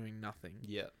to be doing nothing.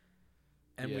 Yeah.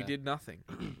 And we Yeah. did nothing.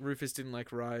 Rufus didn't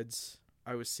like rides.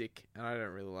 I was rides and I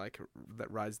don't really like that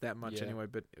rides that much Yeah. anyway,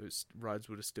 but rides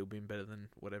would have still been better than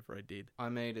whatever I did. I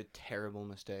made a terrible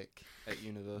mistake at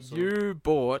Universal. You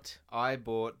bought... I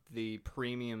bought the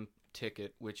premium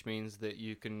ticket, which means that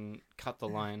you can cut the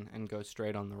line and go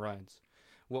straight on the rides.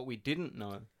 What we didn't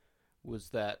know was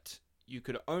that you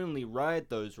could only ride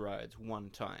those rides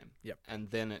one time. Yep. And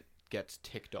then it gets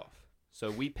ticked off. So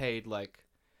we paid like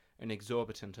an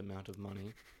exorbitant amount of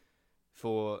money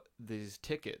for these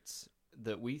tickets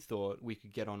that we thought we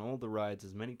could get on all the rides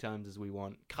as many times as we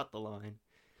want, cut the line.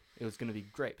 It was going to be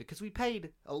great because we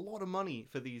paid a lot of money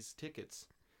for these tickets.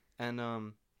 And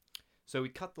so we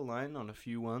cut the line on a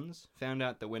few ones, found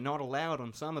out that we're not allowed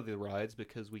on some of the rides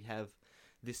because we have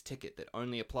this ticket that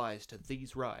only applies to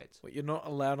these rides. What, you're not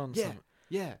allowed on Yeah, some...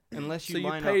 yeah, unless you So you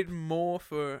line paid up. more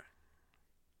for...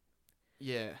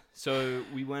 Yeah, so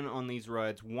we went on these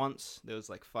rides once. There was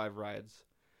like 5 rides.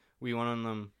 We went on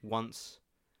them once,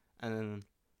 and then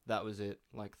that was it.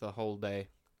 Like the whole day,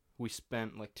 we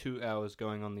spent like 2 hours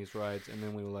going on these rides, and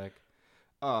then we were like,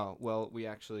 "Oh, well, we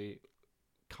actually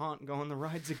can't go on the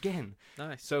rides again."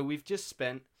 Nice. So we've just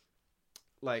spent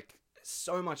like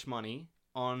so much money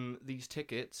on these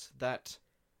tickets that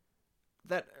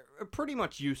are pretty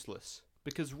much useless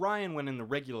because Ryan went in the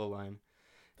regular line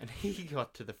and he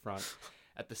got to the front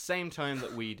at the same time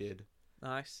that we did.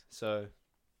 Nice. So,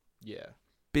 yeah.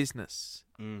 Business.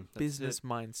 That's Business it.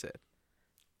 mindset.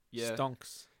 Yeah.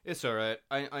 Stonks. It's alright.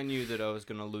 I knew that I was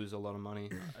going to lose a lot of money.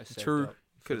 I saved True. up for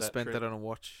Could have spent trip. that on a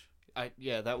watch.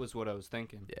 Yeah, that was what I was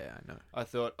thinking. Yeah, I know. I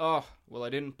thought, oh, well, I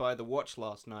didn't buy the watch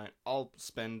last night. I'll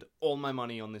spend all my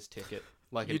money on this ticket.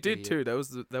 Like You an did idiot. too.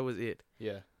 That was it.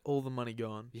 Yeah. All the money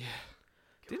gone. Yeah.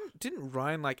 Didn't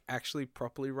Ryan like actually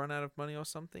properly run out of money or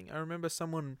something? I remember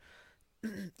someone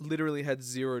literally had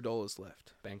 $0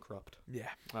 left. Bankrupt. Yeah.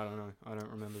 I don't know. I don't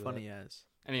remember Funny that. as.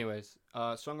 Anyways,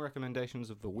 song recommendations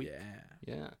of the week.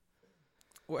 Yeah. Yeah.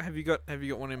 What have you got? Have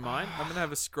you got one in mind? I'm gonna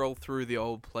have a scroll through the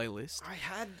old playlist. I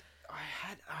had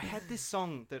this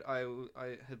song that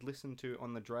I had listened to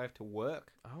on the drive to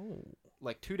work Oh.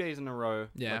 like 2 days in a row,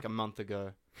 Yeah. like a month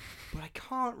ago. But I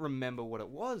can't remember what it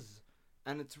was.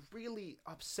 And it's really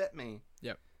upset me.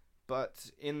 Yep.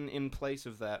 But in place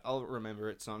of that, I'll remember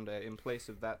it someday. In place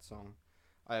of that song,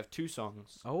 I have 2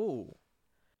 songs. Oh.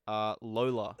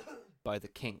 Lola by the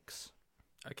Kinks.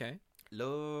 Okay.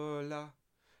 Lola,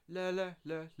 la la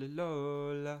la la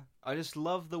Lola. I just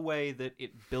love the way that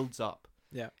it builds up.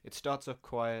 Yeah. It starts off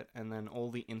quiet, and then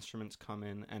all the instruments come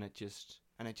in, and it just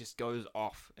goes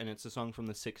off. And it's a song from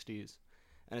the 60s,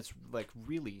 and it's like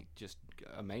really just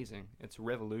amazing. It's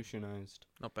revolutionized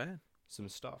Not bad. some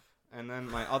stuff. And then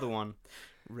my other one,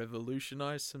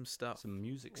 Revolutionize some stuff. some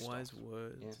music stuff. Wise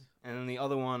words. Yeah. And then the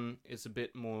other one is a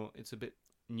bit more. It's a bit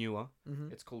newer.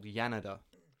 Mm-hmm. It's called Yanada.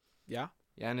 Yeah.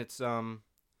 Yeah, and it's I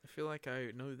feel like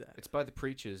I know that. it's by the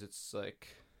Preachers. It's like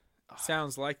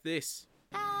Sounds like this.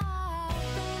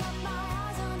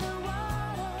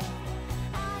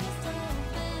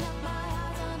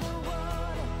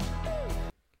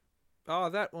 Oh,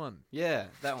 that one. Yeah,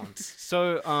 that one.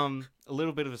 So, a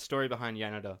little bit of a story behind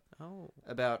Yanada. Oh.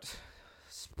 About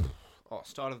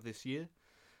start of this year,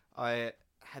 I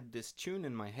had this tune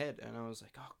in my head, and I was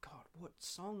like, "Oh God, what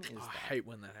song is that?" I hate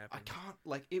when that happens.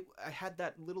 I can't I had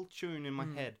that little tune in my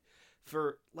head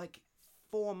for like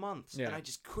 4 months, and I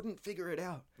just couldn't figure it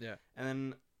out. Yeah. And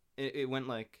then it went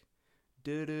like,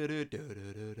 da da da da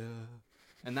da da,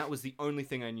 and that was the only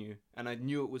thing I knew. And I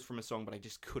knew it was from a song, but I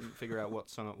just couldn't figure out what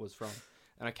song it was from.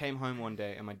 And I came home one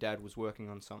day, and my dad was working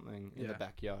on something in the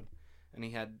backyard, and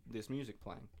he had this music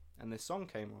playing, and this song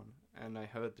came on, and I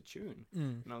heard the tune,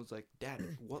 and I was like,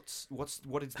 "Dad,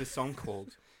 what is this song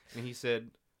called?" And he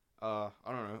said, "I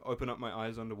don't know. Open Up My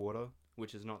Eyes Underwater,"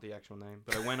 which is not the actual name.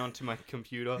 But I went onto my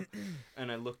computer,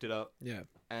 and I looked it up,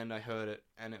 and I heard it,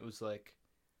 and it was like,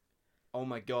 "Oh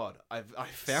my God, I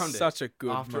found it!" Such a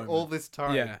good after moment. all this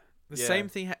time. Yeah, same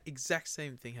thing, exact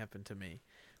same thing happened to me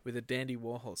with a Dandy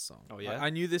Warhol song. Oh yeah, I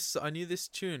knew this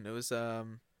tune. It was I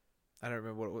don't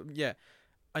remember what it was. Yeah,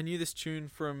 I knew this tune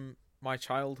from my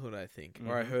childhood, I think,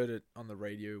 or I heard it on the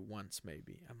radio once,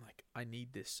 maybe. I'm like, I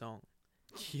need this song.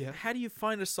 Yeah. How do you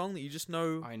find a song that you just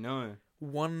know? I know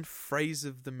one phrase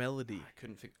of the melody. I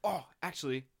couldn't figure. Oh,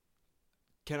 actually,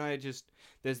 can I just?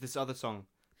 There's this other song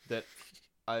that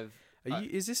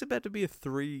Is this about to be a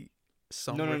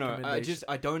 3-song? No.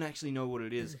 I don't actually know what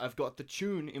it is. I've got the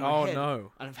tune in my head. Oh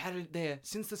no! And I've had it there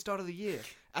since the start of the year.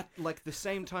 At like the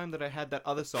same time that I had that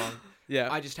other song.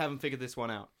 Yeah. I just haven't figured this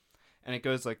one out. And it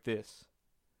goes like this.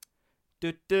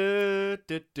 Do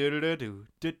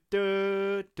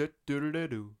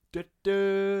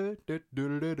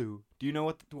you know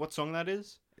what song that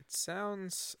is? It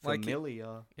sounds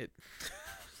familiar. It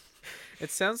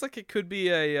sounds like it could be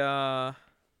a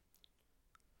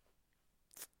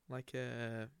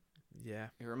yeah.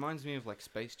 It reminds me of like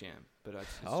Space Jam, but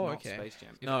it's not Space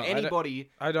Jam. If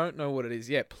I don't know what it is.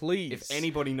 Yeah, please. If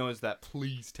anybody knows that,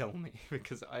 please tell me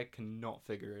because I cannot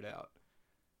figure it out.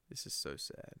 This is so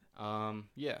sad.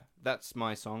 Yeah, that's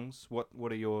my songs.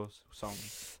 What are your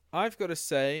songs? I've got to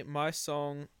say, my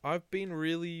song, I've been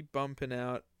really bumping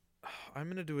out. I'm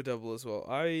going to do a double as well.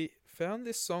 I found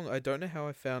this song, I don't know how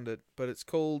I found it, but it's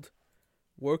called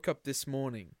Woke Up This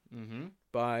Morning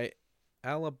by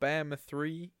Alabama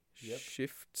 3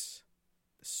 Shifts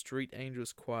Street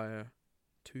Angels Choir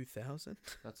 2000.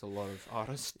 That's a lot of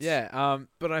artists. Yeah,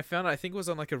 but I found it, I think it was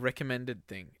on like a recommended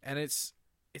thing, and it's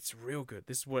real good.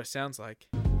 This is what it sounds like.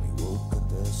 You woke up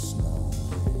this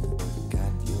morning,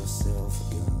 got yourself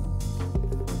a gun.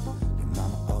 Your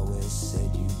mama always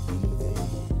said you'd be there.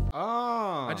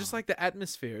 Oh. I just like the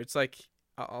atmosphere. It's like,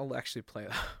 I'll actually play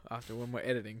that after when we're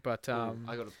editing, but I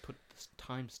got to put this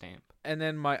timestamp. And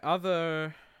then my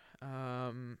other,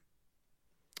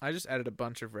 I just added a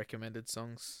bunch of recommended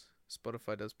songs.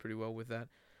 Spotify does pretty well with that.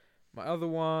 My other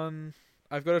one,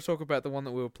 I've got to talk about the one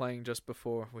that we were playing just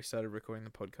before we started recording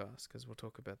the podcast, because we'll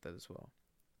talk about that as well.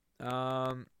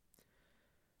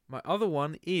 My other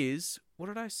one is, what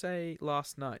did I say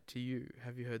last night to you?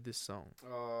 Have you heard this song?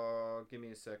 Oh, give me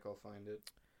a sec, I'll find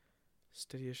it.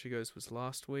 Steady as She Goes was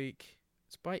last week.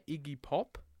 It's by Iggy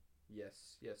Pop.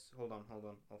 Yes. Hold on,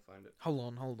 I'll find it. Hold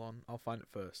on, I'll find it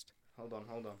first. Hold on.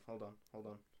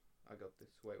 I got this.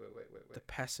 Wait. The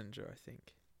Passenger, I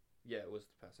think. Yeah, it was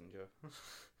The Passenger.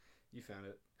 You found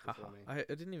it before me. I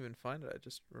didn't even find it, I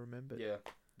just remembered. Yeah,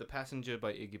 The Passenger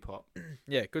by Iggy Pop.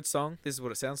 Yeah, good song. This is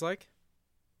what it sounds like.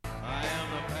 I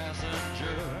am the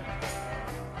passenger,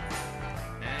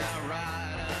 and I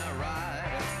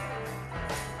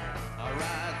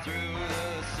ride through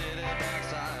the city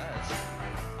backsides.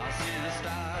 I see the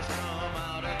stars come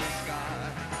out of the sky.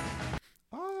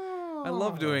 Oh, I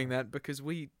love doing that because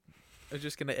we are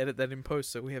just going to edit that in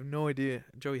post, so we have no idea.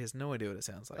 Joey has no idea what it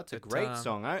sounds like. That's a great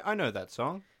song. I know that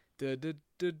song. Da, da,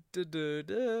 da, da, da,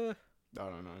 da. I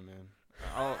don't know, man.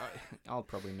 I'll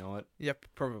probably know it. Yep,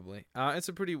 probably. It's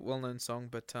a pretty well-known song,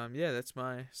 but yeah, that's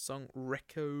my song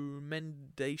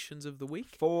recommendations of the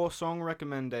week. 4 song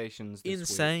recommendations this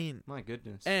Insane. week. My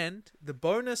goodness. And the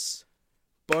bonus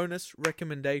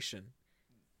recommendation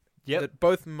that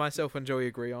both myself and Joey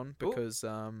agree on, because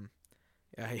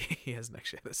yeah, he hasn't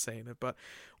actually had a say in it, but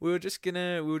we were just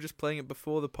playing it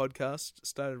before the podcast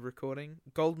started recording.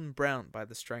 Golden Brown by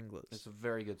the Stranglers. It's a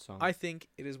very good song. I think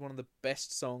it is one of the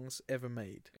best songs ever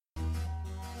made.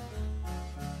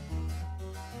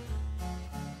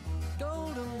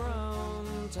 Golden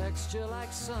brown, texture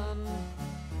like sun,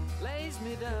 lays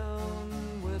me down.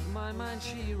 With my mind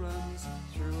she runs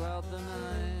throughout the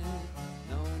night.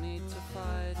 No need to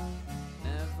fight,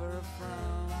 never a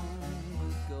frown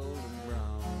with golden brown.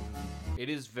 It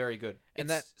is very good. And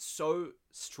It's so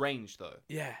strange though.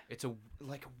 Yeah. It's a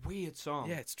weird song.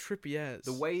 Yeah, it's trippy as.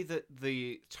 The way that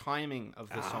the timing of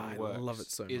the song works, I love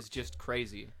it so is much. just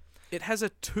crazy. It has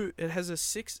a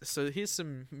 6. So here's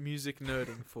some music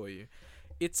nerding for you.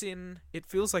 It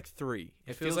feels like 3.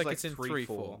 It feels like it's in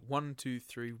 3/4. 1 2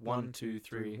 3 1 2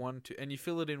 3 1 2, and you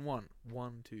feel it in 1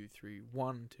 1 2 3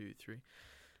 1 2 3.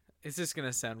 It's just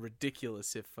gonna sound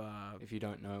ridiculous if you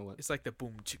don't know what it's like the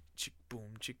boom chick chick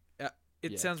boom chick.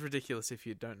 It Yeah. sounds ridiculous if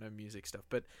you don't know music stuff,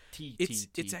 but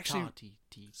it's actually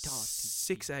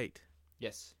 6/8.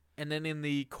 Yes. And then in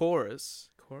the chorus,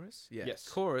 yeah, Yes.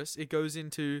 chorus, it goes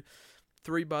into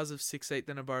 3 bars of 6/8,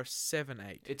 then a bar of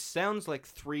 7/8. It sounds like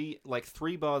three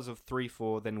bars of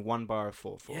 3/4, then 1 bar of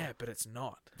 4/4. Yeah, but it's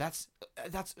not. That's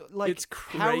like, It's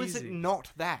how is it crazy.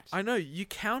 not that? I know you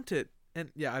count it,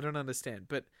 and yeah, I don't understand,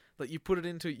 but like you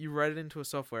write it into a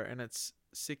software, and it's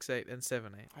 6/8 and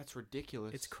 7/8. That's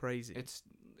ridiculous. It's crazy. It's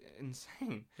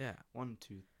insane. Yeah. 1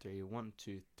 2 3 1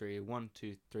 2 3 1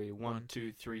 2 3 1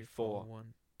 2 3 4.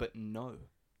 1. But no,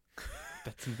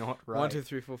 that's not right. 1 2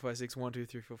 3 4 5 6 1 2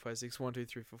 3 4 5 6 1 2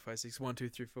 3 4 5 6 1 2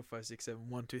 3 4 5 6 7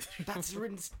 1 2 3.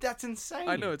 That's insane.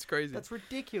 I know, it's crazy. That's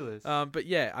ridiculous. But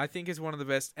yeah, I think it's one of the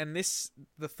best. And I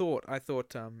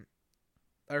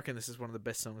reckon this is one of the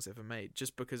best songs ever made,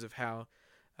 just because of how,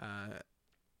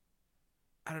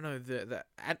 I don't know, the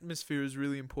atmosphere is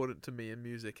really important to me in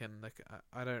music, and like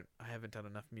I haven't done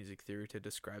enough music theory to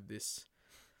describe this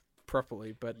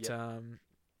properly, but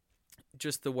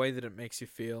just the way that it makes you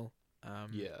feel.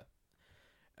 Yeah.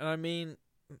 And I mean,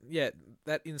 yeah,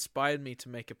 that inspired me to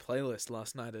make a playlist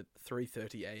last night at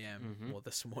 3:30 a.m. or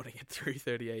this morning at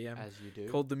 3:30 a.m. As you do.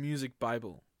 called The Music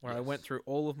Bible, where I Yes. went through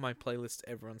all of my playlists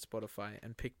ever on Spotify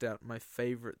and picked out my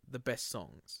favorite, the best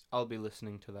songs. I'll be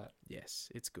listening to that. Yes,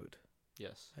 it's good.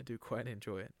 Yes. I do quite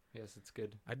enjoy it. Yes, it's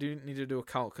good. I do need to do a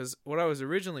cult, because what I was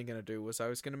originally going to do was I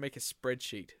was going to make a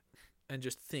spreadsheet and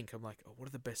just think. I'm like, oh, what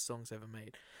are the best songs ever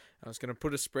made? I was going to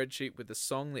put a spreadsheet with the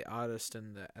song, the artist,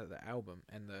 and the album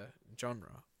and the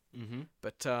genre. Mm-hmm.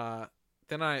 But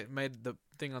then I made the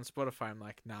thing on Spotify. I'm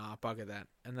like, nah, bugger that.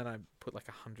 And then I put like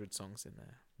 100 songs in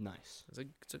there. Nice.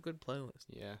 It's a good playlist.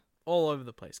 Yeah. All over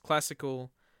the place.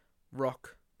 Classical,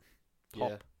 rock, pop.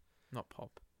 Yeah. Not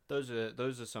pop. Those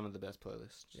are some of the best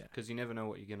playlists. Yeah. Because you never know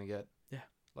what you're gonna get. Yeah.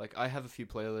 Like, I have a few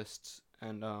playlists,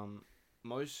 and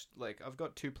I've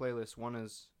got 2 playlists. One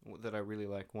is that I really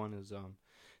like. One is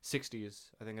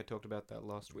 60s. I think I talked about that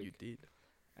last week. You did.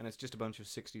 And it's just a bunch of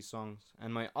 60s songs.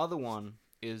 And my other one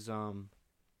is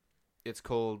it's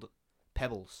called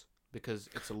Pebbles, because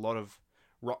it's a lot of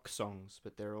rock songs,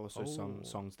 but there are also some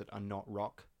songs that are not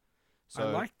rock. So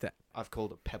I like that. I've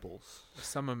called it Pebbles.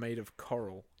 Some are made of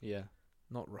coral, Yeah.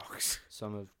 not rocks.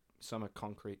 Some are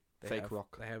concrete, They fake have,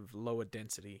 rock. They have lower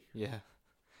density. Yeah.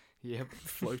 Yep.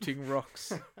 Floating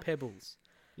rocks. Pebbles.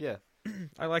 Yeah.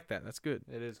 I like that. That's good.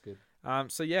 It is good.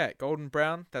 So yeah, Golden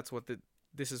Brown,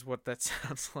 this is what that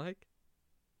sounds like.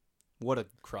 What a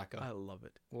cracker. I love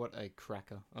it. What a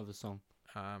cracker of a song.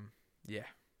 Yeah.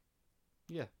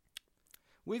 Yeah.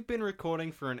 We've been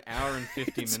recording for an hour and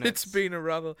 50 minutes. It's been a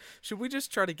rather... Should we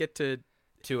just try to get to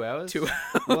 2 hours? 2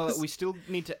 hours? Well, we still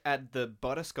need to add the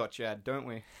butterscotch ad, don't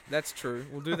we? That's true.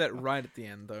 We'll do that right at the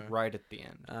end, though. Right at the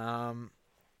end.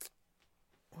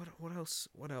 What else?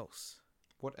 What else?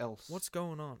 What else? What's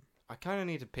going on? I kind of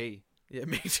need to pee. Yeah,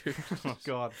 me too. Oh,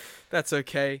 God. That's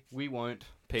okay. We won't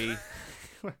pee.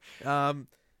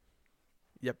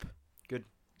 Yep. Good.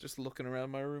 Just looking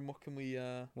around my room. What can we?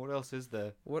 What else is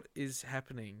there? What is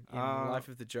happening in the life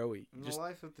of the Joey? In the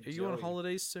life of the Are you on Joey.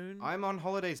 holidays soon? I'm on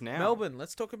holidays now. Melbourne.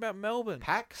 Let's talk about Melbourne.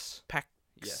 PAX? PAX.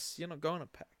 Yes. You're not going to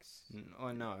PAX.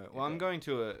 Oh, no. Well, I'm going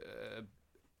to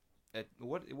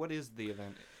what is the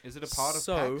event? Is it a part of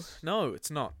PAX? No, it's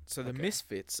not. So the Okay.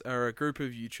 Misfits are a group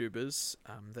of YouTubers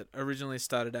that originally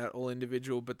started out all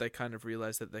individual, but they kind of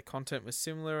realized that their content was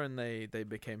similar, and they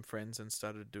became friends and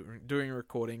started doing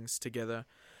recordings together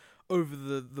over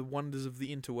the wonders of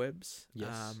the interwebs.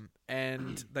 Yes.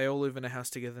 And they all live in a house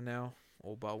together now,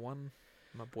 all bar one.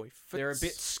 My boy Fitz. They're a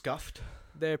bit scuffed.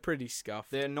 They're pretty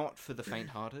scuffed. They're not for the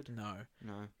faint-hearted. No.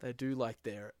 No. They do like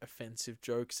their offensive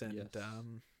jokes and Yes.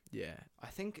 yeah. I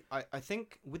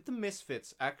think with the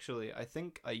Misfits, actually, I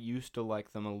think I used to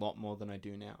like them a lot more than I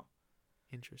do now.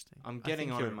 Interesting. I'm I getting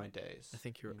think on you're- in my days. I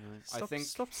think you're. you know?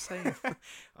 Stop saying.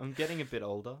 I'm getting a bit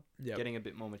older, Yep. getting a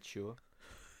bit more mature.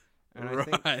 And right.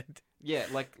 I think, yeah,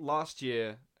 like last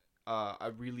year,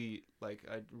 I really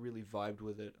vibed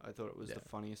with it. I thought it was Yeah. the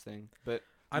funniest thing. But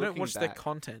I don't looking watch their back-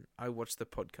 content. I watch the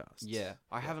podcasts. Yeah,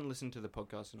 I haven't listened to the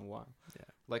podcast in a while. Yeah.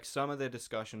 Like some of their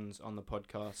discussions on the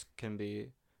podcast can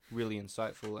be really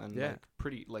insightful and Yeah.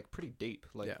 pretty deep.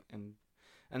 Yeah.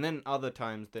 And then other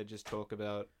times they just talk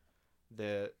about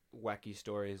their wacky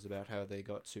stories about how they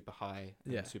got super high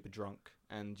and Yeah. super drunk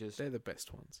and just They're the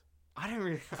best ones. I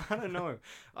don't know.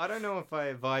 I don't know if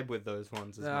I vibe with those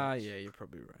ones as much. Yeah, you're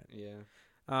probably right.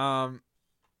 Yeah.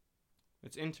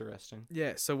 It's interesting.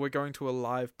 Yeah, so we're going to a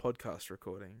live podcast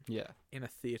recording Yeah. in a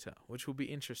theater, which will be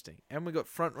interesting. And we got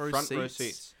front row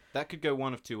Seats. That could go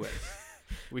one of two ways.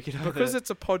 We could because it's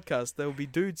a podcast, there will be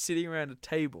dudes sitting around a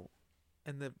table,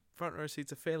 and the front row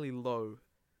seats are fairly low,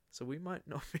 so we might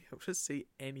not be able to see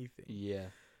anything. Yeah.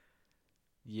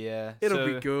 Yeah. It'll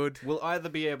be good. We'll either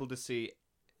be able to see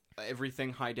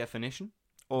everything high definition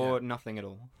or nothing at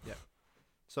all. Yeah.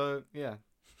 So, yeah.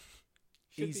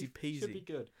 Easy peasy. Should be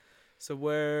good. So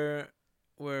we're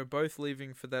both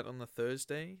leaving for that on the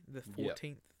Thursday, the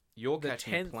 14th. You're the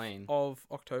catching a 10th plane. of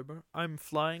October. I'm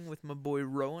flying with my boy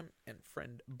Rowan and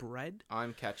friend Brad.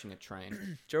 I'm catching a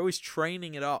train. Joey's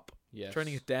training it up. Yes.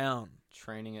 Training it down.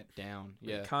 Training it down.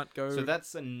 We Yeah. can't go. So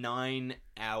that's a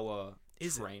 9-hour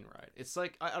Is it? train ride. It's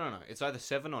like, I don't know. It's either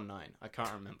 7 or 9. I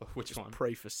can't remember which Just one.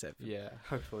 pray for 7. Yeah,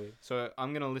 hopefully. So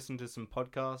I'm going to listen to some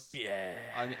podcasts. Yeah.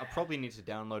 I probably need to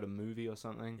download a movie or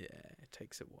something. Yeah, it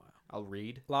takes a while. I'll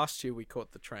read. Last year we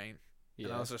caught the train, Yeah.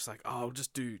 and I was just like, "Oh, I'll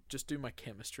just do my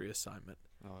chemistry assignment,"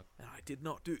 Oh, and I did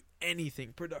not do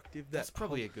anything productive. that's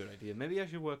probably a good idea. Maybe I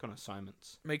should work on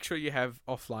assignments. Make sure you have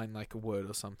offline like a word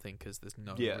or something because there's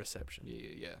no reception.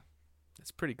 Yeah.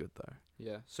 It's pretty good though.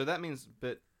 Yeah. So that means,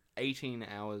 but 18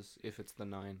 hours if it's the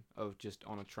 9 of just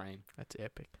on a train That's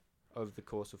epic. over the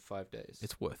course of 5 days.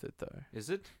 It's worth it though. Is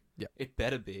it? Yeah. It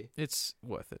better be. It's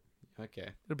worth it.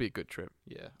 Okay. It'll be a good trip.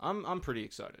 Yeah. I'm pretty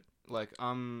excited. Like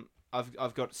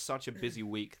I've got such a busy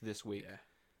week this week. Yeah.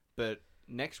 But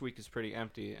next week is pretty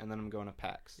empty, and then I'm going to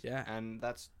PAX. Yeah. And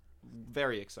that's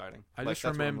very exciting. I Like, just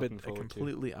that's what I'm remembered looking a forward to.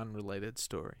 completely unrelated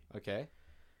story. Okay.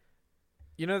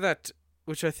 You know that,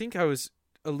 which I think I was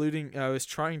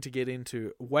trying to get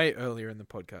into way earlier in the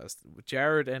podcast.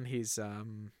 Jared and his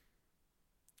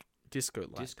disco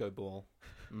light. Disco ball.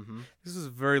 Mm-hmm. This was a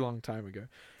very long time ago.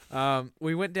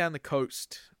 We went down the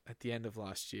coast at the end of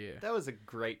last year, That was a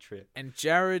great trip. and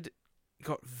Jared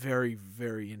got very,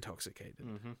 very intoxicated.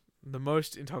 Mm-hmm. The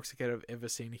most intoxicated I've ever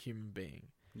seen a human being.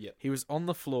 Yep. He was on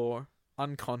the floor,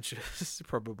 unconscious,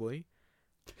 probably.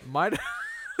 Might.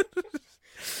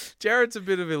 Jared's a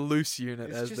bit of a loose unit,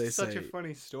 It's as just they such say. a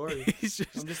funny story. He's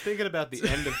just I'm just thinking about the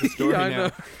end of the story I now.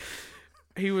 know.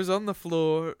 He was on the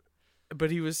floor, but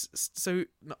he was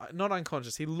not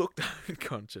unconscious. He looked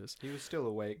unconscious, He was still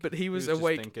awake. but he was just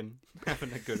awake. thinking,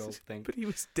 having a good old think. But he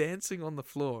was dancing on the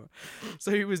floor.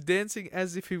 So he was dancing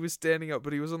as if he was standing up,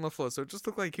 but he was on the floor. So it just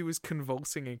looked like he was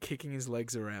convulsing and kicking his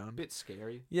legs A around. bit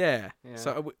scary. Yeah. Yeah.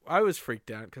 So I was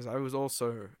freaked out because I was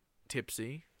also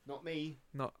tipsy. Not me.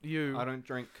 Not you. I don't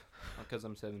drink because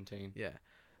I'm 17. Yeah.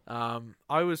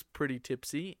 I was pretty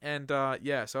tipsy. And so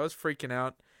I was freaking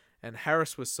out. And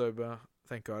Harris was sober.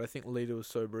 Thank God. I think Lita was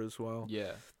sober as well.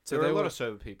 Yeah. So there are they a lot were- of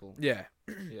sober people. Yeah.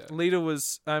 Yeah. Lita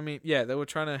was, they were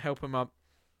trying to help him up.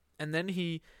 And then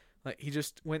he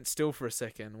just went still for a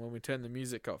second when we turned the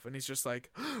music off. And he's just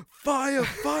like, fire,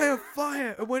 fire,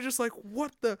 fire. And we're just like,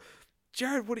 what the?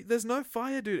 Jared, there's no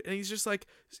fire, dude. And he's just like,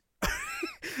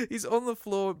 he's on the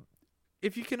floor.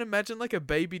 If you can imagine like a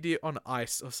baby deer on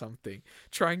ice or something,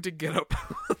 trying to get up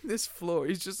on this floor.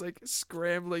 He's just like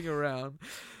scrambling around.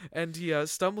 And he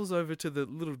stumbles over to the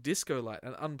little disco light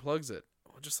and unplugs it.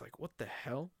 We're just like, what the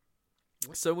hell?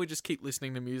 So we just keep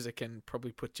listening to music and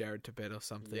probably put Jared to bed or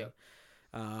something. Yeah.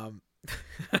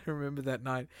 I remember that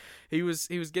night. He was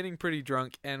getting pretty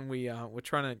drunk, and we were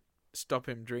trying to stop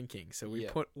him drinking. So we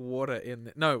put water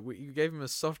in. We gave him a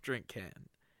soft drink can,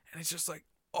 and it's just like,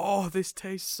 oh, this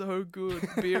tastes so good.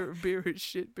 Beer is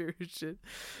shit. Beer is shit.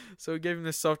 So we gave him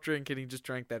the soft drink, and he just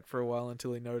drank that for a while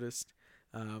until he noticed.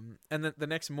 And then the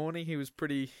next morning, he was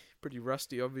pretty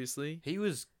rusty, obviously. He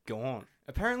was gone.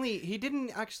 Apparently, he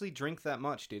didn't actually drink that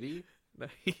much, did he? No,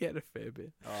 he had a fair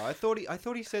bit. Oh, I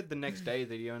thought he said the next day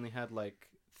that he only had like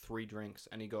 3 drinks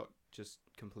and he got just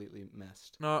completely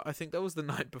messed. No, I think that was the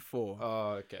night before. Oh,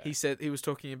 okay. He said he was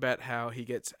talking about how he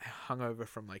gets hungover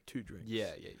from like 2 drinks. Yeah.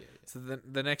 So then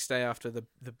the next day after the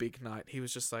big night, he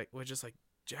was just like, we're just like,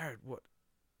 Jared,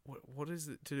 what is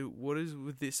it to do? What is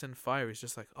with this and fire? He's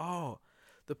just like, oh,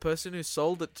 the person who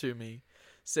sold it to me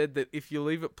said that if you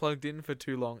leave it plugged in for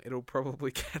too long, it'll probably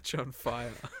catch on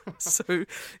fire. So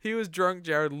he was drunk,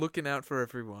 Jared, looking out for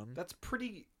everyone. That's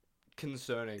pretty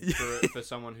concerning for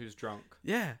someone who's drunk.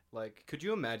 Yeah. Like, could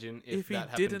you imagine if he that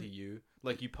happened didn't- to you?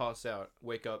 Like, you pass out,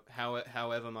 wake up,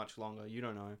 however much longer, you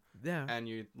don't know, Yeah. and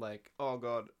you like, oh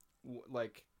god,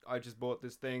 like I just bought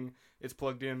this thing. It's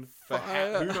plugged in for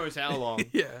Fire. who knows how long.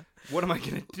 Yeah. What am I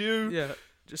gonna do? Yeah.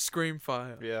 Just scream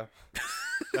fire. Yeah.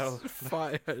 That'll,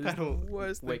 Fire is that'll the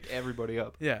worst thing. wake everybody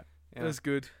up. Yeah. Yeah. It was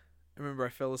good. I remember I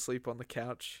fell asleep on the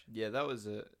couch. Yeah, that was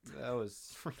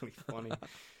really funny.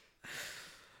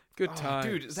 Good Oh, times.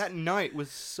 dude, that night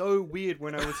was so weird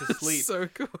when I was asleep. So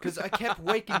cool. Because I kept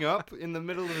waking up in the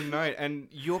middle of the night and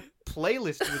your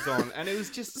playlist was on, and it was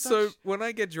just So such... when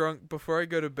I get drunk, before I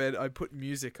go to bed, I put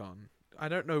music on. I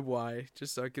don't know why,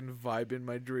 just so I can vibe in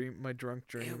my drunk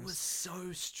dreams. It was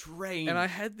so strange. And I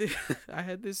had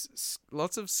this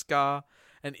lots of ska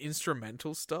and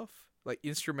instrumental stuff, like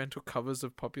instrumental covers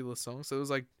of popular songs. So it was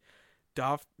like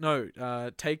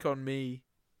Take On Me,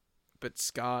 but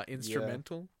ska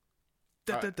instrumental.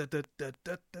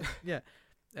 Yeah.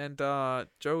 And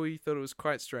Joey thought it was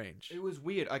quite strange. It was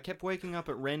weird. I kept waking up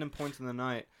at random points in the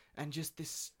night, and just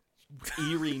this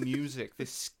eerie music,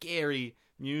 this scary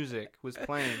music was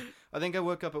playing. I think I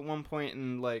woke up at one point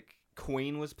and, like,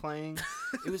 Queen was playing.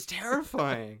 It was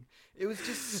terrifying. It was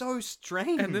just so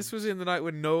strange. And this was in the night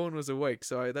when no one was awake,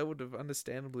 so that would have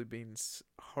understandably been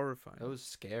horrifying. That was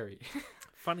scary.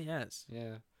 Funny as.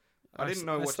 Yeah. I didn't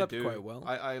know I what to slept do. quite well.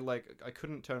 I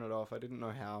couldn't turn it off. I didn't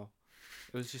know how.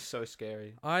 It was just so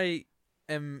scary. I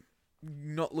am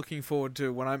not looking forward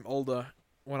to when I'm older,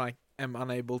 when I am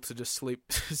unable to just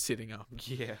sleep sitting up.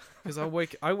 Yeah. Because I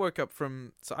woke up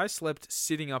so I slept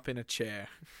sitting up in a chair.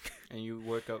 And you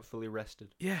woke up fully rested.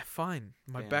 Yeah, fine.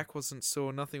 My Damn. back wasn't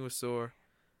sore, nothing was sore.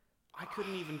 I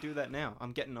couldn't even do that now.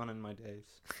 I'm getting on in my days.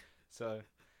 So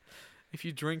If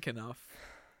you drink enough,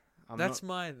 I'm that's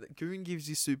not... Goon gives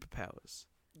you superpowers.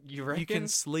 You reckon? You can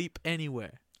sleep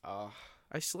anywhere. Oh.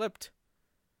 I slept,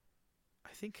 I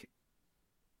think,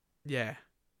 yeah.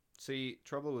 See,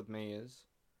 trouble with me is...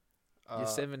 You're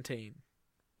 17.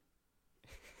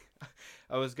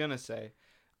 I was gonna say,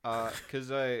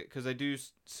 because I do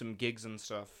some gigs and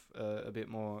stuff a bit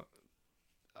more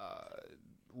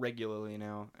regularly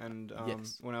now, and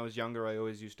Yes. when I was younger, I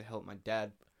always used to help my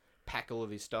dad pack all of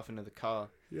his stuff into the car.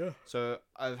 Yeah. So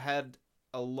I've had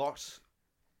a lot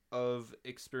of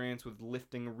experience with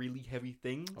lifting really heavy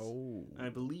things. Oh. And I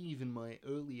believe in my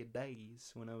earlier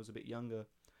days, when I was a bit younger,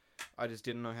 I just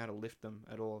didn't know how to lift them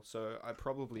at all. So I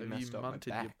probably Have messed you up my munted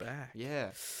back. your back? Yeah,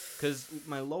 because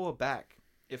my lower back,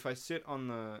 if I sit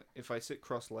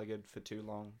cross-legged for too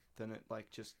long, then it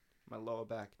my lower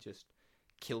back just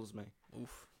kills me.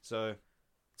 Oof. So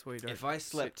That's why you don't if I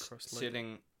slept sit cross-legged.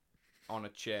 sitting on a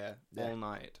chair Yeah. all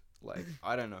night,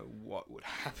 I don't know what would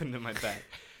happen to my back.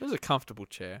 It was a comfortable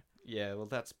chair. Yeah, well,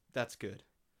 that's good.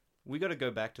 We got to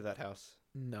go back to that house.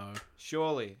 No.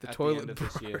 Surely, The at toilet the end of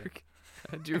this year. broke.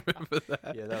 Do you remember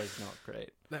that? Yeah, that was not great.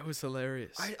 That was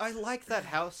hilarious. I like that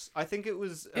house. I think it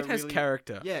was. It has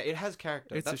character. Yeah, it has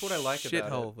character. It's That's a what I like about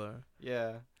shithole, it. though.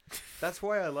 Yeah, that's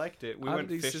why I liked it. We went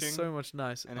Arden's fishing. just so much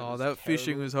nicer. and it Oh, was that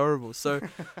fishing terrible. was horrible. So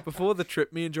before the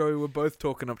trip, me and Joey were both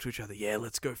talking up to each other. Yeah,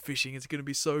 let's go fishing. It's gonna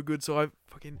be so good. So I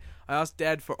asked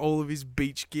Dad for all of his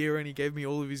beach gear, and he gave me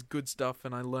all of his good stuff,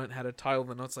 and I learned how to tile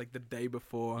the knots like the day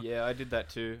before. Yeah, I did that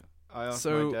too. I asked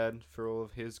So- my dad for all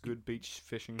of his good beach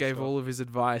fishing. Gave stuff. all of his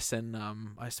advice, and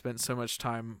I spent so much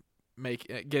time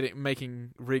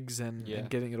making rigs and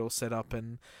getting it all set up,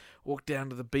 and walked down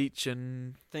to the beach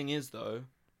and Thing is, though,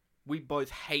 we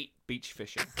both hate beach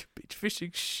fishing. beach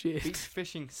fishing shit. Beach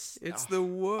fishing. It's the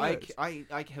worst. I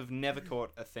have never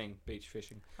caught a thing beach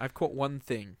fishing. I've caught one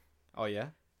thing. Oh yeah.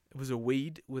 It was a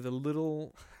weed with a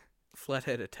little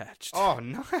flathead attached. Oh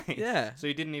nice. Yeah. So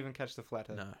you didn't even catch the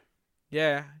flathead. No.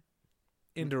 Yeah.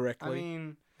 Indirectly. I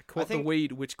mean, I caught the think-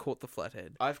 weed which caught the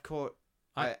flathead. I've caught.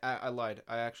 I- I lied.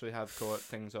 I actually have caught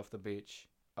things off the beach.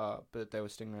 But they were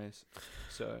stingrays.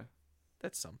 So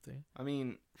That's something. I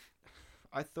mean,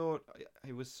 I thought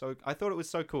it was so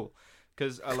cool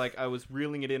because I was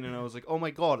reeling it in and I was like, oh my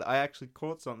god, I actually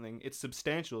caught something. It's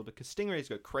substantial because stingrays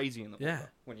go crazy in the water Yeah.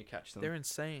 when you catch them. They're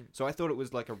insane. So I thought it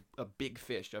was like a big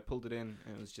fish. I pulled it in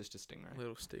and it was just a stingray.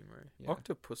 Little stingray. Yeah.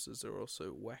 Octopuses are also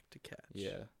whack to catch.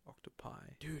 Yeah.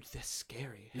 Octopi. Dude, they're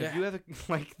scary. Yeah. Have you ever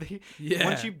Yeah.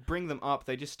 once you bring them up,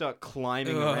 they just start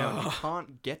climbing around. You Ugh.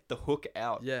 can't get the hook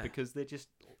out. Yeah. Because they're just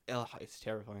it's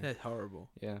terrifying. They're horrible.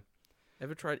 Yeah.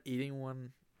 Ever tried eating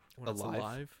one when it's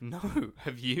alive? No.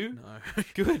 Have you? No.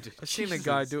 Good. I've seen a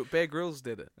guy Jesus. do it. Bear Grylls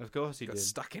did it. Of course he Got did.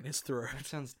 stuck in his throat. That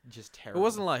sounds just It terrible.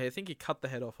 wasn't like I think he cut the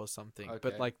head off or something, Okay.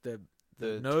 but like the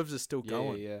The- nerves are still Yeah,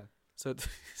 going. yeah. So it's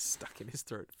stuck in his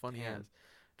throat. Funny Damn. as.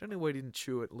 Don't know why he didn't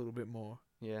chew it a little bit more.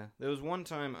 Yeah. There was one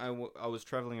time I was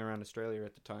traveling around Australia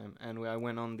at the time, and I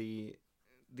went on the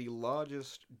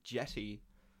largest jetty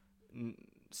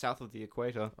south of the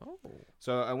equator. Oh.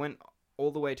 So I went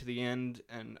all the way to the end,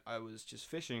 and I was just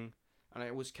fishing, and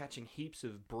I was catching heaps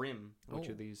of brim, which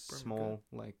are these brim are small,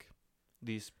 like,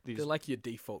 these... They're like your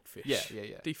default fish.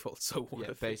 Yeah. Default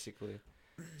saltwater fish. Basically.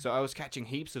 So I was catching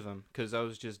heaps of them, because I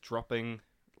was just dropping,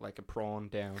 like, a prawn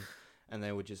down, and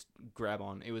they would just grab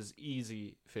on. It was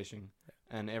easy fishing,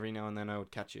 and every now and then I would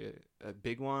catch a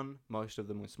big one. Most of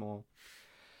them were small.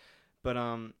 But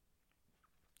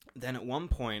then at one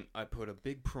point I put a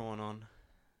big prawn on,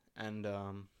 and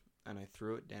I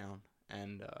threw it down,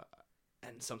 and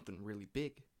something really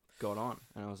big got on,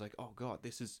 and I was like, oh god,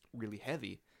 this is really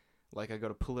heavy. Like, I got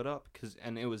to pull it up,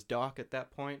 and it was dark at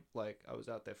that point. Like, I was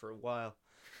out there for a while.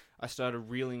 I started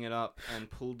reeling it up and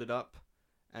pulled it up,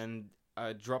 and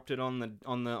I dropped it on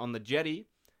the jetty.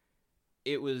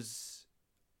 It was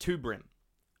 2 brim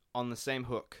on the same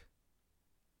hook.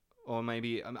 Or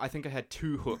maybe, I think I had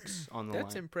 2 hooks on the line.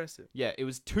 That's impressive. Yeah, it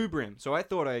was 2 brim. So I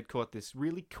thought I had caught this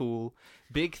really cool,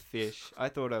 big fish. I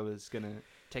thought I was going to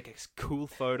take a cool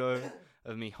photo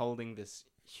of me holding this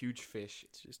huge fish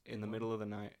just in the middle of the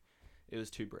night. It was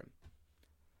 2 brim.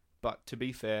 But to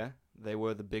be fair, they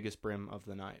were the biggest brim of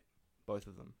the night. Both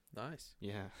of them. Nice.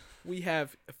 Yeah. We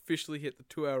have officially hit the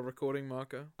 2-hour recording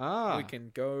marker. We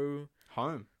can go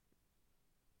home.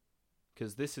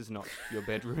 Because this is not your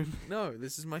bedroom. No,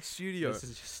 this is my studio. This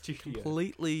is your studio.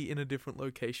 Completely in a different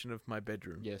location of my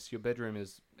bedroom. Yes, your bedroom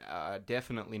is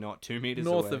definitely not 2 meters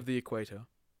north away. of the equator.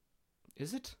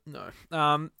 Is it?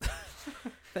 No.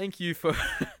 Thank you for...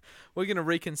 We're going to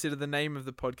reconsider the name of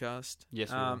the podcast.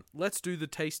 Yes, we will. Let's do the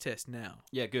taste test now.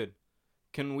 Yeah, good.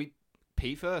 Can we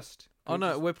pee first? Oh,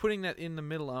 no, we're putting that in the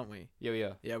middle, aren't we? Yeah, we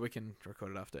are. Yeah, we can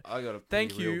record it after. I got to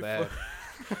Thank pee you real bad.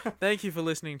 Thank you for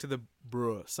listening to the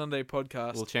Brewer Sunday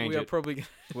podcast. We'll change we are it. probably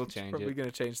We'll change probably it. going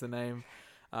to change the name.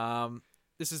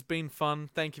 This has been fun.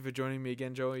 Thank you for joining me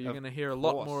again, Joey. You're Of going to hear a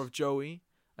lot course. more of Joey,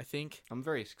 I think. I'm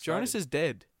very excited. Jonas is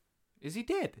dead. Is he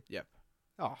dead? Yep.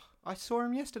 Oh, I saw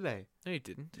him yesterday. No, you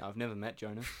didn't. No, I've never met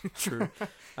Jonas. True.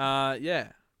 Yeah.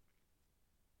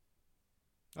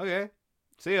 Okay.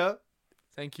 See ya.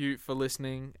 Thank you for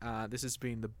listening. This has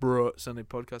been the Brewer Sunday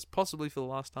podcast, possibly for the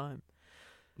last time.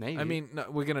 Maybe. I mean, no,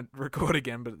 we're going to record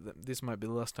again, but this might be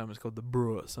the last time it's called the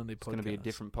Brewer Sunday podcast. It's going to be a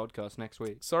different podcast next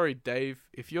week. Sorry, Dave,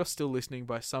 if you're still listening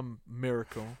by some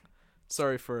miracle.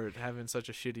 Sorry for it having such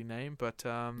a shitty name, but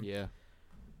Yeah.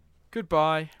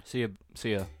 goodbye. See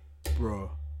ya.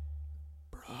 Bro.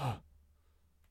 Bruh.